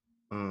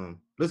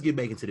 Let's get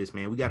back into this,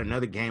 man. We got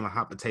another game of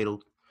hot potato,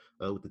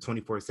 with the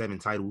 24/7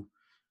 title.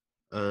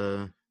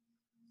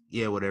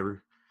 Yeah,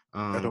 whatever.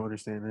 I don't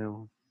understand that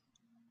one.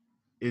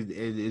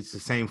 It's the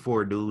same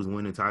 4 dudes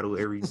win the title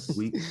every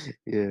week.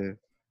 Yeah.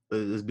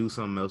 Let's do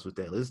something else with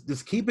that. Let's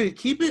just keep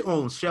it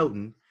on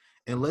Shelton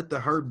and let the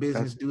Hurt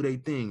Business do their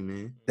thing,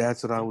 man.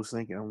 That's what I was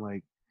thinking. I'm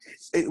like,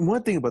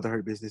 one thing about the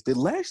Hurt Business, did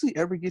Lashley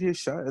ever get his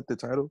shot at the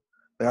title?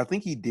 Like, I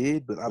think he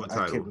did, but I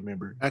can't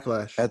remember.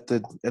 Backlash at the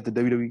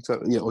WWE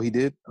title. Yeah, he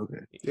did. Okay,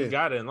 he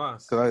got it and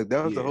lost.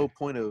 That was the whole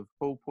point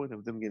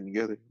of them getting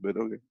together. But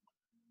okay.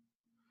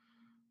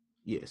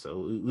 Yeah, so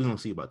we're gonna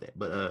see about that.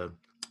 But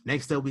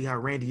next up, we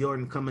got Randy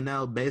Orton coming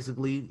out,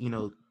 basically,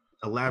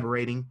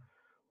 elaborating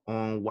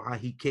on why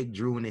he kicked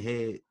Drew in the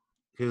head.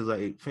 He was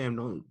like,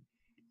 "Fam,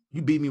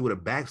 you beat me with a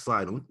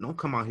backslide. Don't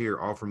come out here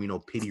offering me no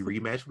pity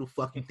rematch. Who the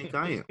fuck you think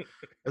I am?"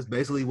 That's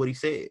basically what he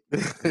said.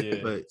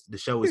 Yeah. But the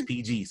show is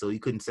PG, so he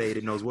couldn't say it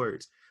in those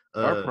words.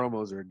 Our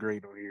promos are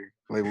great on here.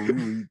 Like when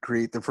we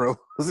create the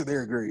promos,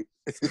 they're great.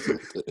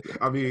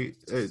 I mean,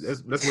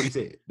 that's what he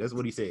said. That's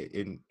what he said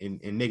in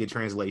nigga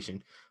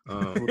translation.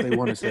 What they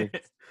want to say.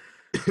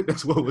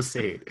 That's what was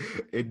said.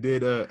 And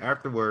then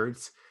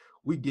afterwards,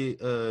 we get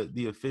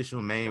the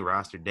official main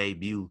roster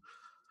debut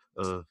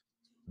of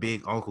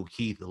Big Uncle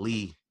Keith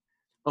Lee.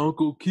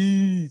 Uncle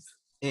Keith.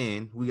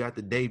 And we got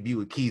the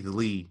debut of Keith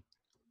Lee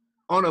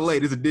on the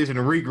latest edition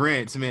of Riq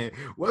Rants, man.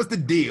 What's the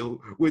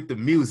deal with the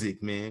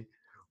music, man?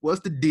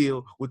 What's the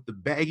deal with the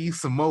baggy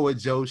Samoa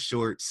Joe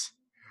shorts,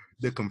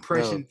 the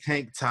compression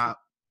tank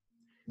top?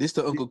 This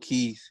the Uncle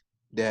Keith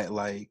that,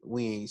 like,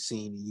 we ain't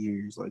seen in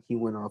years. Like, he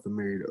went off and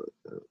married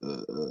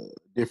a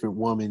different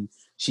woman.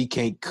 She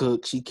can't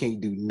cook. She can't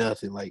do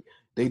nothing. Like,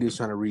 they just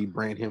trying to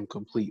rebrand him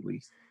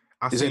completely.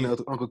 This ain't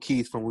Uncle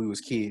Keith from when we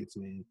was kids,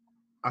 man.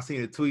 I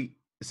seen a tweet.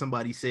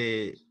 Somebody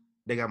said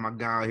they got my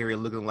guy out here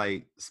looking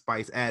like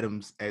Spice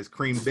Adams as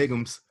Cream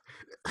Bigums.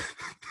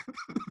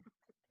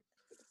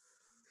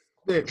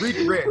 Man,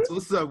 Riq Rants,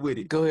 what's up with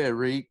it? Go ahead,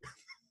 Riq.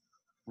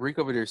 Riq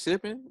over there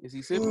sipping? Is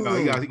he sipping? No,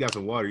 he got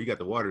some water. You got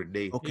the water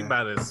today. Okay. He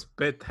about to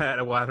spit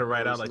that water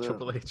right out like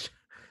Triple H.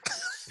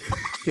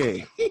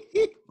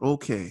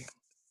 Okay.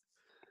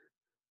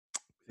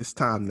 It's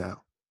time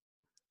now.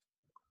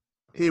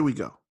 Here we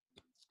go.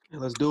 Yeah,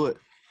 let's do it.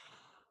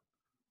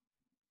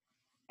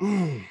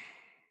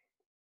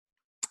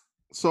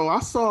 So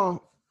I saw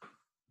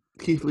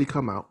Keith Lee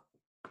come out.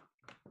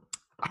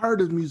 I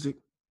heard his music.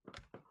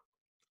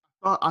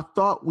 I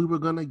thought we were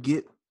gonna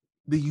get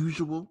the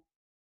usual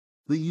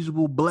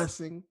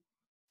blessing.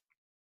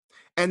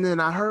 And then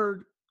I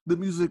heard the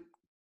music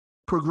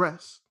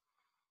progress.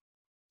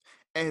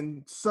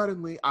 And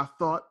suddenly I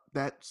thought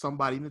that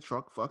somebody in the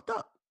truck fucked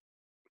up.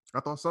 I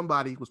thought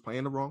somebody was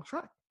playing the wrong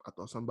track. I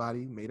thought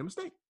somebody made a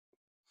mistake.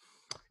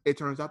 It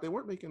turns out they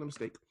weren't making a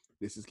mistake.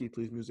 This is Keith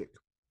Lee's music.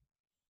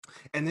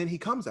 And then he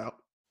comes out.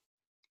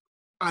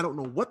 I don't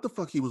know what the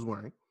fuck he was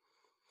wearing.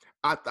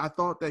 I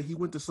thought that he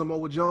went to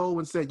Samoa Joe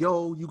and said,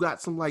 "Yo, you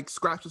got some like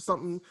scratch or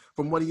something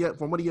from one of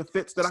your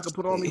fits that I could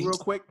put on me real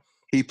quick."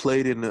 He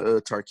played in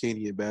the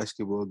Tarkania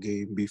basketball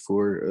game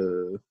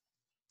before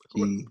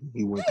he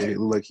went there. It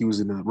looked like he was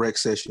in a rec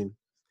session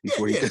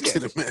before he got to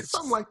the match.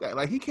 Something like that.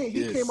 Like he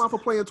came off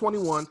of playing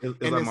 21 and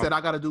then said, "I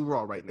got to do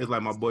Raw right now." It's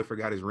like my boy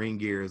forgot his ring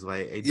gear. It's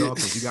like, "Hey,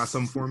 Dawkins, you got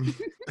something for me?"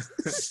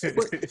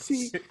 But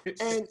see,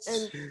 and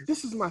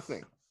this is my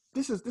thing.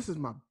 This is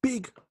my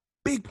big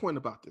point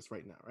about this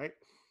right now, right?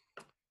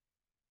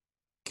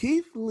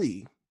 Keith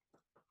Lee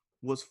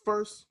was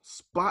first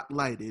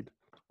spotlighted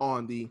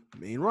on the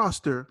main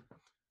roster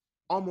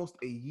almost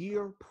a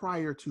year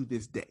prior to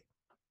this day.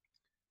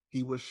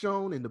 He was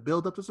shown in the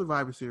build-up to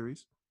Survivor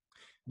Series.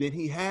 Then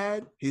he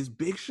had his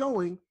big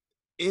showing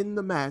in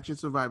the match in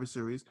Survivor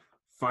Series,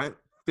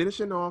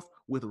 finishing off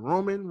with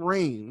Roman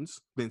Reigns,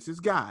 Vince's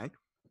guy.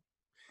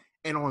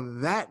 And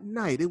on that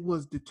night, it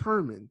was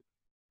determined.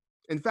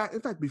 In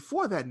fact,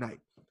 before that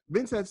night,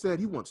 Vince had said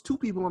he wants 2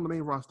 people on the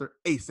main roster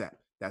ASAP.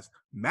 That's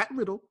Matt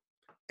Riddle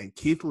and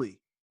Keith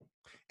Lee.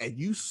 And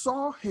you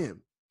saw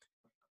him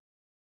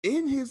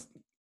in his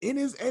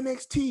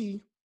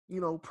NXT,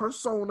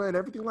 persona and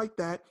everything like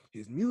that,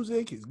 his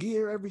music, his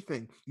gear,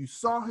 everything. You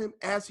saw him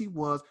as he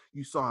was.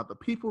 You saw how the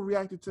people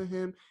reacted to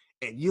him,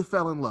 and you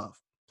fell in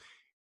love.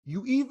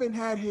 You even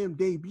had him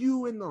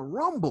debut in the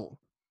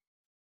Rumble.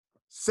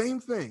 Same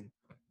thing.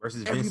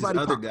 Versus Vince's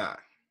other guy.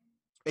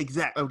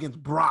 Exactly.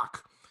 Against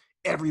Brock.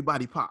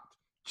 Everybody popped.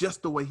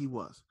 Just the way he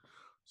was.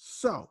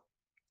 So,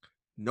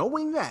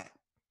 knowing that,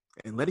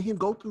 and letting him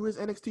go through his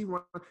NXT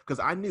run, because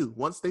I knew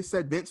once they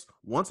said Vince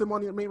wants him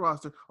on the main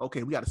roster,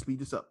 okay, we got to speed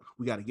this up.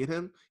 We got to get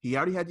him. He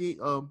already had the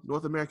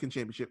North American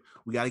Championship.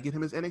 We got to get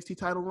him his NXT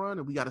title run,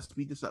 and we got to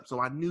speed this up. So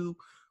I knew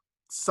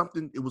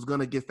it was going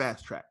to get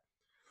fast-tracked.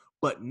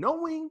 But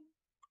knowing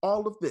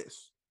all of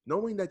this,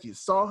 knowing that you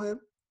saw him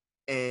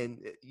and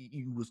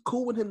you was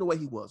cool with him the way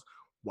he was,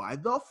 why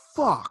the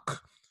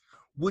fuck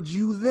would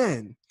you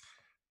then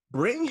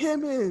bring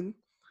him in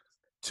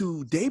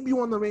to debut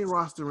on the main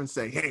roster and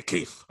say, hey,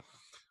 Keith,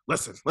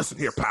 listen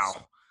here,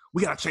 pal.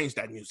 We got to change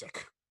that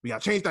music. We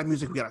got to change that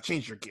music. We got to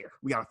change your gear.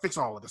 We got to fix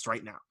all of this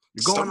right now.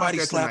 You're going Somebody out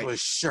there slap tonight. a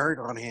shirt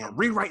on him. I'm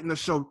rewriting the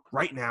show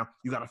right now.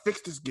 You got to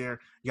fix this gear.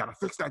 You got to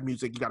fix that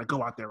music. You got to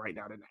go out there right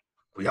now tonight.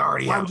 We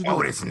already have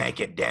Otis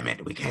naked, damn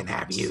it. We can't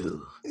have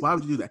you. Why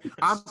would you do that?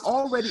 I'm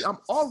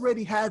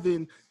already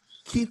having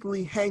Keith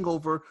Lee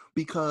hangover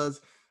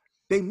because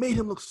they made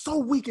him look so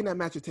weak in that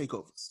match at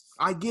TakeOver.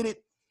 I get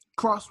it.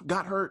 Cross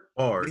got hurt.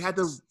 They had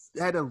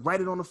to write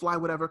it on the fly,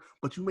 whatever.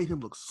 But you made him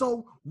look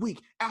so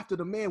weak after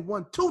the man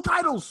won 2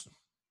 titles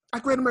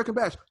at Great American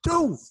Bash.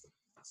 2.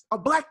 A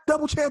black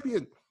double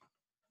champion.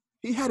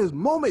 He had his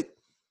moment.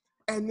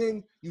 And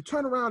then you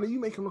turn around and you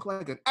make him look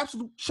like an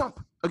absolute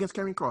chump against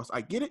Karrion Kross.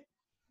 I get it.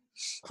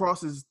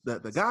 Kross is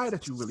the guy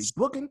that you really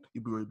booking.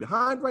 You really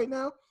behind right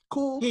now.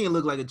 Cool. He didn't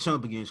look like a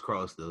chump against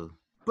Kross, though.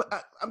 But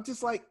I'm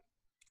just like,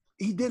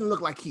 he didn't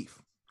look like Keith.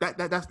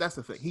 That's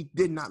the thing. He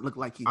did not look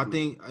like Keith. I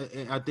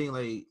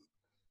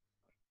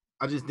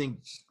just think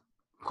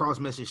Kross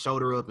messed his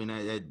shoulder up, and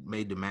that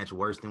made the match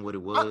worse than what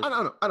it was.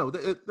 I know.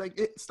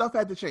 Stuff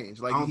had to change.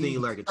 Like, I don't think he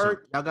like a chump.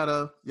 Y'all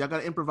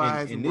gotta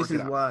improvise. And this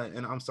is why.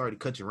 And I'm sorry to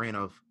cut your rant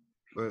off.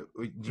 Do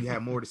you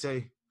have more to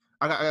say?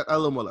 I got a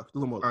little more left.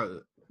 All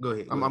right, go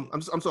ahead. I'm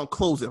just gonna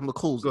close it. I'm gonna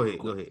close. Go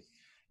ahead.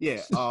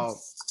 Yeah.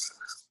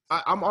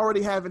 I'm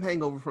already having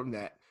hangover from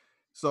that.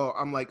 So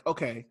I'm like,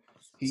 okay,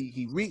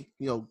 he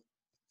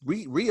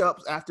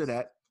re-ups after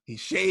that. He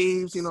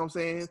shaves, you know what I'm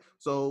saying?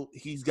 So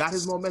he's got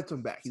his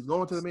momentum back. He's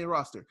going to the main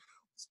roster.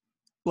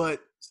 But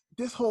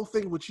this whole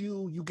thing with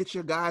you get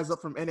your guys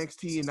up from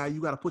NXT and now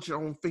you got to put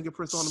your own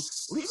fingerprints on them.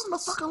 Leave them the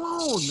fuck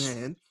alone,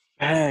 man.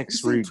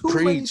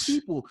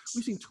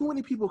 We've seen too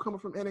many people coming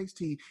from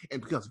NXT,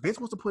 and because Vince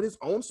wants to put his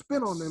own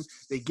spin on them,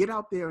 they get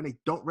out there and they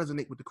don't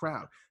resonate with the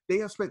crowd. They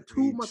have spent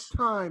too much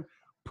time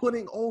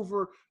putting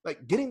over,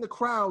 like, getting the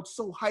crowd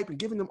so hype and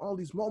giving them all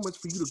these moments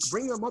for you to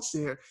bring them up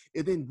there,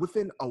 and then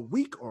within a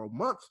week or a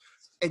month,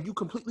 and you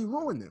completely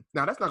ruin them.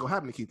 Now, that's not going to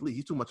happen to Keith Lee.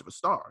 He's too much of a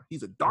star.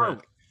 He's a darling.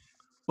 Right.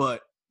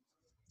 But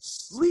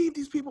leave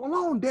these people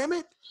alone, damn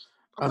it.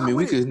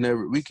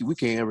 We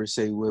can't ever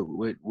say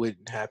what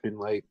wouldn't happen.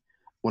 Like,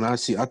 when I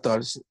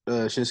thought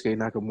Shinsuke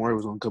Nakamura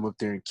was going to come up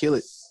there and kill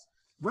it.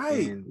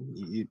 Right.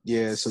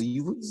 And so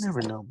you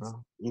never know,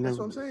 bro. That's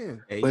what I'm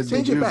saying. Hey, but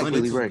change it back.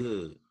 Right.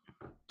 Good.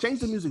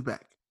 Change the music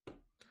back.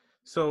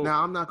 So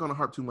now I'm not going to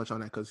harp too much on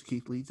that because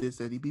Keith Lee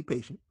said he'd be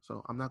patient.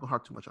 So I'm not going to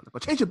harp too much on that.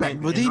 But change it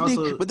back. But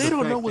they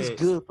don't know what's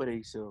good for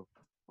themselves.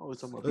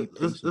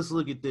 Let's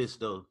look at this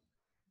though.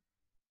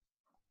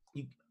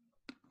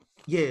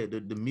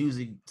 The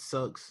music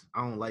sucks.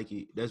 I don't like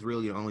it. That's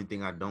really the only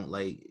thing I don't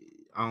like.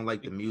 I don't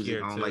like the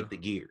music. I don't like the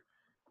gear.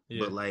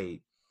 Yeah. But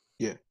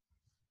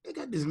they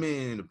got this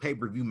man in a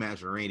pay-per-view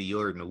match with Randy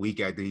Orton a week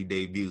after he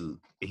debuted,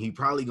 and he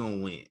probably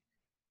gonna win.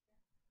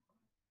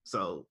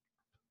 So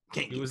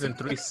he was in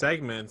 3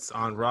 segments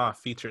on Raw,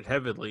 featured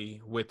heavily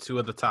with 2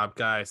 of the top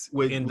guys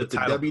in the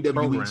title WWE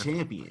program.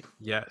 champion.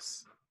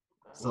 Yes.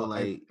 So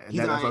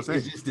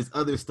it's just this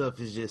other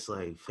stuff is just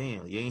like,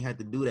 fam, you ain't have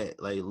to do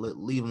that. Like,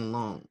 leave him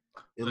alone.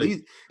 At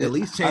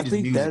least change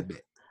his music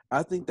back.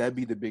 I think that'd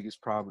be the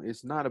biggest problem.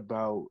 It's not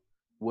about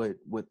what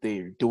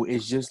they're doing.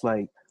 It's just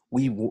like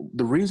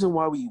the reason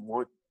why we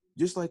want,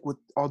 just like with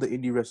all the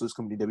indie wrestlers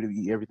coming to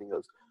WWE, everything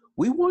else,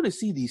 we want to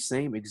see these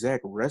same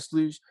exact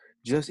wrestlers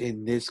just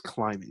in this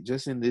climate,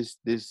 just in this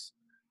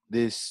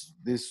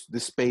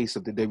space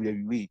of the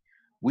WWE.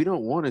 We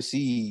don't want to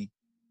see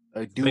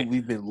a dude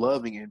we've been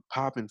loving and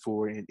popping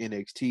for in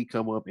NXT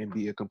come up and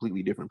be a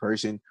completely different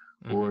person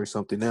or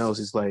something else.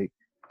 It's like,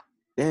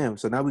 damn,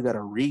 so now we got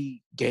to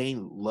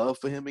regain love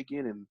for him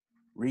again and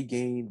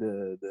regain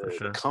the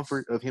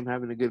comfort of him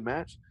having a good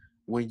match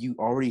when you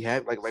already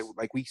have,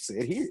 like we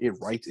said here, it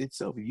writes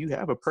itself. If you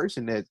have a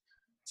person that's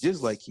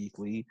just like Keith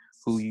Lee,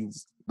 who you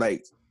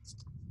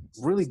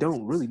really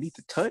don't need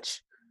to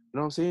touch, you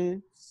know what I'm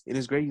saying? It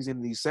is great he's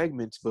in these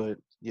segments, but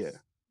yeah,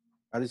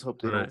 I just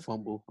hope they don't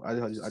fumble. I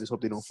just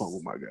hope they don't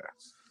fumble my guy.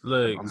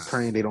 Look, I'm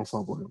praying they don't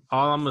fumble him.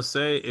 All I'm gonna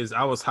say is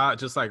I was hot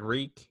just like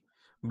Riq,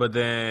 but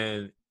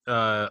then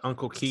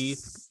Uncle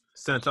Keith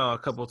sent out a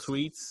couple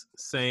tweets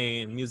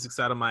saying music's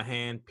out of my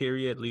hand,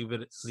 period. Leave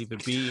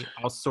it be.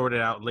 I'll sort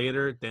it out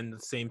later. Then the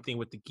same thing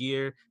with the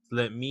gear.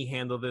 Let me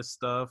handle this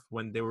stuff.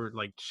 When they were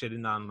like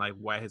shitting on like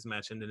why his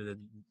match ended in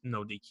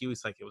no DQ,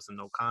 he's like, it was a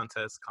no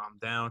contest. Calm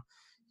down.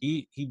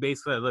 He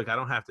basically like, look, I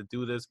don't have to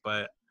do this,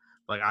 but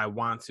like I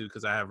want to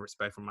because I have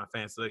respect for my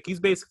fans. So, like, he's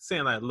basically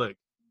saying like, look,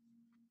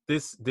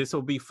 this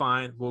will be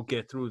fine. We'll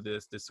get through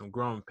this. There's some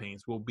growing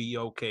pains. We'll be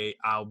okay.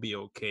 I'll be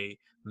okay.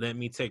 Let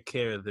me take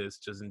care of this.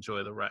 Just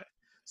enjoy the ride.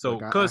 So,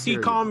 because he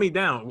calmed me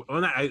down.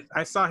 When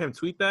I saw him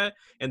tweet that,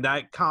 and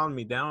that calmed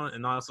me down.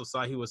 And I also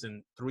saw he was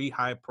in 3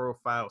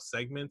 high-profile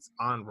segments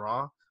on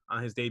Raw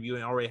on his debut,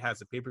 and already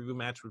has a pay-per-view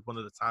match with one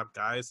of the top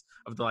guys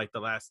of the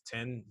last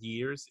 10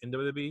 years in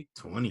WWE.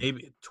 20.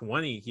 Maybe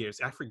 20 years.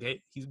 I forget.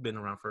 He's been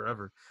around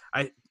forever.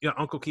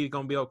 Uncle Keith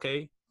gonna be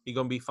okay. He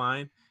gonna be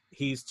fine.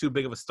 he's too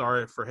big of a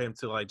star for him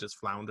to like just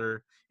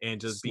flounder and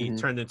just be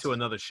turned into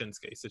another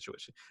Shinsuke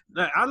situation.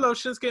 I love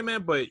Shinsuke,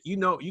 man, but you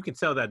can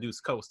tell that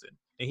dude's coasting,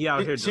 and he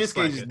out here just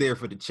Shinsuke's just there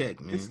for the check,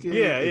 man.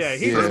 Yeah,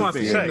 he just wants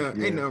to check.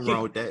 Ain't nothing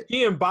wrong with that.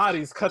 He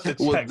embodies cut the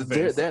check.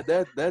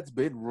 That's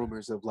been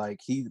rumors of like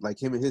him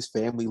and his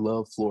family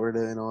love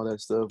Florida and all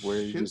that stuff.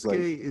 Where he's just like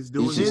is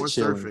doing more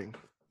surfing.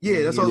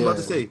 Yeah, that's what I was about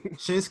to say.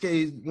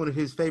 Shinsuke, one of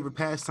his favorite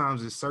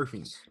pastimes is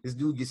surfing. This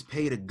dude gets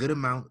paid a good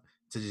amount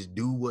to just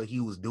do what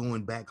he was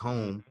doing back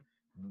home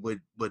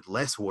with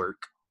less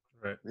work,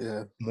 right?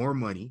 Yeah, more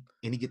money,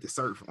 and he get to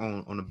surf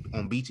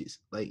on beaches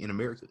like in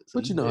America. So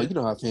but you know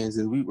how fans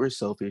is. We're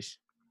selfish,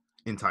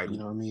 entitled. You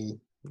know what I mean?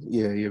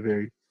 Yeah,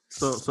 very.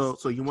 So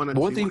you want to?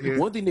 One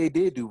thing they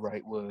did do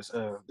right was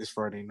this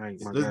Friday night.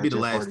 Let's be the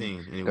last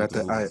thing.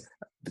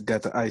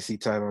 Got the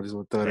IC title. I just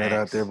want to throw that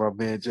out there. My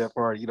man Jeff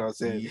Hardy. You know what I'm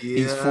saying? Yeah.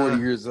 He's 40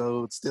 years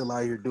old, still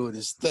out here doing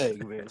his thing,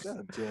 man. Shout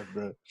out Jeff,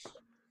 bro.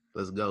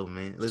 Let's go,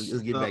 man. Let's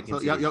get back into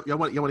it. Y'all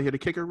want to hear the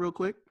kicker real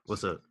quick?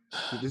 What's up?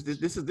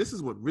 This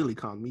is what really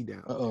calmed me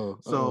down.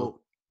 So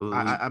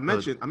I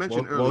mentioned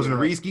earlier. Wasn't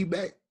Risky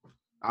back?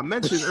 I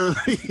mentioned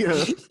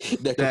earlier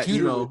that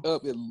computer went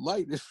up in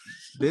light.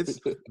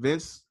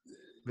 Vince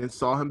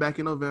saw him back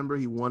in November.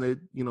 He wanted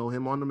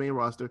him on the main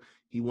roster.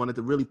 He wanted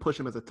to really push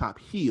him as a top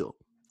heel.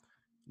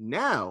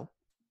 Now,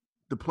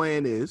 the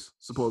plan is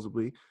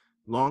supposedly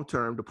long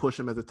term to push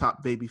him as a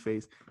top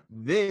babyface,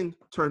 then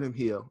turn him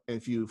heel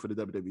and feud for the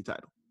WWE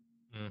title.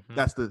 Mm-hmm.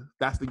 That's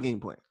the game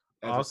plan.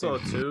 Also,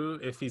 too,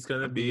 if he's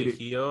gonna be a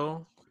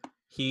heel,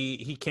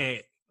 he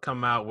can't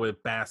come out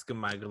with "Bask in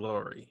My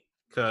Glory"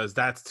 because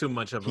that's too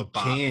much of a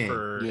bop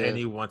for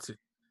anyone to.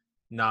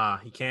 Nah,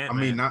 he can't. I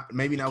mean, not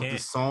with the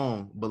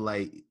song, but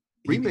like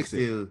remix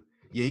it.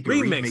 Yeah, he can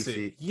remix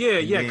it.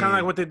 Yeah, kind of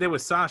like what they did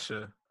with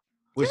Sasha.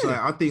 Which like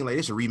I think like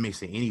they should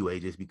remix it anyway,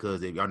 just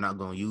because if y'all not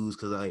gonna use,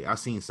 because like I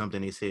seen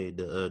something they said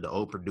the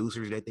old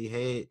producers that they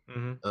had,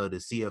 the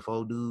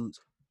CFO dudes,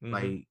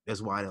 like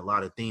that's why a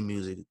lot of theme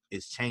music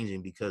is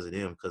changing because of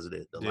them, because of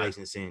the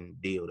licensing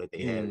deal that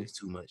they have is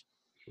too much.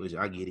 Which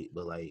I get it,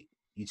 but like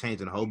you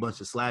changing a whole bunch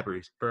of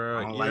slappers, bro.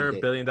 You're a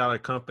 $1 billion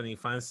company.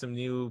 Find some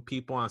new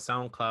people on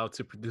SoundCloud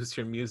to produce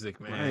your music,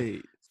 man.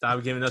 Right.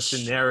 Stop giving us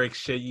generic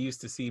shit you used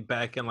to see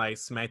back in like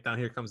SmackDown.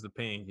 Here Comes the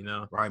Pain,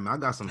 Right, man. I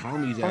got some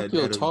homies that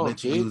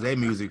let you use their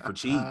music for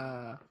cheap.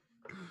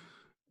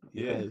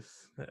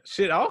 Yes.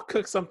 Shit, I'll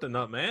cook something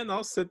up, man.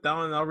 I'll sit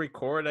down and I'll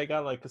record. I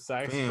got like a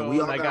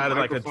saxophone. I got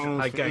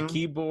like a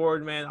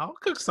keyboard, man. I'll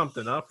cook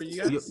something up for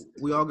you guys.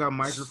 We all got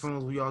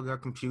microphones. We all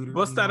got computers.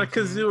 Bust out a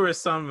kazoo or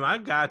something. I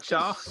got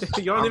y'all.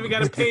 You don't even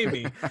got to pay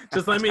me.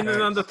 Just let me in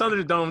on the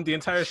Thunderdome the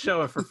entire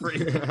show for free.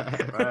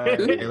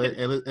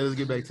 Let's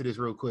get back to this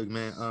real quick,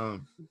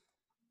 man.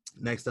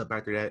 Next up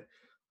after that,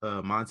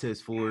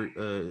 Montez Ford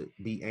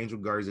beat Angel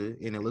Garza,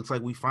 and it looks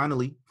like we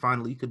finally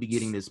could be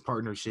getting this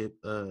partnership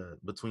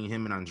between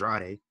him and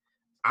Andrade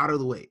out of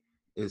the way.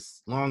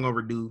 It's long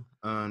overdue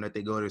that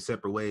they go their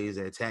separate ways.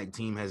 That tag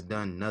team has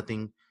done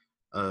nothing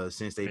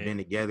since they've been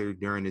together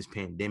during this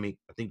pandemic.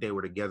 I think they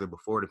were together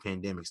before the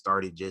pandemic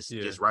started,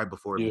 just right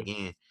before it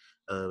began.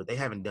 They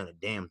haven't done a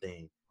damn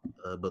thing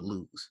but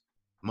lose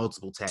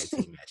multiple tag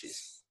team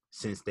matches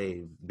since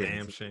they've been.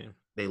 Damn shame.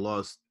 They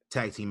lost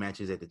tag team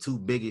matches at the two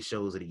biggest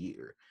shows of the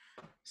year.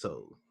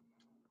 So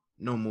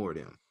no more of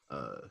them.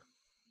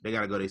 They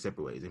got to go their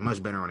separate ways. They're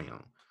much better on their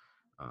own.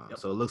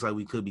 So it looks like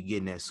we could be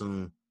getting that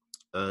soon.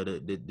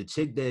 The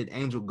chick that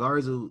Angel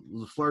Garza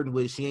was flirting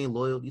with, she ain't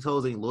loyal. These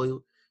hoes ain't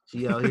loyal.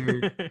 She out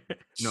here,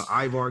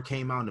 Ivar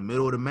came out in the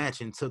middle of the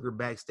match and took her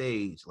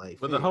backstage. Like,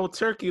 with the whole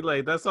turkey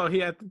leg, that's all he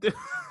had to do.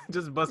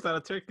 Just bust out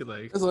a turkey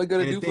leg. That's all I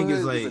gotta do for her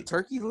is a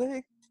turkey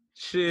leg?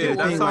 Shit,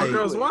 that's all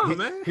girls want,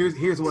 man.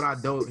 Here's what I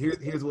don't.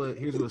 Here's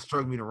what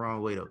struck me the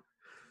wrong way though.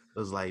 It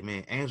was like,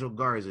 man, Angel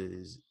Garza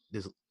is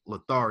this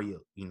Lothario,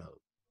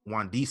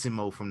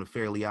 Wandissimo from the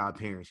Fairly Odd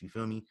Parents. You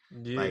feel me?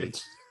 Yeah. Like,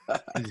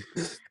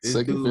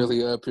 second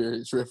Fairly Odd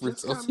Parents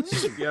reference.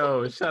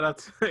 Yo, shout out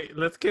to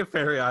let's give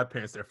Fairly Odd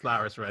Parents their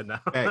flowers right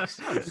now. Yes.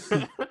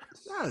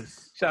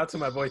 Shout out to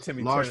my boy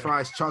Timmy. Large Turner.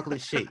 fries,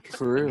 chocolate shake.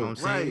 For real, you know what I'm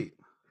saying?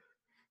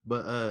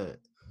 But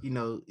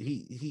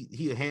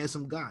he a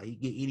handsome guy. He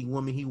get any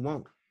woman he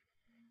want.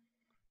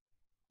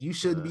 You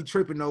shouldn't be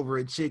tripping over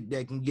a chick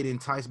that can get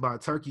enticed by a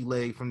turkey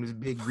leg from this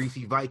big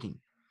greasy Viking.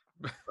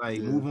 Like,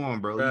 move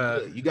on, bro. You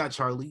good. You got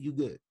Charlie. You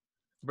good.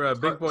 Bro,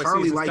 big boy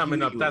season's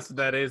coming up. That's what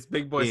that is.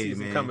 Big boy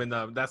season coming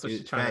up. That's what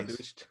she's trying to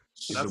do.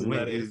 That's what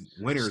that is.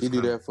 She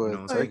do that for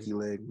a turkey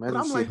leg. Man,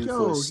 I'm like,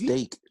 yo, for a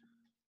steak.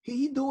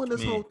 He doing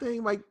this whole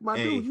thing like, my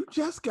dude, you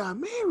just got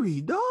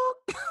married, dog.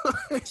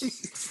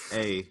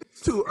 Hey,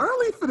 it's too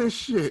early for this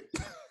shit.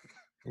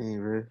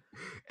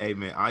 Hey,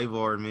 man,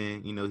 Ivar,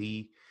 man,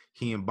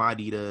 he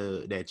embodied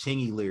that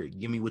Chingy lyric.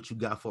 Give me what you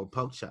got for a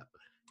pork chop.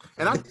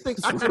 And I think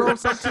I throw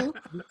something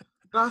too.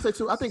 I say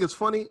too. I think it's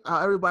funny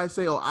how everybody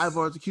say, "Oh,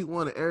 Ivar's a cute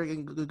one and Eric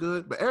ain't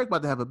good," but Eric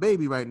about to have a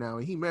baby right now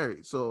and he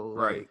married. So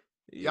right,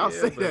 y'all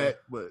say that,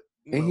 but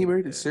and he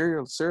married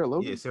Sarah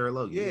Logan. Yeah, Sarah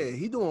Logan. Yeah,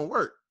 he doing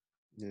work.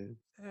 Yeah.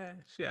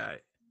 She all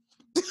right.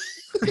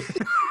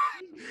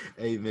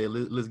 Hey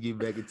man, let's get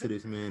back into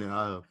this, man.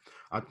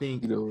 I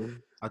think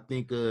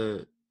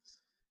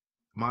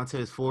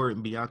Montez Ford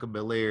and Bianca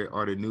Belair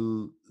are the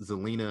new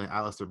Zelina and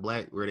Aleister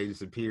Black, where they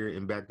just appear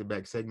in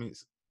back-to-back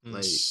segments.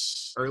 Like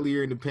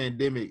earlier in the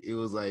pandemic, it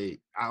was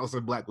like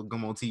Aleister Black would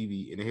come on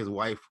TV and then his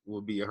wife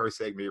would be in her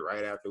segment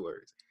right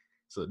afterwards.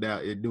 So now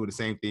they're doing the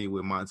same thing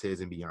with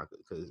Montez and Bianca,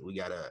 because we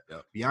got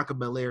Bianca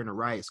Belair and the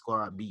Riot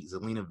Squad beat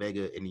Zelina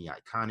Vega and the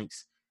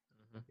Iconics.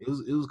 It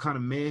was kind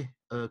of meh,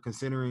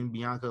 considering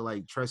Bianca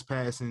like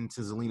trespassing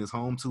to Zelina's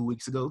home 2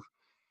 weeks ago,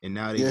 and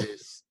now they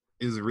just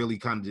it was really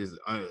kind of just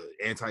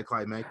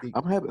anticlimactic.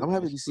 I'm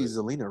happy to see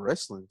Zelina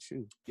wrestling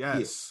too.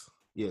 Yes,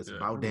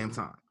 about damn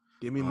time.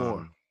 Give me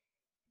more.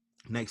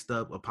 Next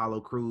up,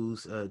 Apollo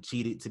Crews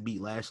cheated to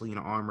beat Lashley in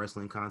an arm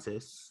wrestling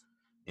contest,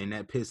 and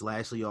that pissed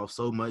Lashley off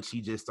so much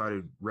he just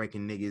started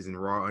wrecking niggas in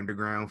Raw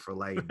Underground for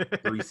like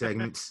 3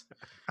 segments.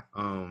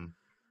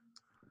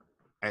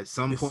 At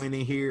some point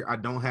in here, I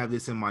don't have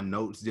this in my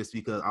notes just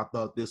because I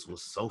thought this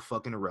was so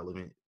fucking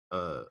irrelevant.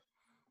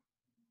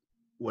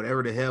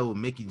 Whatever the hell with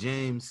Mickie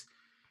James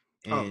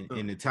and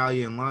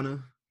Natalya and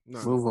Lana.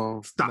 No. Move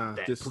on. Stop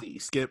that,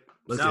 please. Skip.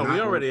 No, we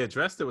already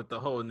addressed it with the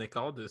whole Nick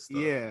Aldis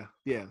stuff.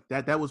 Yeah.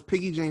 That was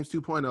Piggy James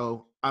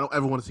 2.0. I don't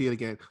ever want to see it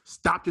again.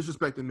 Stop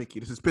disrespecting Mickie.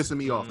 This is pissing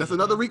me off. That's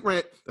another Riq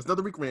Rant.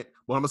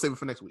 Well, I'm going to save it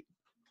for next week.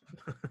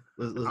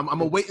 I'm going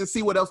to wait and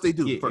see what else they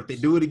do first. If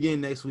they do it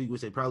again next week,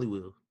 which they probably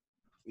will.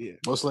 Yeah,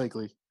 most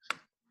likely.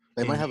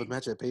 They might have a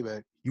match at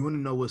Payback. You want to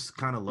know what's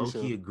kind of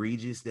low-key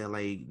egregious? That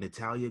like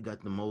Natalya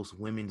got the most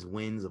women's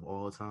wins of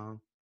all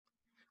time.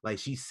 Like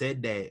she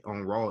said that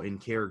on Raw in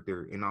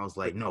character, and I was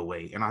like, no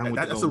way. And I went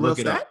to go look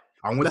it up.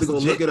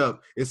 Look it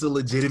up. It's a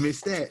legitimate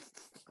stat.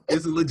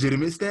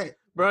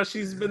 Bro,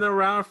 she's been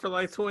around for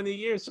like 20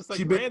 years, just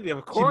like Randy.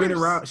 Of course,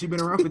 she's been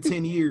around for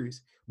 10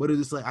 years. But it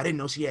was like I didn't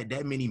know she had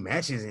that many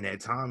matches in that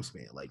time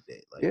span like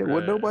that. Like,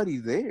 nobody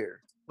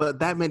there. But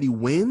that many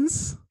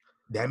wins.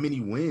 That many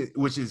wins,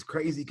 which is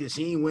crazy because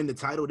she ain't win the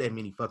title that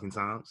many fucking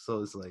times.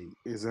 So it's like,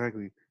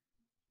 exactly,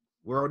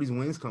 where all these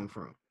wins come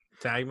from?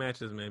 Tag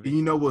matches, maybe. And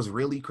you know what's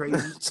really crazy?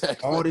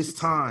 all this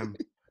time,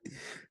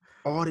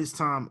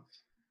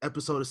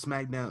 episode of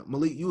SmackDown.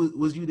 Malik,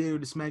 was you there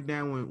to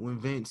SmackDown when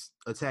Vince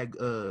attacked?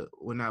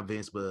 Not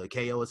Vince, but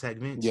KO attacked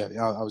Vince. Yeah,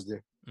 I was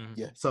there. Mm-hmm.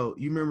 Yeah. So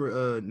you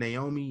remember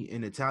Naomi and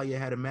Natalya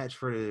had a match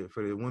for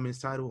the women's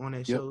title on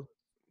that show?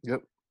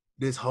 Yep.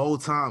 This whole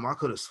time, I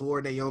could have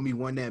swore Naomi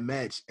won that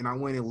match, and I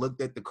went and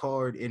looked at the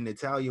card, and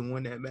Natalya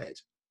won that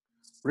match.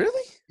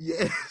 Really?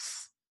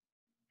 Yes.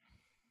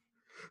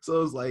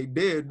 So it's like,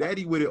 damn,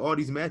 Daddy winning all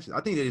these matches.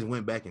 I think they just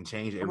went back and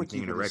changed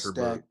everything in the record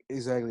book.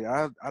 Exactly.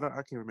 I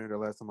can't remember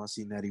the last time I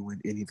seen Natty win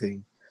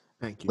anything.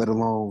 Thank you. Let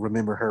alone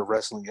remember her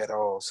wrestling at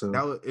all. So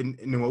that was,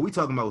 and what we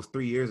talking about was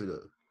 3 years ago.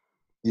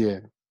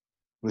 Yeah,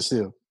 but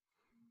still.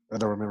 I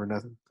don't remember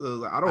nothing.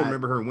 I don't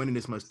remember her winning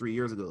this much 3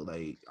 years ago.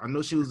 Like I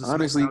know she was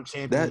honestly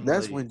champion.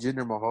 That's when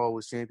Jinder Mahal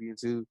was champion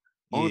too.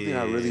 Only thing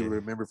I really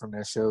remember from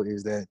that show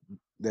is that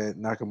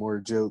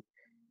Nakamura joke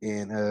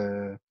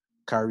and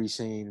Kairi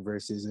Sane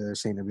versus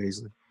Shayna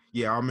Baszler.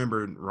 Yeah, I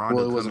remember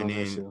Ronda coming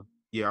in.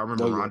 Yeah, I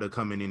remember Ronda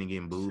coming in and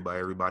getting booed by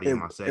everybody in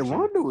my section. And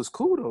Ronda was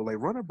cool though. Like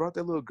Ronda brought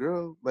that little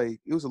girl. Like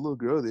it was a little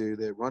girl there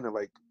that Ronda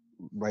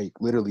like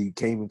literally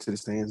came into the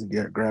stands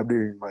and grabbed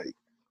her and like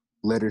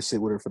let her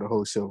sit with her for the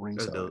whole show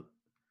ringside. That's dope.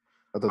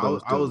 I thought that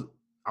was dope.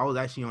 I was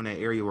actually on that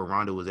area where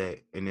Ronda was at,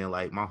 and then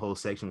like my whole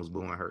section was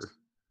booing her.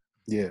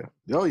 Yeah.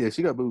 Oh yeah,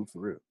 she got booed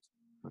for real.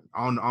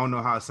 I don't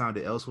know how it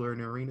sounded elsewhere in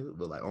the arena,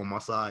 but like on my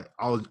side,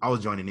 I was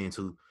joining in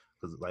too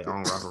because like I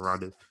don't rock with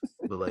Ronda,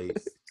 but like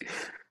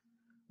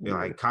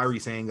like Kairi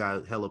Sane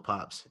got hella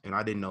pops, and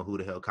I didn't know who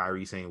the hell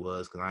Kairi Sane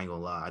was because I ain't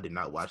gonna lie, I did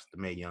not watch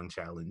the Mae Young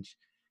Challenge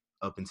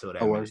up until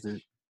that. I watched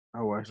it.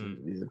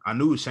 Yeah. I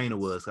knew who Shayna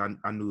was.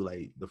 I knew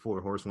like the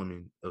 4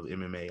 horsewomen of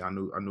MMA. I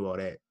knew all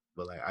that,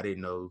 but like I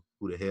didn't know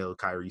who the hell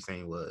Kairi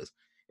Sane was.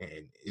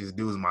 And this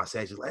dude was in my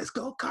section. Let's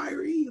go,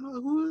 Kairi. And I'm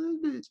like, who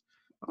is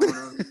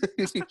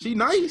this bitch? She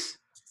nice.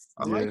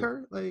 I like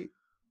her. Like,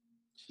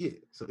 yeah.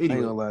 So anyway, I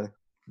ain't gonna lie.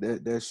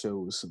 That show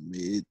was some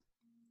mid.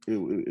 It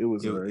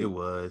was. It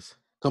was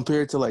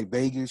compared to like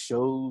Vegas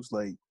shows.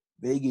 Like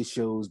Vegas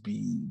shows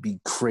be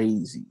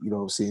crazy. You know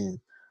what I'm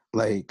saying?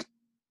 Like.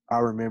 I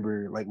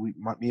remember, like, me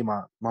and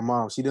my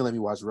mom, she didn't let me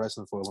watch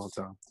wrestling for a long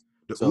time.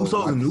 The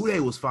Usos knew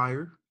they was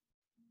fire.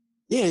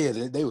 Yeah,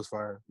 they was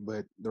fire,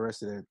 but the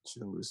rest of that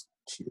show was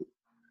shit.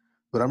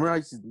 But I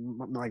remember,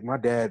 like, my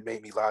dad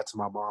made me lie to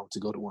my mom to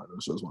go to one of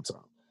those shows one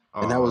time.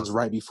 And that was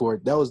right before,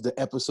 that was the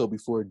episode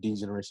before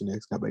D-Generation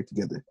X got back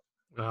together.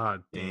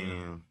 God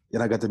damn.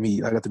 And I got to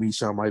meet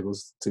Shawn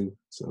Michaels, too.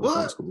 So that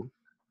was cool.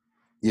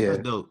 Yeah.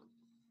 That's dope.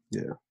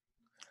 Yeah.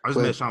 I just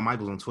met Shawn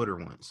Michaels on Twitter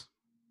once.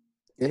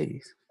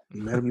 Hey.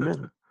 You met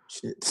him.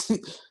 Shit.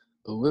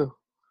 Oh, well.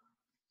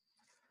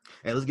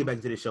 Hey, let's get back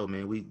to this show,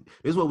 man. This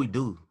is what we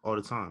do all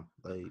the time.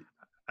 Like,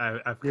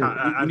 I've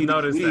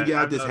noticed we need to get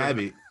out this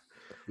habit.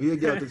 We need to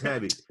get out this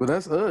habit. But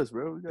that's us,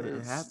 bro. We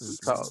gotta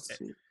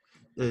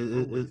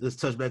let's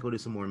touch back on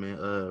this some more, man.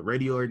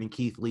 Randy Orton and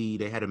Keith Lee,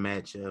 they had a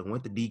match.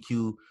 Went to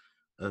DQ.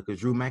 because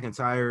Drew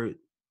McIntyre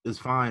is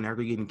fine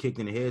after getting kicked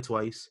in the head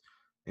twice,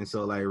 and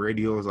so like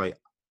Radio was like,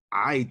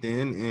 "All right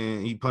then,"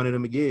 and he punted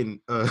him again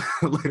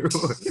later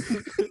on.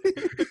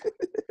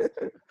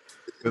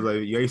 Cause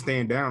like you ain't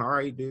staying down, all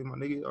right, dude, my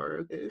nigga, all right,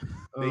 okay.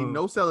 They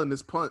no selling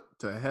this punt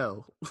to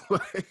hell.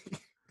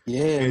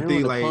 Yeah, and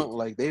then like, punt,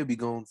 like they would be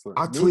going for.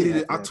 I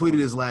tweeted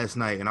this last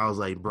night, and I was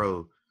like,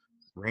 bro,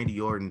 Randy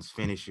Orton's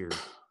finisher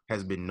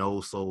has been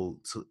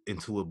no-sold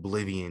into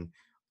oblivion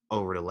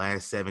over the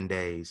last 7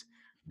 days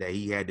that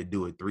he had to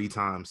do it 3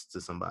 times to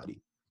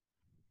somebody.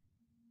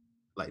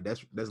 Like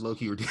that's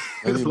low-key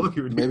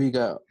ridiculous. Maybe he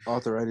got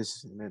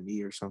arthritis in that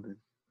knee or something.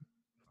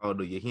 Oh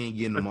no, yeah, he ain't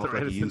getting them off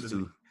like he used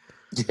to.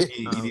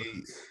 He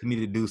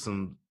needed to do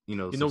some, you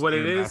know what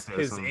it is?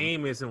 His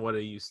aim isn't what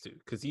it used to,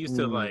 because he used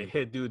to like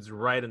hit dudes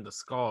right in the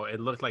skull. It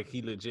looked like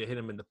he legit hit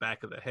him in the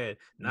back of the head.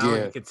 Now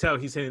you can tell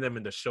he's hitting them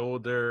in the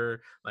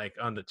shoulder, like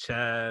on the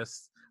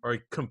chest, or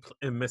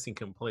missing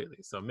completely.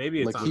 So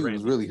maybe it's like on he Randy.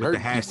 was really hurt. The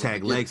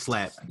hashtag leg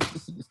slap.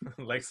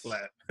 Leg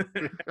slap.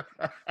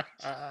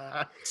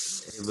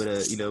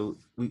 But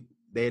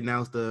they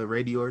announced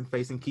Randy Orton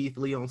facing Keith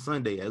Lee on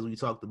Sunday, as we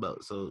talked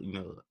about. So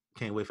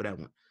can't wait for that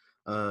one.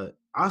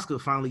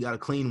 Asuka finally got a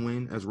clean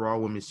win as Raw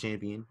Women's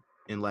Champion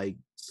in like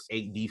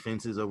 8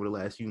 defenses over the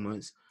last few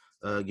months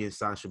against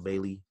Sasha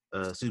Bailey.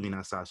 Excuse me,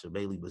 not Sasha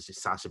Bailey, but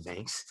just Sasha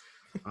Banks.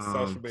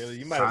 Sasha Bailey,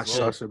 you might as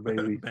well. Sasha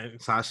Bailey.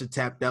 Sasha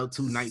tapped out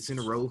 2 nights in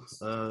a row.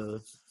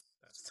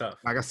 That's tough.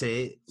 Like I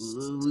said,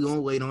 we're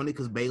gonna wait on it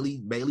because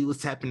Bailey was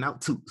tapping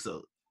out too.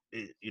 So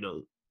it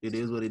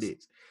is what it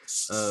is.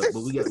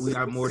 But we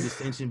got more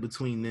dissension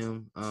between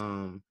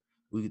them.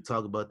 We could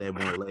talk about that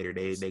more later.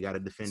 They got to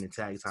defend the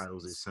tag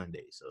titles this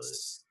Sunday, so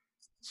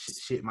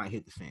shit might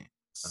hit the fan.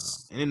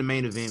 And in the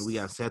main event, we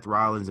got Seth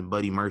Rollins and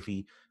Buddy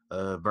Murphy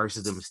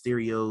versus the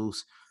Mysterios.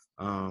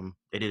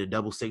 They did a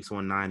double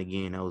 619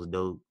 again. That was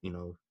dope.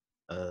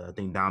 I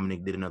think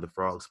Dominic did another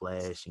frog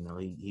splash.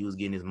 He was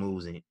getting his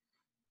moves in.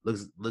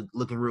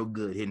 Looking real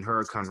good, hitting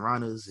Hurricane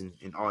Ranas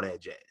and all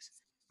that jazz.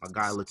 My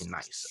guy looking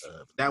nice.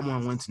 That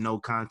one went to no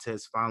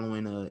contest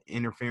following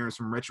interference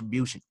from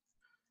Retribution.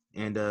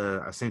 And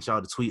I sent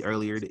y'all the tweet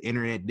earlier. The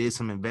internet did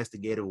some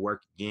investigative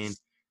work again,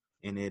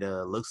 and it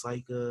looks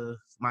like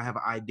might have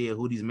an idea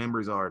who these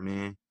members are,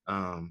 man.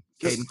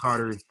 Caden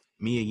Carter,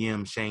 Mia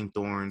Yim, Shane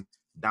Thorne,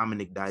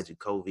 Dominic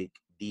Dijakovic,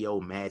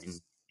 Dio Madden,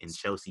 and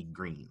Chelsea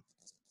Green.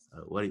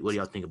 What do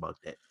y'all think about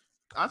that?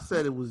 I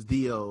said it was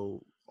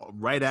Dio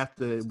right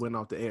after it went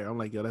off the air. I'm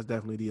like, yo, that's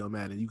definitely Dio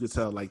Madden. You could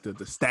tell like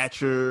the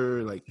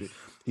stature, like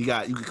you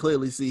could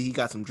clearly see he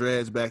got some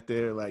dreads back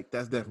there. Like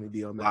that's definitely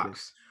Dio Madden.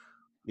 Locks.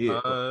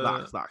 Yeah,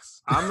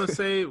 locks. I'm gonna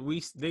say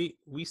we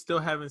still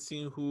haven't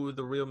seen who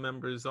the real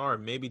members are.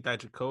 Maybe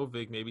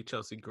Dijakovic, maybe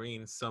Chelsea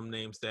Green. Some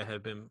names that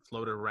have been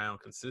floated around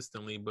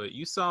consistently. But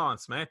you saw on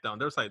SmackDown,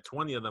 there's like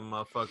 20 of them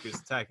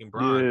motherfuckers attacking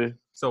Braun. Yeah.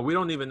 So we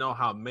don't even know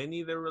how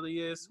many there really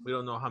is. We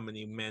don't know how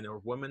many men or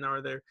women are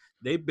there.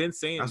 They've been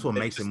saying that's what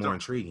makes it more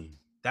intriguing.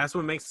 That's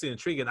what makes it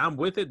intriguing. I'm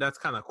with it. That's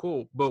kind of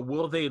cool. But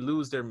will they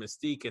lose their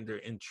mystique and their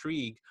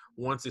intrigue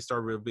once they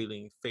start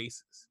revealing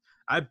faces?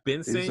 I've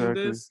been saying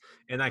this,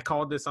 and I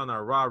called this on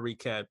our Raw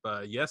recap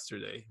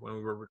yesterday when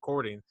we were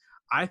recording.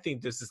 I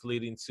think this is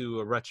leading to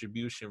a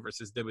Retribution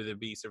versus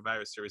WWE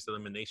Survivor Series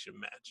elimination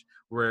match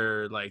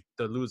where, like,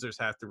 the losers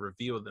have to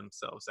reveal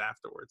themselves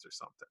afterwards or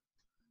something.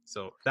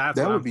 So that's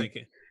what I'm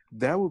thinking.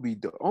 That would be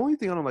the only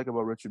thing I don't like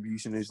about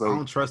Retribution is, like, I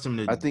don't trust him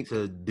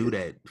to do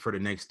that for the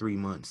next 3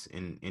 months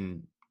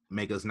and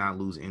make us not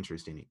lose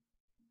interest in it.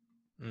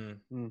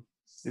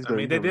 I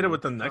mean, they did it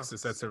with the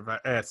Nexus at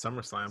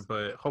SummerSlam,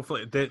 but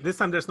hopefully this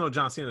time there's no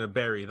John Cena to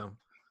bury them.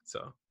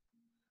 So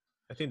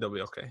I think they'll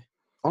be okay.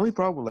 Only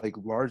problem with like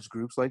large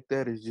groups like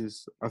that is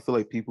just I feel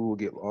like people will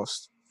get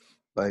lost.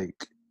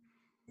 Like,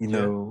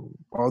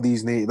 all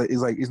these names.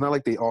 Like, it's not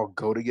like they all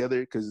go together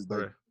because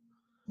like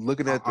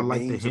looking at the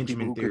names of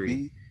people who could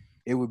be,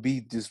 it would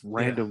be just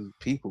random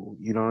people.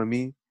 You know what I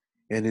mean?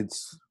 And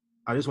it's.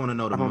 I just want to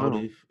know the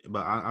motive,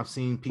 but I've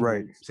seen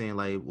people saying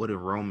like, "What if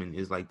Roman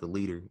is like the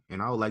leader?" And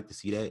I would like to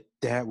see that.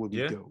 That would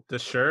be dope. The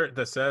shirt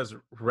that says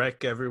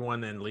 "Wreck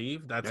everyone and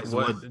leave." That's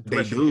what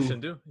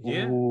Retribution do.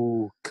 Yeah.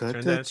 Ooh,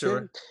 cut that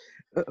shirt.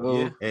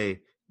 Yeah. Hey,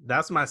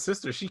 that's my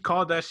sister. She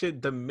called that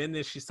shit the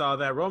minute she saw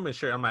that Roman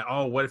shirt. I'm like,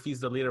 oh, what if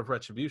he's the leader of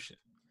Retribution?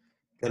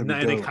 And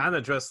they kind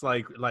of dress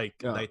like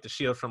the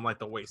Shield from like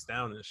the waist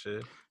down and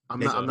shit. I'm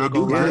not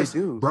gonna lie,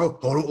 bro.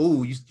 Hold on.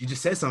 Oh, you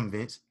just said something,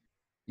 Vince.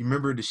 You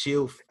remember the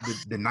Shield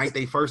the night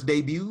they first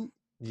debuted?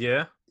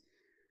 Yeah.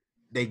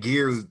 Their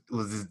gear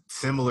was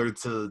similar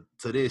to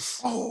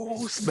this.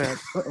 Oh, smack.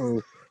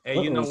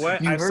 And you know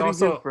what? I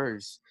also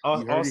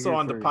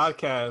on the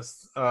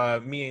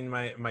podcast, me and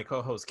my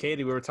co-host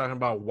Katie, we were talking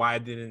about why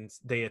didn't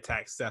they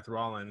attack Seth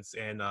Rollins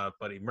and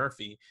Buddy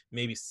Murphy?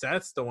 Maybe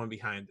Seth's the one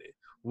behind it.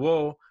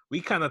 Well, we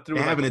kind of threw.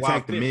 They haven't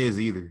attacked the Miz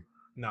either.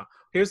 No.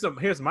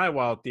 Here's my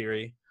wild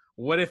theory.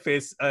 what if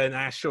it's an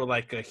actual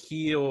like a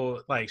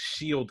heel like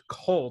Shield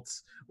cult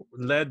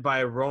led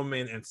by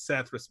Roman and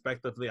Seth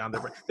respectively on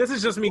the. This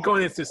is just me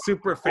going into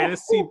super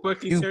fantasy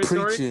booking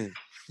territory.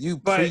 You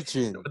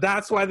preaching.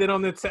 That's why they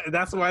don't.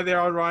 That's why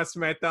they're on Raw and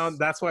SmackDown.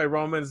 That's why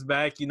Roman's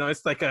back. You know,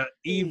 it's like a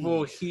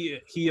evil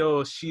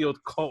heel Shield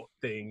cult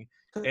thing.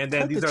 And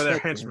then these are their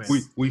henchmen.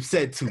 We've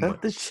said too much.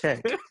 Cut the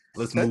check.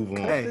 Let's move on.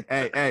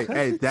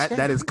 Hey,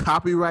 that is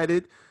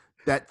copyrighted.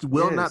 That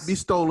will not be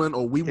stolen,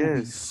 or we will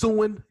be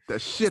suing the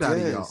shit out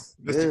of y'all.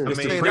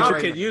 Y'all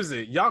can use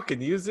it. Y'all can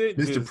use it.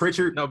 Mr.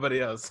 Pritchard.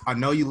 Nobody else. I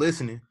know you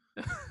listening.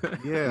 Yeah.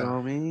 You know what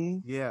I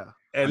mean? Yeah.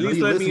 At least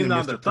let me in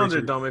on the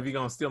Thunderdome if you're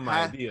gonna steal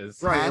my ideas.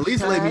 Right. At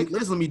least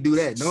let me do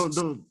that.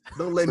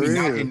 Don't let me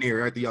not in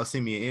there after y'all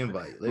send me an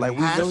invite. Like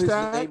we know his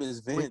name is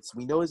Vince.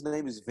 We know his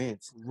name is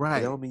Vince. Right.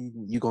 That don't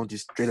mean you gonna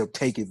just straight up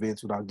take it,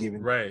 Vince, without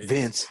giving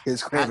Vince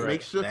his credit.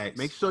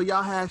 Make sure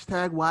y'all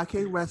hashtag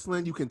YK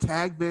Wrestling. You can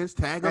tag Vince,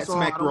 tag us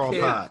all. I don't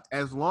care.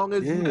 As long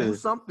as you do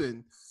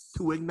something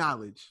to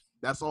acknowledge.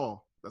 That's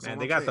all. Man,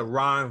 they got the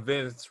wrong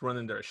Vince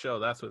running their show.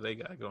 That's what they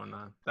got going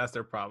on. That's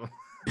their problem.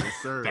 Yes,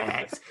 sir.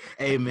 Facts.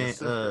 Hey man,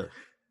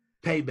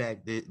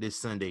 Payback this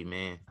Sunday,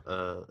 man.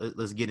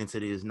 Let's get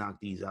into this, knock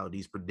these out,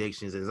 these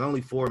predictions. There's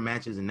only 4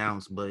 matches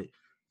announced, but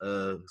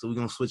so we're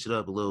gonna switch it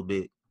up a little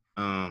bit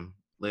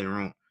later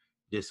on,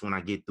 just when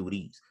I get through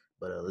these.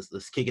 But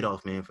let's kick it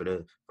off, man, for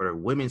the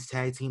women's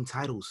tag team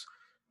titles.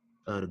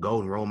 The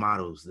Golden Role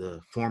Models,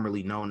 the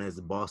formerly known as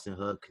the Boston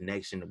Hug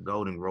Connection, the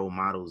Golden Role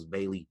Models,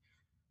 Bayley's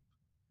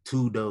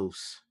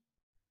Dose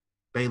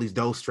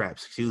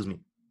Straps, excuse me.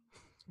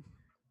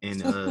 And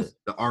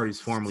the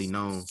artist formerly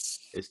known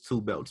as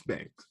Two Belts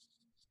Banks.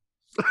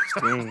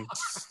 You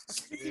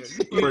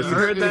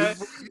heard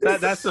that?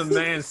 That's a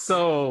man's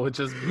soul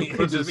just being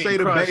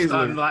crushed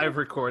on live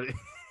recording.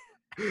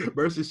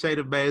 Versus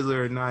Shayna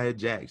Baszler and Nia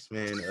Jax,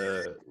 man.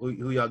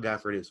 Who y'all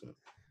got for this one?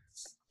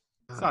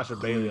 Sasha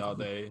Bayley all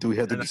day. Do we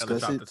have to discuss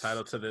drop it? the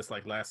title to this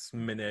like last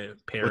minute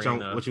pairing?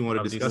 What you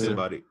want to discuss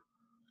about it?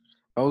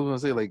 I was gonna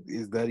say, like,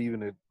 is that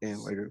even a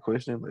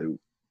question? Like,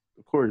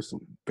 of course,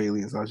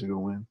 Bayley and Sasha gonna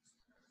win.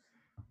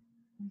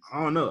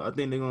 I don't know. I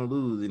think they're gonna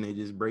lose and they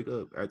just break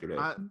up after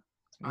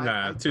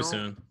that. Too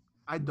soon.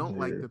 I don't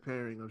like the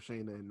pairing of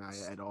Shayna and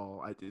Nia at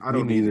all. I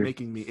don't either.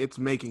 It's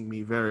making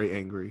me very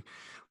angry.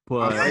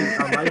 But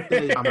I like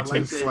that.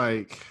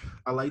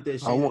 I like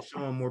that Shayna's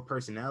showing more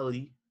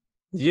personality.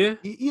 Yeah.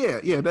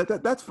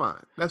 That's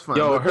fine. That's fine.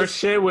 Yo, her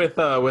shit with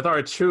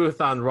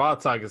R-Truth on Raw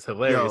Talk is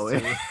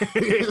hilarious.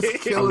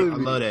 It's killing me. I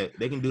love that.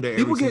 They can do that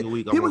every single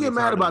week. People get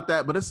mad about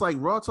that, but it's like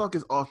Raw Talk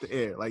is off the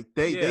air. Like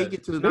they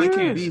get to they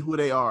can be who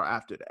they are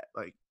after that.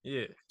 Like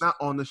it's not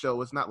on the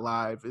show. It's not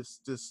live. It's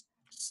just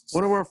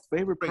one of our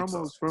favorite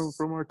promos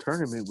from our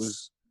tournament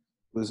was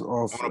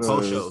off on a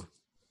post show.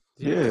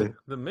 Yeah,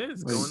 the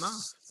Miz going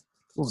off.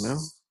 Come on now,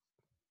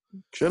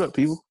 shut up,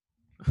 people.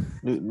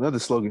 Another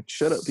slogan: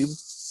 shut up, people.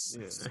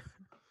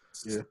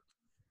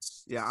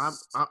 Yeah.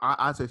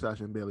 I say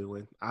Sasha and Bayley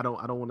win. I don't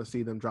want to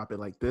see them drop it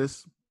like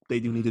this. They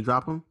do need to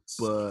drop them,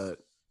 but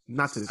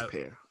not to this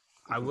pair.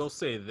 I will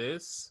say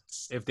this: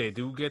 if they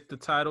do get the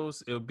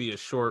titles, it'll be a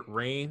short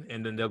reign,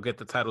 and then they'll get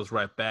the titles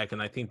right back.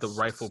 And I think the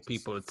rightful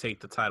people will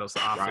take the titles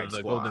off of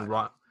the Golden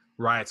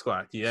Riot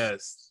Squad.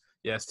 Yes,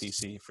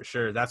 TC for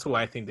sure. That's who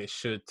I think they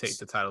should take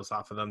the titles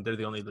off of them. They're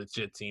the only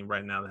legit team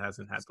right now that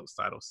hasn't had those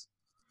titles.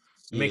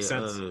 Makes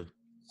sense.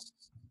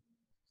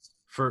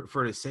 For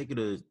the sake of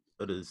the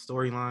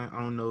storyline,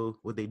 I don't know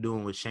what they're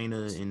doing with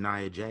Shayna and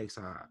Nia Jax.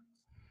 I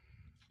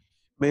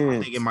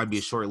think it might be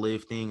a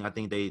short-lived thing. I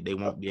think they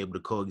won't be able to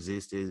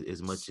coexist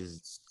as much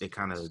as they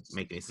kind of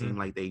make it seem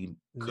like they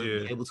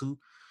could be able to.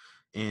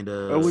 And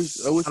I wish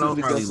they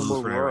got some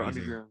more Raw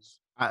undergrounds.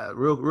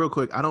 Real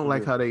quick, I don't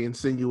like how they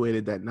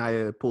insinuated that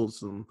Nia pulled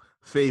some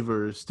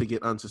favors to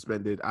get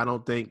unsuspended. I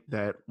don't think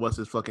that what's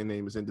his fucking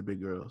name is into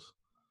Big Girls.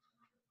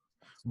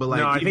 But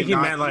no, I think he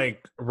meant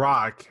like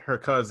Rock, her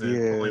cousin,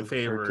 pulling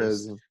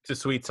favors to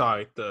sweet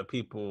talk the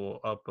people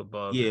up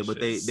above. Yeah, but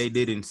they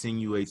did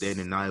insinuate that,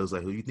 and Nia was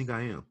like, "Who do you think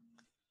I am?"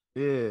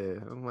 Yeah,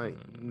 I'm like,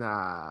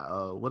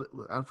 nah. What?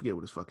 I forget what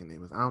his fucking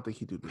name is. I don't think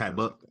he do Pat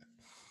Buck.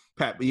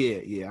 Pat,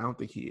 yeah. I don't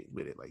think he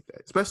with it like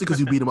that. Especially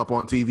because you beat him up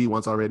on TV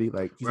once already.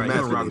 Like, he's right, he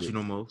don't rock with you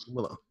no more.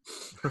 Willow.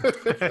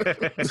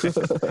 Thanks,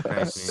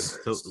 man.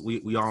 So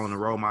we all on the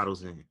role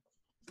models in.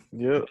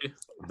 Yep.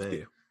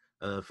 Yeah.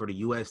 For the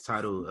U.S.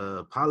 title,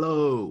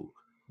 Apollo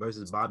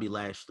versus Bobby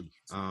Lashley.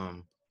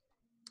 I'm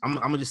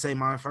gonna just say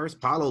mine first.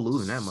 Apollo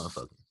losing that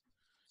motherfucker.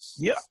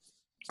 Yeah,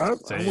 I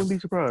wouldn't be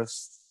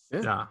surprised.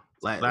 Yeah,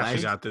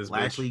 Lashley got this.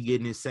 Lashley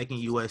getting his second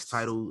U.S.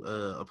 title.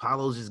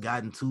 Apollo's just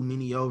gotten too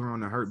many over on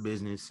the Hurt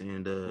Business,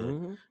 and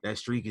that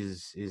streak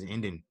is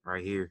ending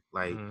right here.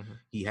 Like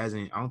he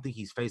hasn't. I don't think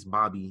he's faced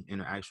Bobby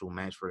in an actual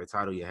match for the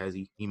title yet, has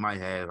he? He might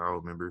have. I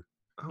don't remember.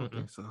 I don't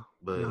think so.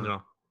 But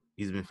no.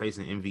 He's been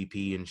facing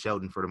MVP and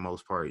Shelton for the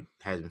most part.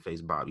 Hasn't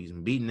faced Bobby. He's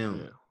been beating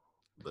them,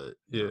 but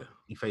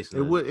he facing.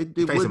 It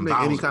wouldn't make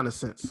any kind of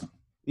sense.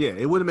 Yeah,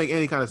 it wouldn't make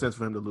any kind of sense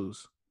for him to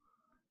lose.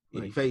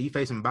 Like, he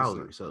facing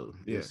Bowser, so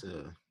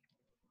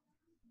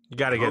You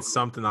got to get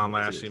something on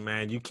Lashley,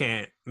 man. You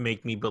can't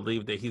make me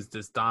believe that he's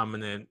this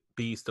dominant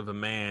beast of a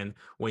man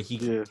when he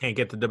can't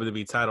get the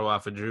WWE title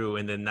off of Drew,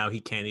 and then now he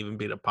can't even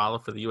beat Apollo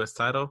for the U.S.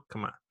 title.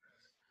 Come on,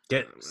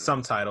 get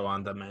some title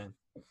on the man.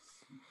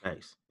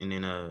 Nice. And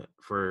then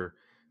for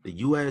the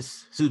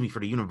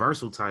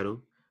Universal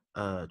title,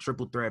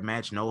 triple threat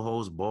match, no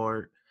holds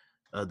barred.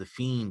 The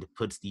Fiend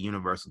puts the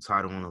Universal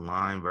title on the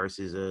line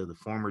versus the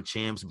former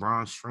champs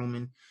Braun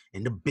Strowman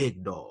and the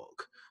Big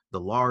Dog, the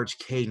large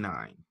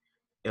K9,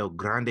 El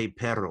Grande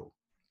Perro.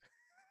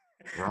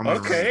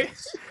 Roman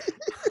Reigns.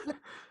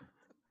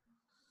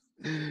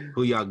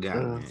 Who y'all got,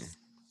 man?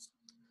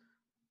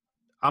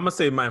 I'm gonna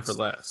save mine for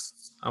last.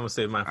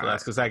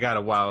 Because I got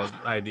a wild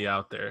idea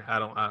out there.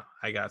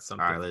 I got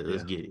something. All right,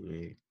 let's get it,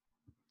 man.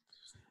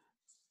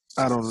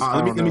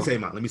 Let me say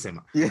mine.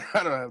 Yeah,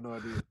 I don't have no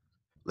idea.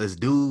 Let's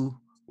do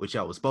what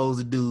y'all was supposed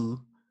to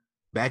do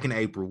back in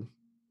April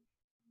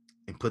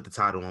and put the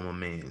title on my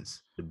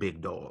man's, the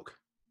Big Dog,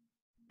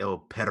 El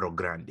Perro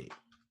Grande.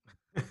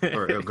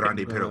 Or El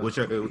Grande Perro. Which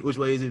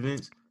way is it,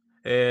 Vince?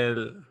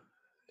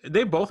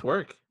 They both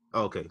work.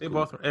 Okay. They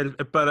both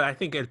work. But I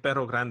think El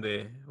Perro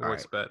Grande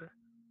works better.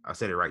 I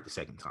said it right the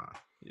second time.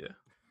 Yeah.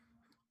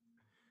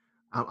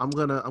 I'm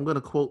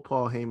gonna quote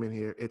Paul Heyman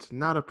here. It's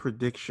not a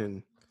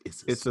prediction.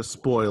 It's a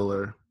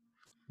spoiler.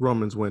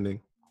 Roman's winning.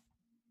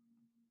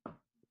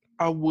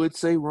 I would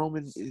say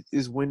Roman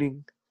is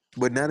winning,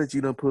 but now that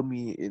you done put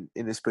me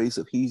in the space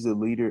of he's the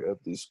leader of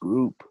this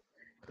group,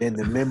 and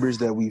the members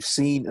that we've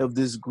seen of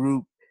this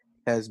group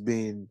has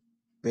been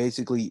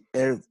basically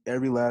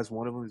every last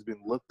one of them has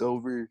been looked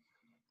over,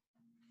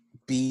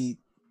 beat,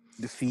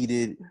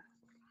 defeated.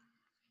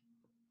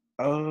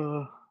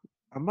 I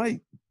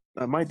might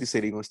just say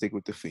they're gonna stick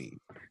with the Fiend.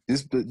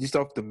 Just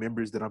off the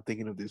members that I'm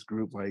thinking of this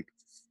group, like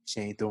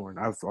Shane Thorne.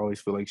 I've always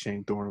feel like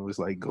Shane Thorne was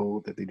like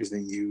gold that they just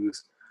didn't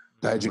use.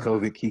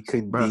 Dijakovic, he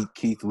couldn't beat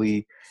Keith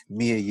Lee.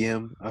 Mia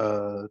Yim,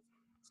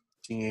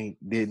 she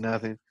did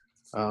nothing.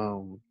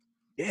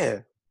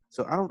 Yeah.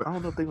 So I don't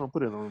know if they're gonna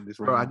put it on this.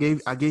 Bro, I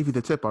gave you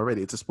the tip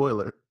already. It's a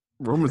spoiler.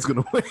 Roman's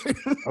gonna win.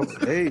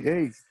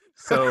 Hey.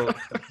 So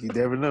you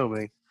never know,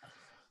 man.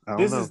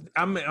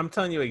 I'm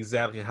telling you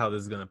exactly how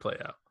this is gonna play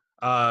out.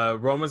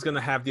 Roman's gonna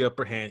have the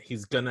upper hand.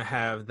 He's gonna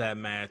have that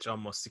match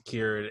almost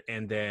secured,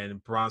 and then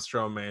Braun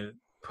Strowman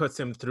puts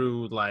him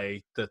through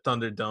like the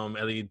Thunderdome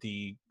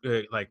LED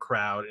like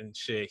crowd and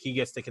shit. He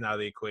gets taken out of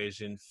the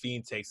equation.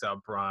 Fiend takes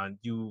out Braun.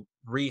 You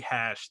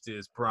rehash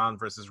this Braun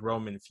versus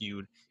Roman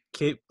feud.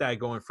 Keep that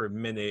going for a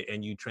minute,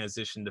 and you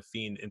transition the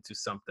Fiend into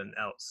something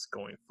else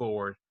going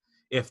forward.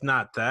 If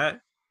not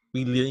that,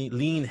 we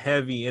lean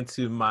heavy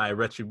into my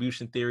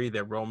Retribution theory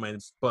that Roman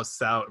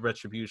busts out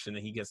Retribution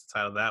and he gets the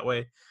title that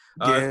way.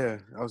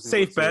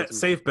 Safe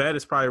bet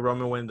is probably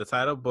Roman winning the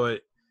title,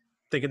 but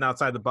thinking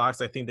outside the box,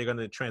 I think they're going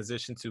to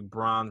transition to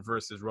Braun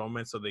versus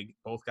Roman, so they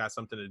both got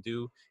something to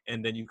do,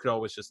 and then you could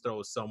always just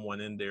throw someone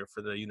in there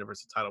for the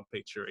Universal title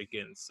picture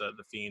against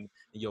the Fiend,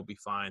 and you'll be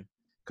fine.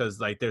 Because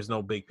like there's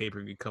no big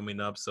pay-per-view coming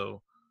up,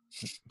 so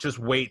just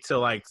wait till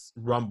like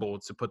Rumble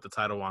to put the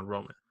title on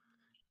Roman.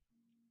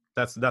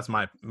 That's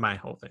my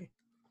whole thing.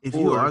 If they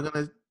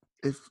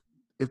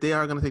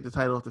are gonna take the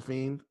title off the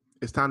Fiend,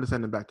 it's time to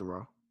send him back to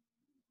Raw.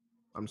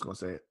 I'm just gonna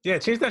say it. Yeah,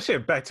 change that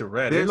shit back to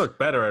red. They look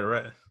better at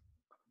red.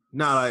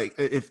 No, like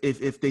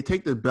if they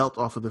take the belt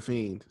off of the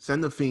Fiend,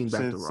 send the Fiend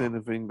back to Raw. Send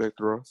the Fiend back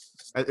to Raw.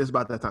 It's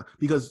about that time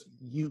because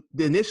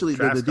initially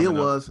the deal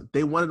was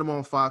they wanted them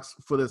on Fox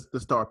for the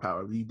star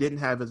power. You didn't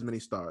have as many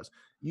stars.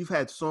 You've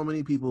had so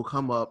many people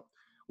come up,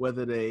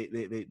 whether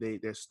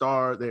their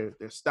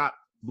stock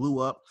blew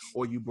up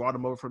or you brought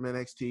him over from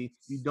NXT.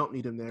 You don't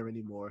need him there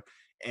anymore,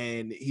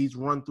 and he's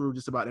run through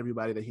just about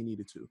everybody that he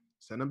needed to.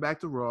 Send him back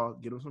to Raw,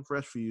 give him some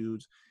fresh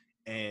feuds,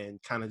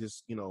 and kind of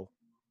just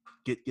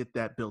get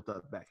that built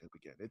up back up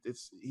again.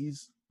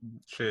 He's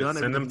done.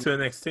 Send him to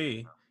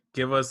NXT.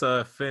 Give us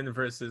a Finn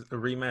versus a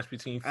rematch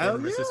between Finn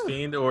versus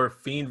Fiend, or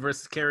Fiend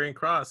versus Karrion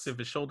Kross if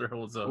his shoulder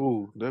holds up.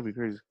 Ooh, that'd be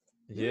crazy.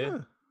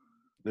 Yeah.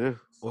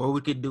 Or we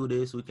could do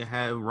this. We can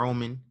have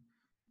Roman,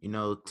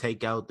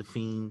 take out the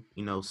Fiend,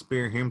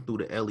 spear him through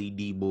the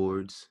LED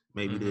boards,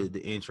 maybe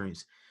the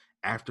entrance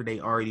after they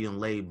already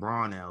laid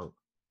Braun out,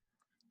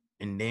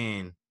 and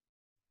then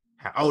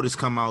have Otis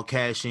come out,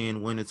 cash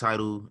in, win the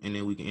title, and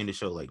then we can end the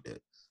show like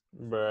that.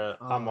 Bruh,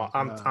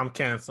 I'm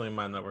canceling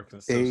my network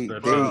and stuff. They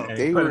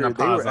were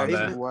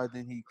asking why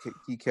didn't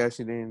he cash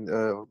it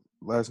in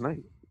last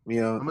night? On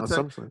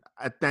SummerSlam.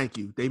 I thank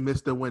you. They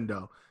missed the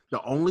window.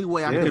 The only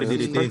way I could have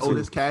seen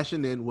Otis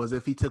cashing in was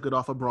if he took it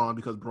off of Braun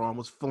because Braun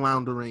was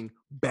floundering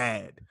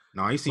bad.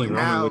 No, I seen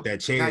Roman with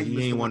that chair.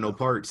 He ain't want no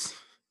parts.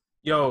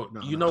 Yo,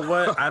 you know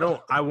what?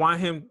 I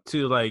want him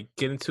to like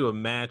get into a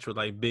match with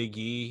like Big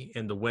E,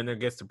 and the winner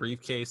gets the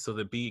briefcase so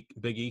that Big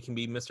E can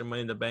be Mr.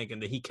 Money in the Bank,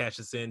 and then he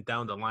cashes in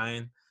down the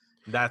line.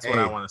 That's what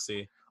I want to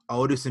see.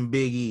 Otis and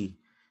Big E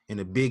and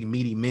the big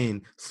meaty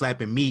men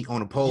slapping meat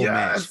on a pole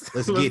match.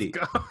 Let's get it.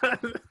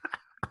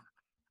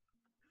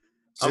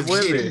 I'm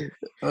with it.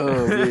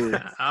 Oh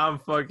man, I'm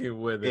fucking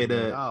with it.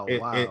 Wow.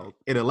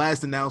 In the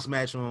last announced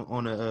match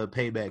on the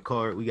Payback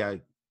card, we got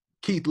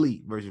Keith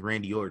Lee versus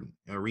Randy Orton,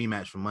 a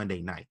rematch from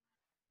Monday night.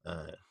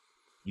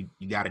 You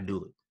got to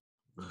do it.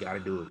 You got to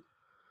do it.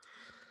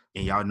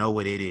 And y'all know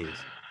what it is.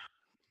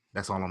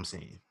 That's all I'm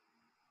saying.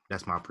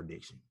 That's my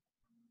prediction.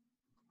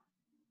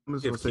 I'm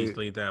just Give gonna Keith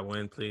Lee that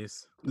win,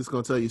 please. I'm just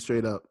gonna tell you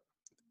straight up.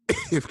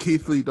 If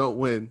Keith Lee don't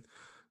win,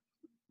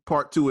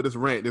 part 2 of this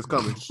rant is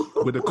coming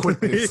with a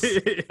quickness.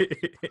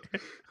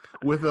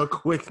 With a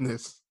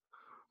quickness.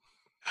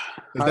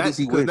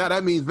 Because now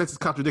that means Vince is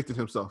contradicting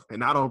himself,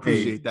 and I don't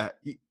appreciate that.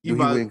 You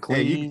put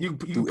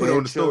it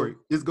on the story.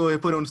 Just go ahead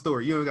and put it on the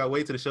story. You don't got to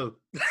wait to the show.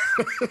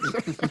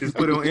 Just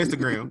put it on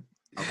Instagram.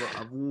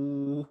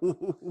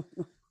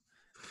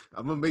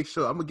 I'm gonna make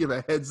sure. I'm gonna give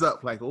a heads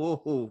up. Like, we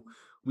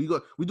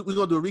gonna do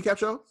a recap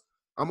show.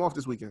 I'm off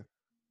this weekend.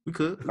 We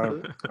could.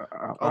 Okay,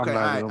 all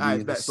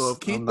right. So if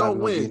Keith don't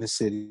win,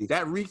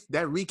 that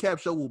recap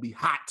show will be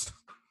hot.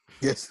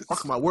 Yes,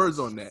 fuck my words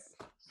on that.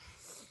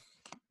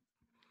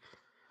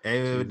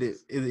 And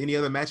is any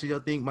other matches y'all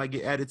think might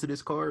get added to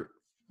this card?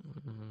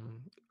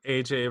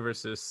 AJ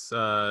versus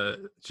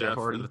Jeff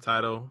for the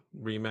title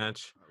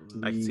rematch.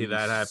 I can see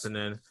that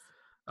happening.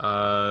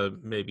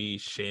 Maybe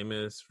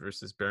Sheamus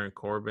versus Baron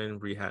Corbin,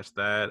 rehash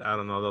that. I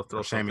don't know. They'll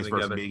throw something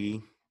together. Big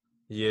E.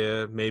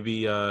 Yeah,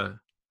 maybe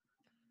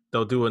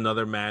they'll do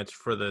another match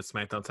for the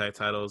SmackDown Tag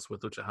Titles with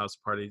Lucha House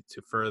Party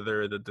to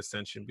further the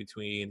dissension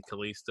between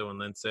Kalisto and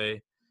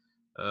Lindsay.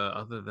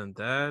 Other than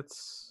that,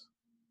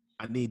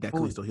 I need that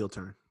Kalisto heel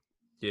turn.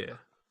 Yeah.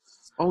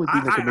 Only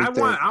thing that can make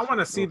I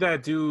want to see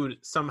that dude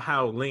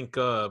somehow link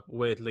up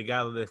with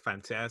Legado del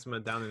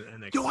Fantasma down in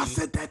NXT. Yo, I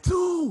said that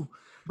too.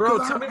 Bro,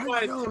 tell me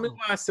why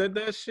I said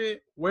that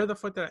shit. Where the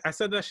fuck I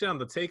said that shit on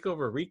the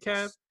Takeover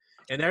recap,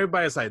 and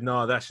everybody's like,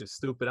 "No, that shit's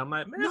stupid." I'm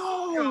like, "Man,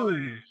 no,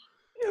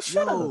 yeah,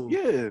 shut up.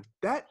 Yeah,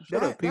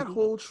 that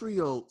whole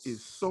trio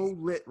is so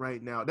lit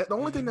right now. That the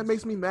only thing that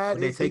makes me mad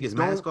is they take his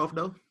mask off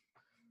though.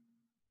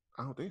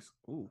 I don't think so.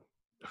 Ooh,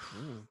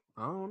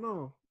 I don't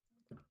know.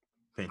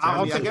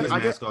 I guess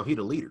mask off. He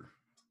the leader.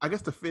 I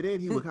guess to fit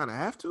in, he would kind of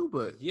have to,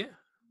 but yeah.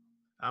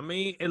 I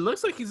mean, it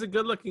looks like he's a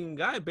good-looking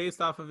guy based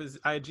off of his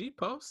IG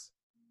posts.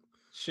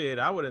 Shit,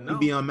 I wouldn't know. He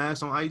be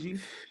unmasked on IG?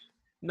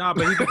 Nah,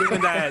 but he be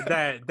doing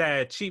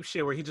that cheap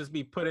shit where he just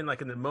be putting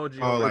like an emoji.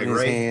 Oh, like his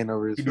Ray. hand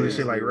over his he doing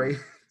shit like Ray.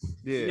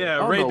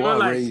 Yeah, Ray doing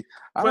like.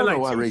 I don't know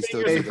why Ray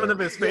still in front of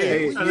his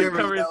face.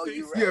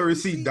 You ever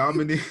see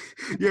Dominic?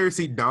 You ever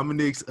see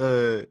Dominic's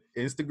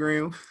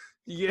Instagram?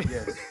 Yeah.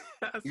 Yes.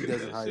 He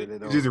doesn't hide it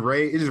at all. It's just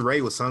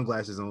Ray with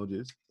sunglasses on.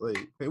 Just like,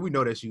 hey, we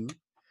know that's you.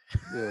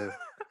 Yeah.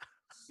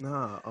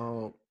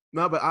 No,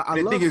 but I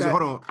the love thing is, that.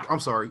 hold on. I'm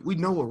sorry. We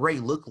know what Ray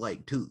looked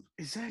like too.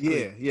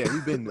 Exactly. Yeah,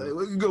 we've been there.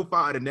 We can go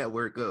find a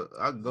network up.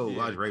 I can go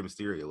watch Rey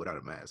Mysterio without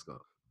a mask on.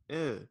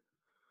 Yeah,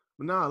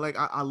 but like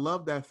I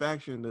love that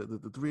faction.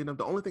 The three of them.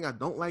 The only thing I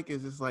don't like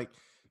is it's like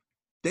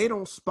they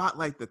don't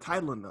spotlight the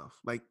title enough.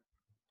 Like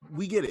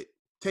we get it.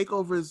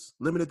 Takeover is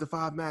limited to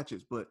 5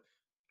 matches, but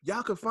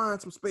y'all could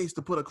find some space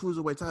to put a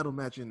cruiserweight title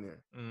match in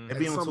there. It'd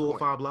be on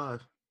 205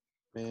 Live.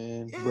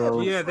 Man, bro.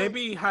 Yeah, they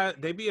be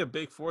a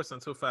big force on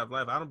 205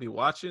 Live. I don't be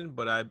watching,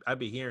 but I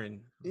be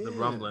hearing the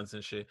rumblings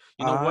and shit.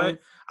 You know what?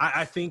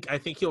 I think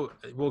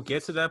we'll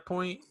get to that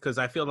point because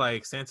I feel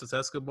like Santos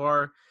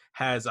Escobar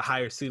has a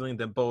higher ceiling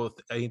than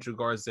both Angel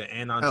Garza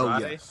and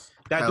Andrade. Yes.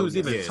 That dude's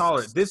even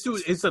taller. This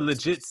dude is a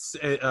legit.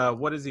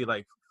 What is he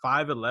like?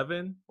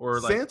 5'11" or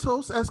like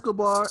Santos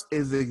Escobar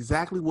is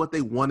exactly what they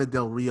wanted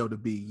Del Rio to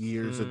be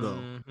years ago.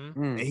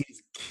 And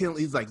he's killing.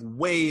 He's like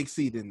way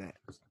exceeding that.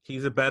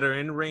 He's a better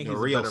in ring. He's a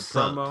better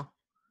promo.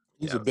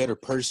 He's a better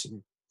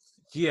person.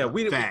 Yeah,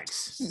 we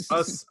facts.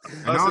 Us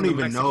I don't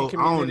even know. I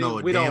don't know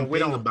a damn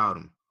thing about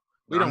him.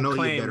 We don't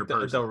claim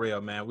Del Rio,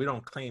 man. We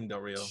don't claim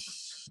Del Rio.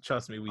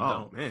 Trust me, we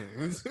don't. Man,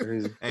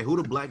 hey, who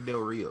the Black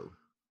Del Rio?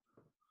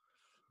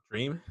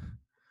 Dream.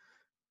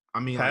 I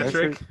mean,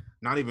 Patrick.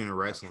 Not even in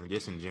wrestling,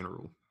 just in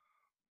general.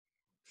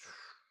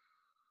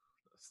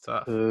 It's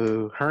tough.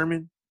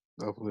 Herman.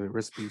 Oh,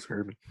 rest in peace,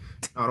 Herman.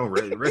 Oh, don't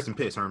rest in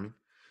peace, Herman.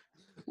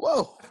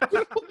 Whoa.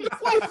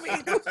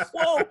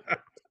 Whoa.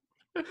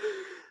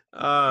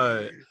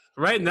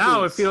 Right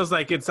now, it feels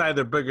like it's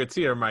either Booker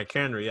T or Mike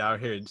Henry out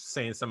here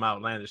saying some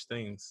outlandish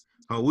things.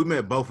 Oh, we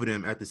met both of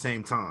them at the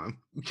same time.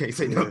 We can't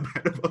say nothing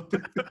bad about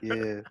them.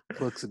 Yeah,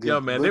 looks good. Yo,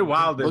 man, they're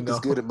wild. Look is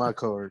good at my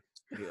card.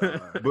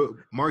 But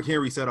Mark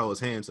Henry said I was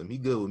handsome. He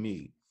good with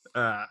me.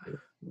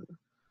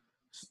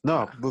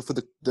 No, but for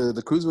the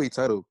cruiserweight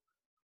title,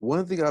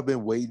 one thing I've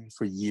been waiting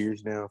for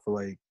years now, for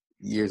like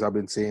years I've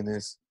been saying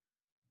this,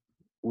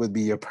 would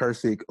be a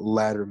perfect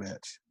ladder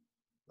match.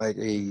 Like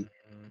a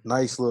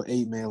nice little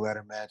 8-man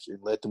ladder match and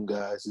let them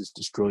guys just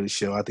destroy the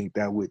show. I think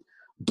that would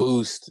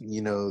boost,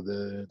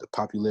 the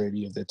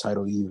popularity of the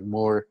title even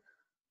more.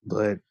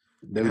 But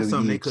that's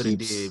something they could have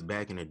did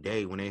back in the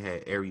day when they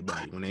had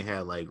everybody. When they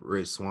had like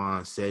Rich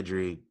Swann,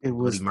 Cedric,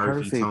 Buddy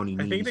Murphy, Tony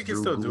Nese, I think they can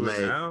Drew still Goulet.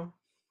 do it now.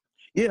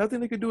 Yeah, I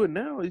think they could do it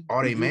now.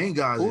 All they main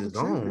guys pull is the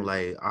trigger. gone.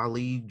 Like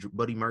Ali,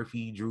 Buddy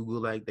Murphy, Drew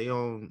Gulak, they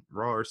on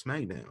Raw or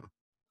SmackDown.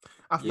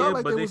 I felt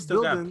like but they was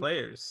still building, got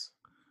players.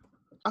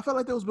 I felt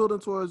like they was building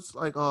towards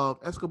like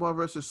Escobar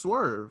versus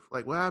Swerve.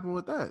 Like, what happened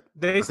with that?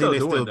 They still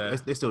doing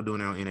that. They're still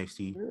doing it on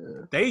NXT.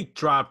 Yeah. They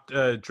dropped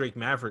Drake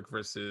Maverick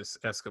versus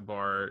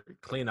Escobar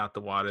clean out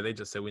the water. They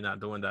just said we're not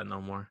doing that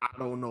no more. I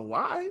don't know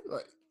why.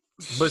 Like,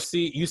 but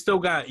see, you still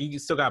got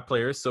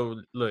players. So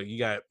look, you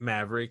got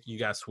Maverick, you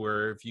got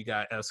Swerve, you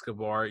got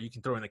Escobar. You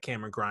can throw in the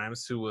Cameron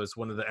Grimes, who was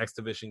one of the X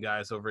Division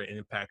guys over at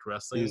Impact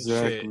Wrestling.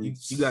 Exactly.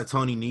 You got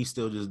Tony Nese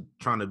still just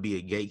trying to be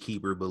a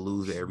gatekeeper, but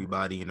lose to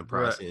everybody in the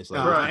process.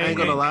 Like, I ain't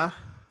gonna lie.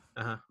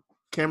 Uh-huh.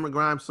 Cameron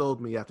Grimes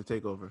sold me after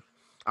Takeover.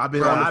 I've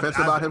been on the fence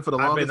about him for the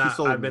longest.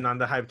 I've been on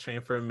the hype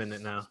train for a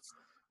minute now.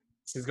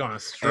 He's going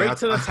straight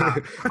to the top.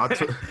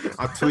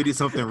 I tweeted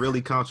something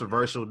really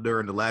controversial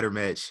during the ladder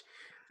match,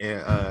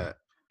 and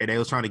they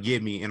was trying to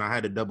get me, and I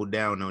had to double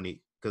down on it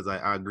because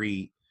I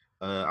agreed.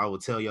 I will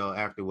tell y'all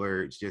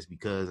afterwards, just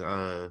because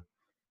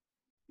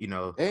you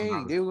know. Hey,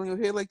 they were on your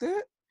head like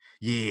that?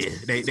 Yeah,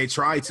 they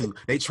tried to.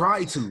 They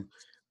tried to.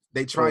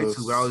 I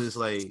was just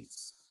like,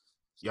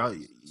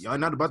 y'all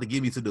not about to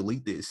get me to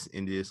delete this,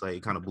 and just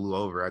like kind of blew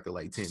over after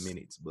like 10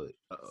 minutes. But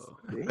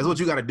that's what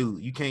you got to do.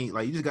 You can't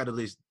you just got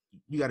to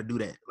you got to do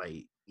that.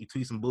 Like, you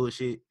tweet some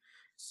bullshit,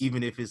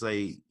 even if it's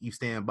like you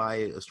stand by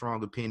it, a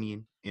strong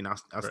opinion, and I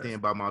stand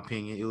by my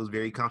opinion. It was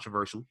very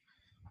controversial.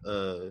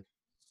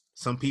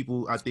 Some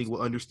people I think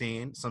will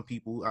understand. Some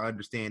people I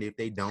understand if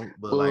they don't.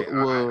 But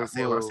I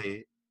said what I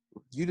said.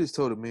 You just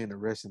told a man to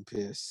rest in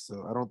piss,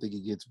 so I don't think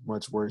it gets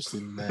much worse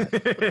than that.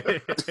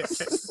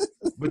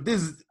 But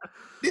this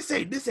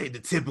ain't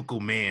the typical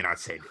man I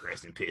say to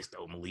rest in piss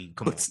though, Malik.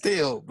 Come on.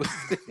 Still, bro.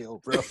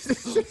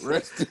 Rest in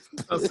piss.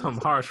 Those some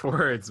harsh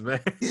words, man.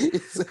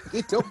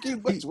 It don't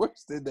get much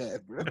worse than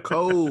that, bro.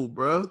 Cold,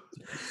 bro.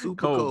 Super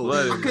cold.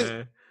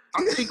 Man.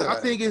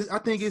 I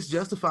think it's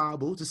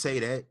justifiable to say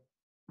that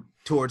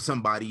towards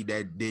somebody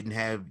that didn't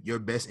have your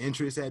best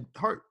interests at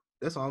heart.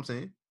 That's all I'm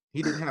saying.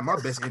 He didn't have my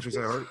best interest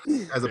at heart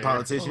as a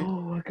politician.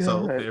 Oh my God.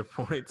 So fair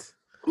point.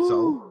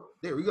 So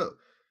there we go.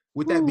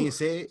 With that being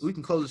said, we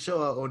can close the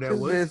show out on that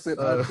one. Man said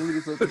I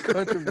tweeted something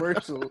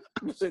controversial.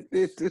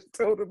 They just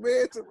told a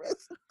man to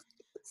rest.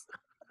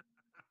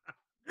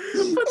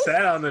 Put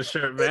that on the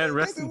shirt, man.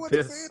 Rest in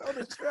piss. On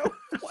the show.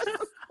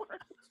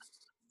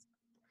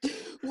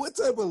 What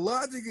type of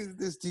logic is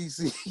this,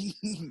 TC?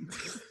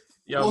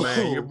 Yo, whoa,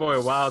 man, your boy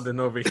Wildin'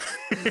 over here.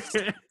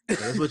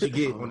 That's what you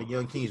get on the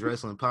Young Kings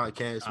Wrestling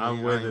Podcast. Man.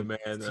 I'm with it, man.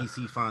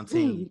 TC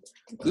Fontaine,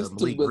 this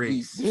Malik must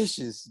Ricks. be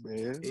vicious,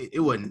 man.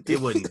 It wasn't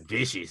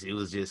vicious. It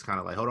was just kind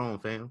of like, hold on,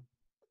 fam.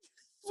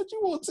 What you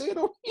want to say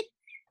on me?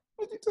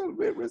 What you talking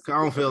about, man? I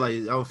don't feel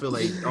like.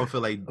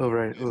 All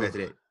right. After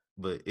that,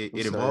 but it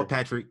involved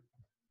Patrick.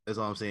 That's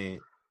all I'm saying.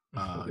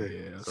 Oh yeah.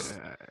 Okay.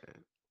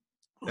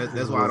 So,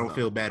 that's why I don't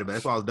feel bad about it.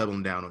 That's why I was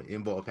doubling down on it.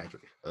 Involved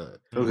Patrick.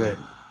 Okay.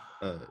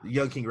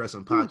 Young King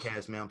Wrestling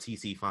Podcast, man. I'm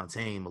TC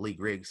Fontaine, Malik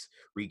Ricks,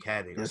 Riq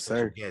Havoc. Yes,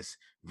 sir. Guest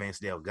Vince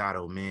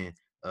Delgado, man.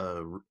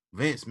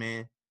 Vince,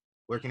 man,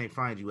 where can they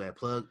find you at?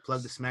 Plug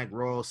the Smack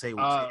Raw. Say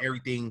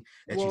everything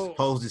that you're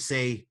supposed to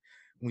say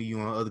when you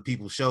on other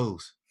people's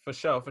shows. For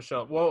sure.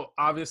 Well,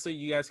 obviously,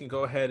 you guys can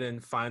go ahead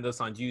and find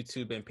us on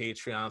YouTube and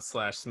Patreon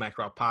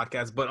 /SmackRaw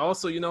Podcast. But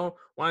also,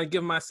 want to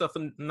give myself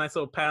a nice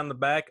little pat on the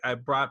back. I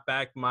brought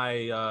back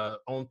my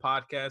own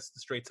podcast, the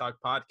Straight Talk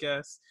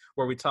Podcast,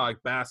 where we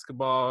talk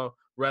basketball,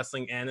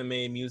 wrestling,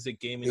 anime, music,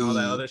 gaming, all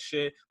that other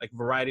shit, like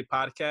variety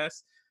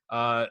podcasts.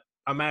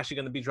 I'm actually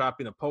going to be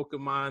dropping a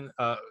Pokemon,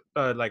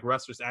 like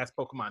Wrestlers Ask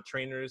Pokemon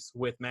Trainers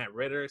with Matt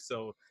Ritter.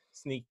 So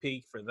sneak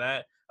peek for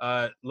that.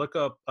 Look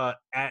up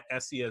at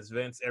SES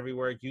Vince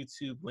everywhere.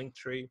 YouTube,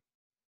 Linktree,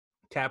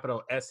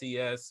 capital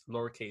SES,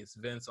 lowercase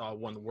Vince, all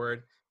one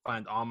word.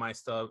 Find all my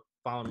stuff.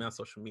 Follow me on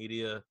social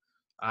media.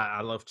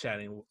 I love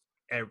chatting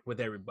with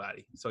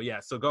everybody. So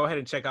go ahead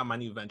and check out my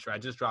new venture. I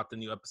just dropped a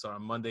new episode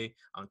on Monday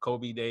on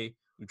Kobe Day.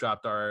 We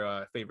dropped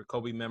our favorite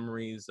Kobe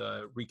memories,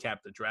 recap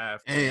the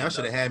draft. Hey, I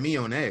should have had me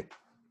on that.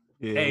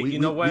 Yeah, hey, you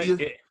know what?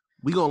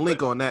 We gonna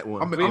link on that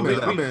one.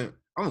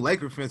 I'm a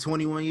Laker fan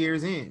 21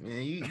 years in,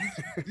 man. You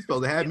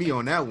supposed to have me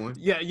on that one.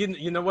 Yeah,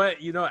 you know what?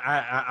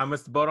 I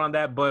missed the boat on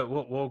that, but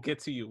we'll get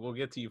to you. We'll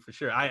get to you for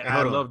sure.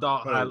 I loved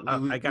all.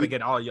 I gotta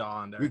get all y'all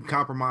on there. We can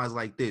compromise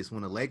like this.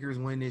 When the Lakers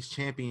win this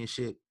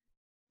championship,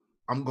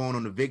 I'm going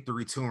on the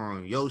victory tour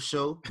on your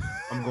show.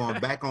 I'm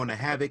going back on the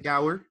Havoc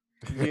Hour.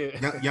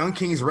 Yeah. Young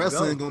Kings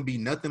Wrestling is gonna be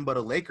nothing but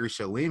a Lakers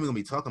show. We ain't even gonna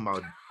be talking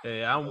about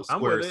I'm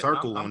square with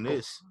circle I'm on cool.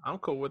 this. I'm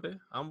cool with it.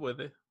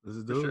 This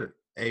is doing it.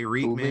 Hey,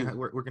 Riq, man,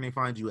 where can they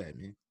find you at,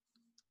 man?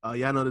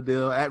 Y'all know the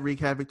deal. At Riq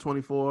Havoc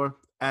 24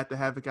 at the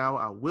Havoc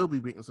Hour. I will be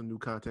bringing some new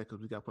content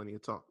because we got plenty to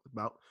talk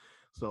about.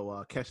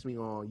 So catch me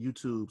on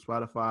YouTube,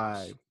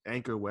 Spotify,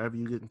 Anchor, wherever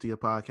you get into your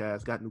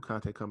podcast. Got new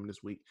content coming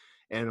this week,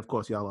 and of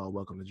course, y'all are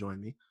welcome to join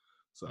me.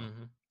 So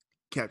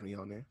catch me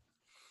on there.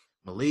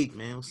 Malik,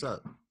 man, what's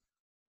up?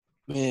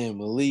 Man,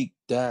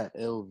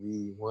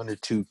 Malik.LV, 1 or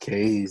 2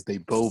 Ks. They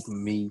both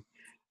me.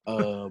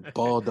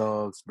 Ball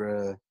dogs,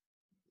 bruh.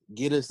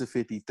 Get us to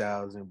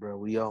 50,000, bro.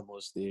 We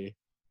almost there.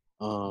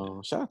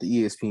 Shout out to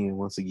ESPN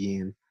once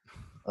again.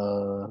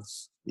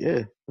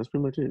 Yeah, that's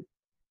pretty much it.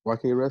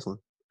 YK Wrestling.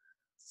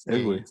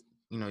 Everywhere.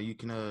 Yeah, you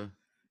can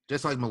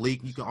just like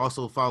Malik, you can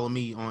also follow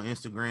me on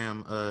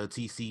Instagram,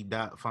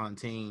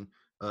 tc.fontaine.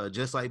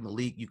 Just like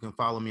Malik, you can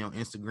follow me on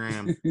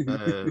Instagram,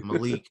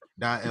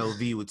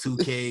 Malik.lv with 2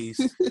 Ks.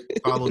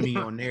 Follow me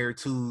on there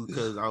too,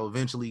 because I'll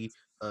eventually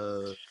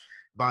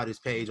buy this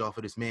page off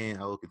of this man.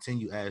 I will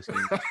continue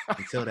asking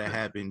until that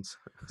happens.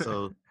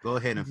 So go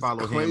ahead and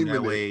follow him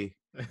that way.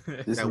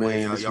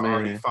 Y'all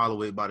already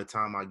follow it by the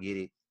time I get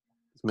it.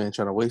 This man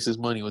trying to waste his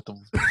money with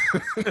them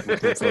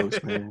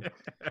folks, man.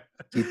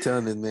 Keep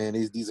telling them, man,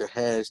 these are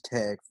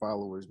hashtag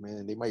followers,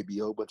 man. They might be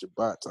a whole bunch of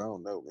bots. I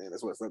don't know, man.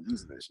 That's why I stopped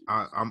using that shit.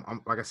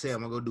 I'm like I said,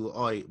 I'm gonna go do an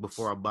audit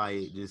before I buy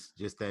it.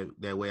 Just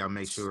that way I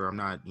make sure I'm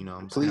not,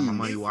 I'm spending my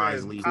money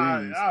wisely.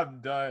 I'm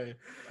done.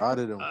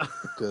 Audit them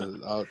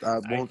because I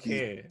won't.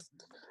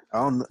 I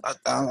don't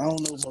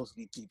know most of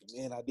these people,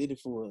 man. I did it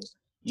for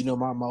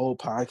my old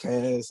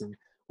podcast, and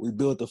we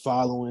built the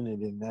following, and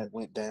then that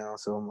went down.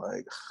 So I'm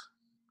like,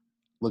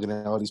 looking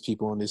at all these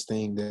people on this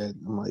thing that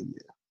I'm like,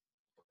 yeah.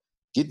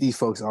 Get these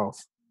folks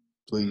off,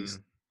 please.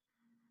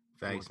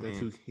 Thanks,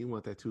 man. He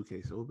want that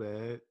 2K so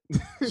bad.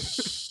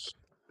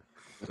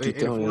 I keep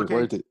telling you, it's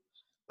worth it.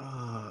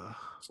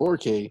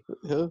 4K.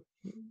 Hell,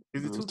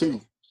 is it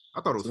 2K?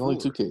 I thought it was only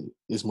 2K.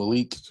 It's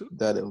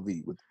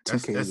Malik.lv with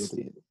 2K at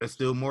the end. That's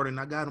still more than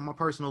I got on my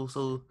personal,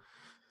 so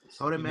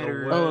that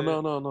matters. Oh,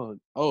 no.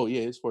 Oh,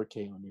 yeah, it's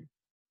 4K on there.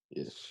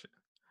 Yes.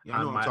 Yeah,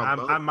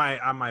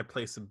 I might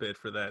place a bid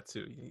for that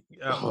too.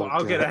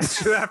 I'll get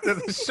at you after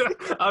the show.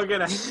 I'll get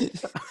at you.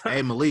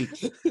 Hey Malik,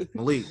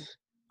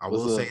 I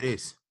will say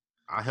this: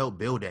 I helped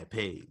build that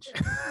page.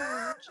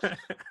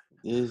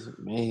 Yes,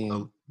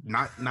 man.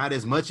 Not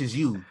as much as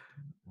you,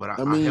 but I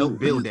helped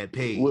build that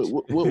page.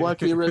 Why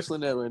can't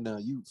wrestling that right now?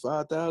 You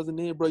 5,000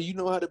 in, bro. You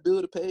know how to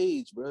build a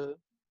page, bro.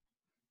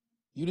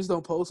 You just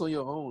don't post on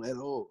your own at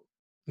all.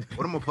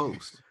 What am I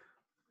post?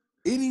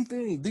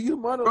 Anything. Do your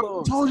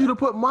monologues. I told you to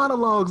put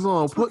monologues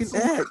on. Put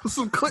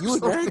some clips. You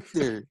an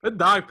actor. The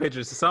dog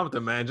pictures or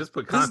something, man. Just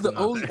put content. This is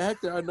the only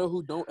actor I know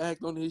who don't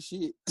act on his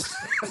shit.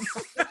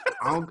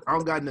 I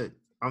don't got nothing.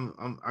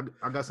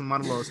 I got some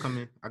monologues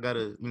coming. I got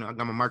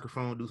my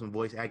microphone, do some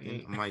voice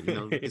acting. I might,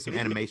 get some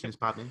animations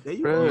popping.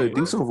 Bro,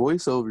 do some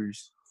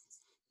voiceovers.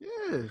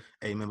 Yeah.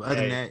 Hey, remember, other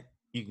than that,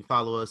 you can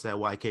follow us at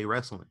YK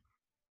Wrestling.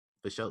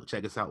 For sure.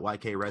 Check us out,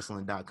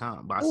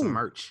 YKWrestling.com. Buy some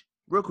merch.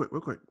 Real quick.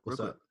 What's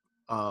up?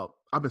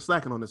 I've been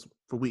slacking on this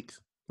for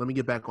weeks. Let me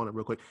get back on it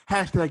real quick.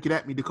 Hashtag get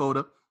at me,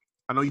 Dakota.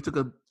 I know you took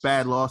a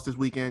bad loss this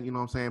weekend, you know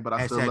what I'm saying? But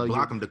I still love you.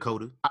 Block him,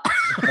 Dakota.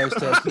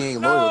 Hashtag he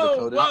ain't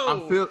loyal,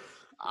 Dakota.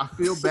 I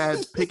feel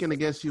bad picking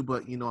against you,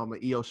 but I'm an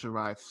Io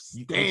Shirai.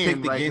 You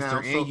picked against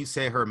her, and you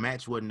said her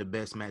match wasn't the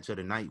best match of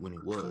the night when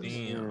it was.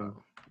 Damn.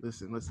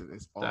 Listen,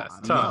 it's all that's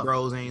tough.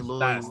 Bros ain't loyal.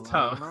 That's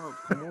tough. No,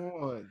 come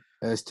on.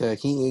 Hashtag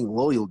he ain't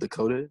loyal,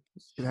 Dakota.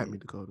 Get at me,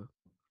 Dakota.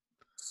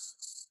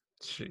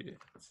 Shit.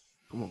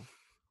 Come on.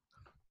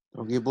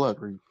 Don't get blocked,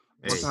 Riq.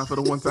 One time for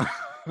the one time.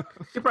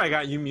 She probably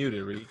got you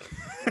muted, Riq.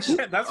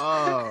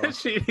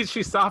 That's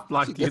she soft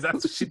blocked you.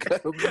 That's what she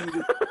got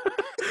muted.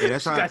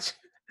 Yeah,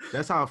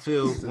 that's how I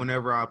feel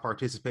whenever I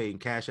participate in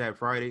Cash App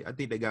Friday. I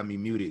think they got me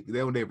muted. They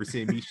don't ever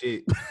send me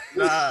shit.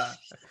 Nah.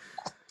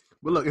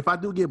 But look, if I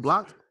do get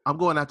blocked, I'm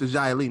going after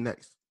Jia Lee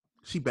next.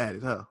 She bad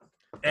as hell.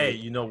 Hey,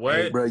 you know what?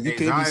 Hey, bro, you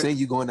can't be saying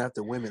you going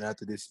after women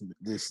after this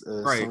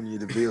right. Sonya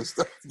Deville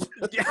stuff.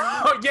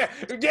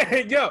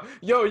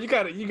 Yo, you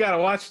gotta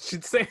watch what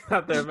she's saying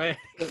out there, man.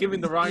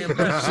 Giving the wrong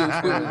impression.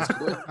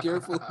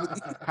 Careful.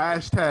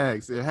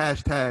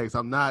 Hashtags.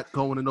 I'm not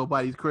going to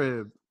nobody's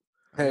crib.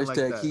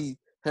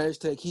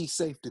 Hashtag he's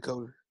safe,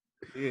 Dakota.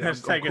 Yeah,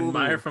 hashtag cool.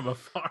 admire from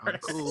afar. I'm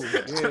cool.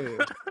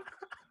 Yeah.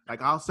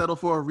 Like I'll settle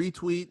for a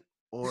retweet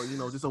or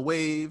just a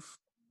wave.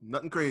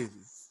 Nothing crazy.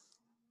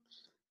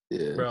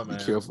 Yeah, bro, be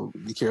careful.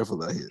 Be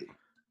careful out here.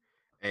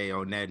 Hey,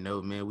 on that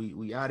note, man,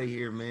 we out of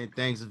here, man.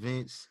 Thanks,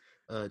 Vince.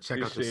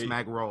 Check out the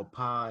Smack Raw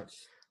Pod.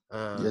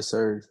 Yes,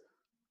 sir.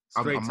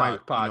 Straight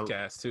Talk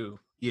podcast too.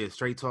 Yeah,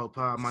 Straight Talk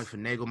Pod. I might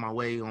finagle my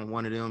way on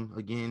one of them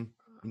again.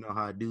 You know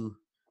how I do.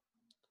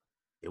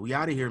 Yeah, we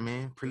out of here,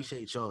 man.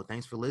 Appreciate y'all.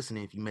 Thanks for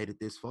listening. If you made it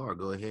this far,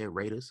 go ahead,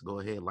 rate us. Go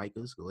ahead, like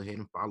us. Go ahead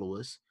and follow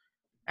us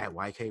at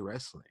YK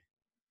Wrestling.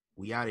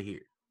 We out of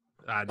here.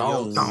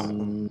 Adios.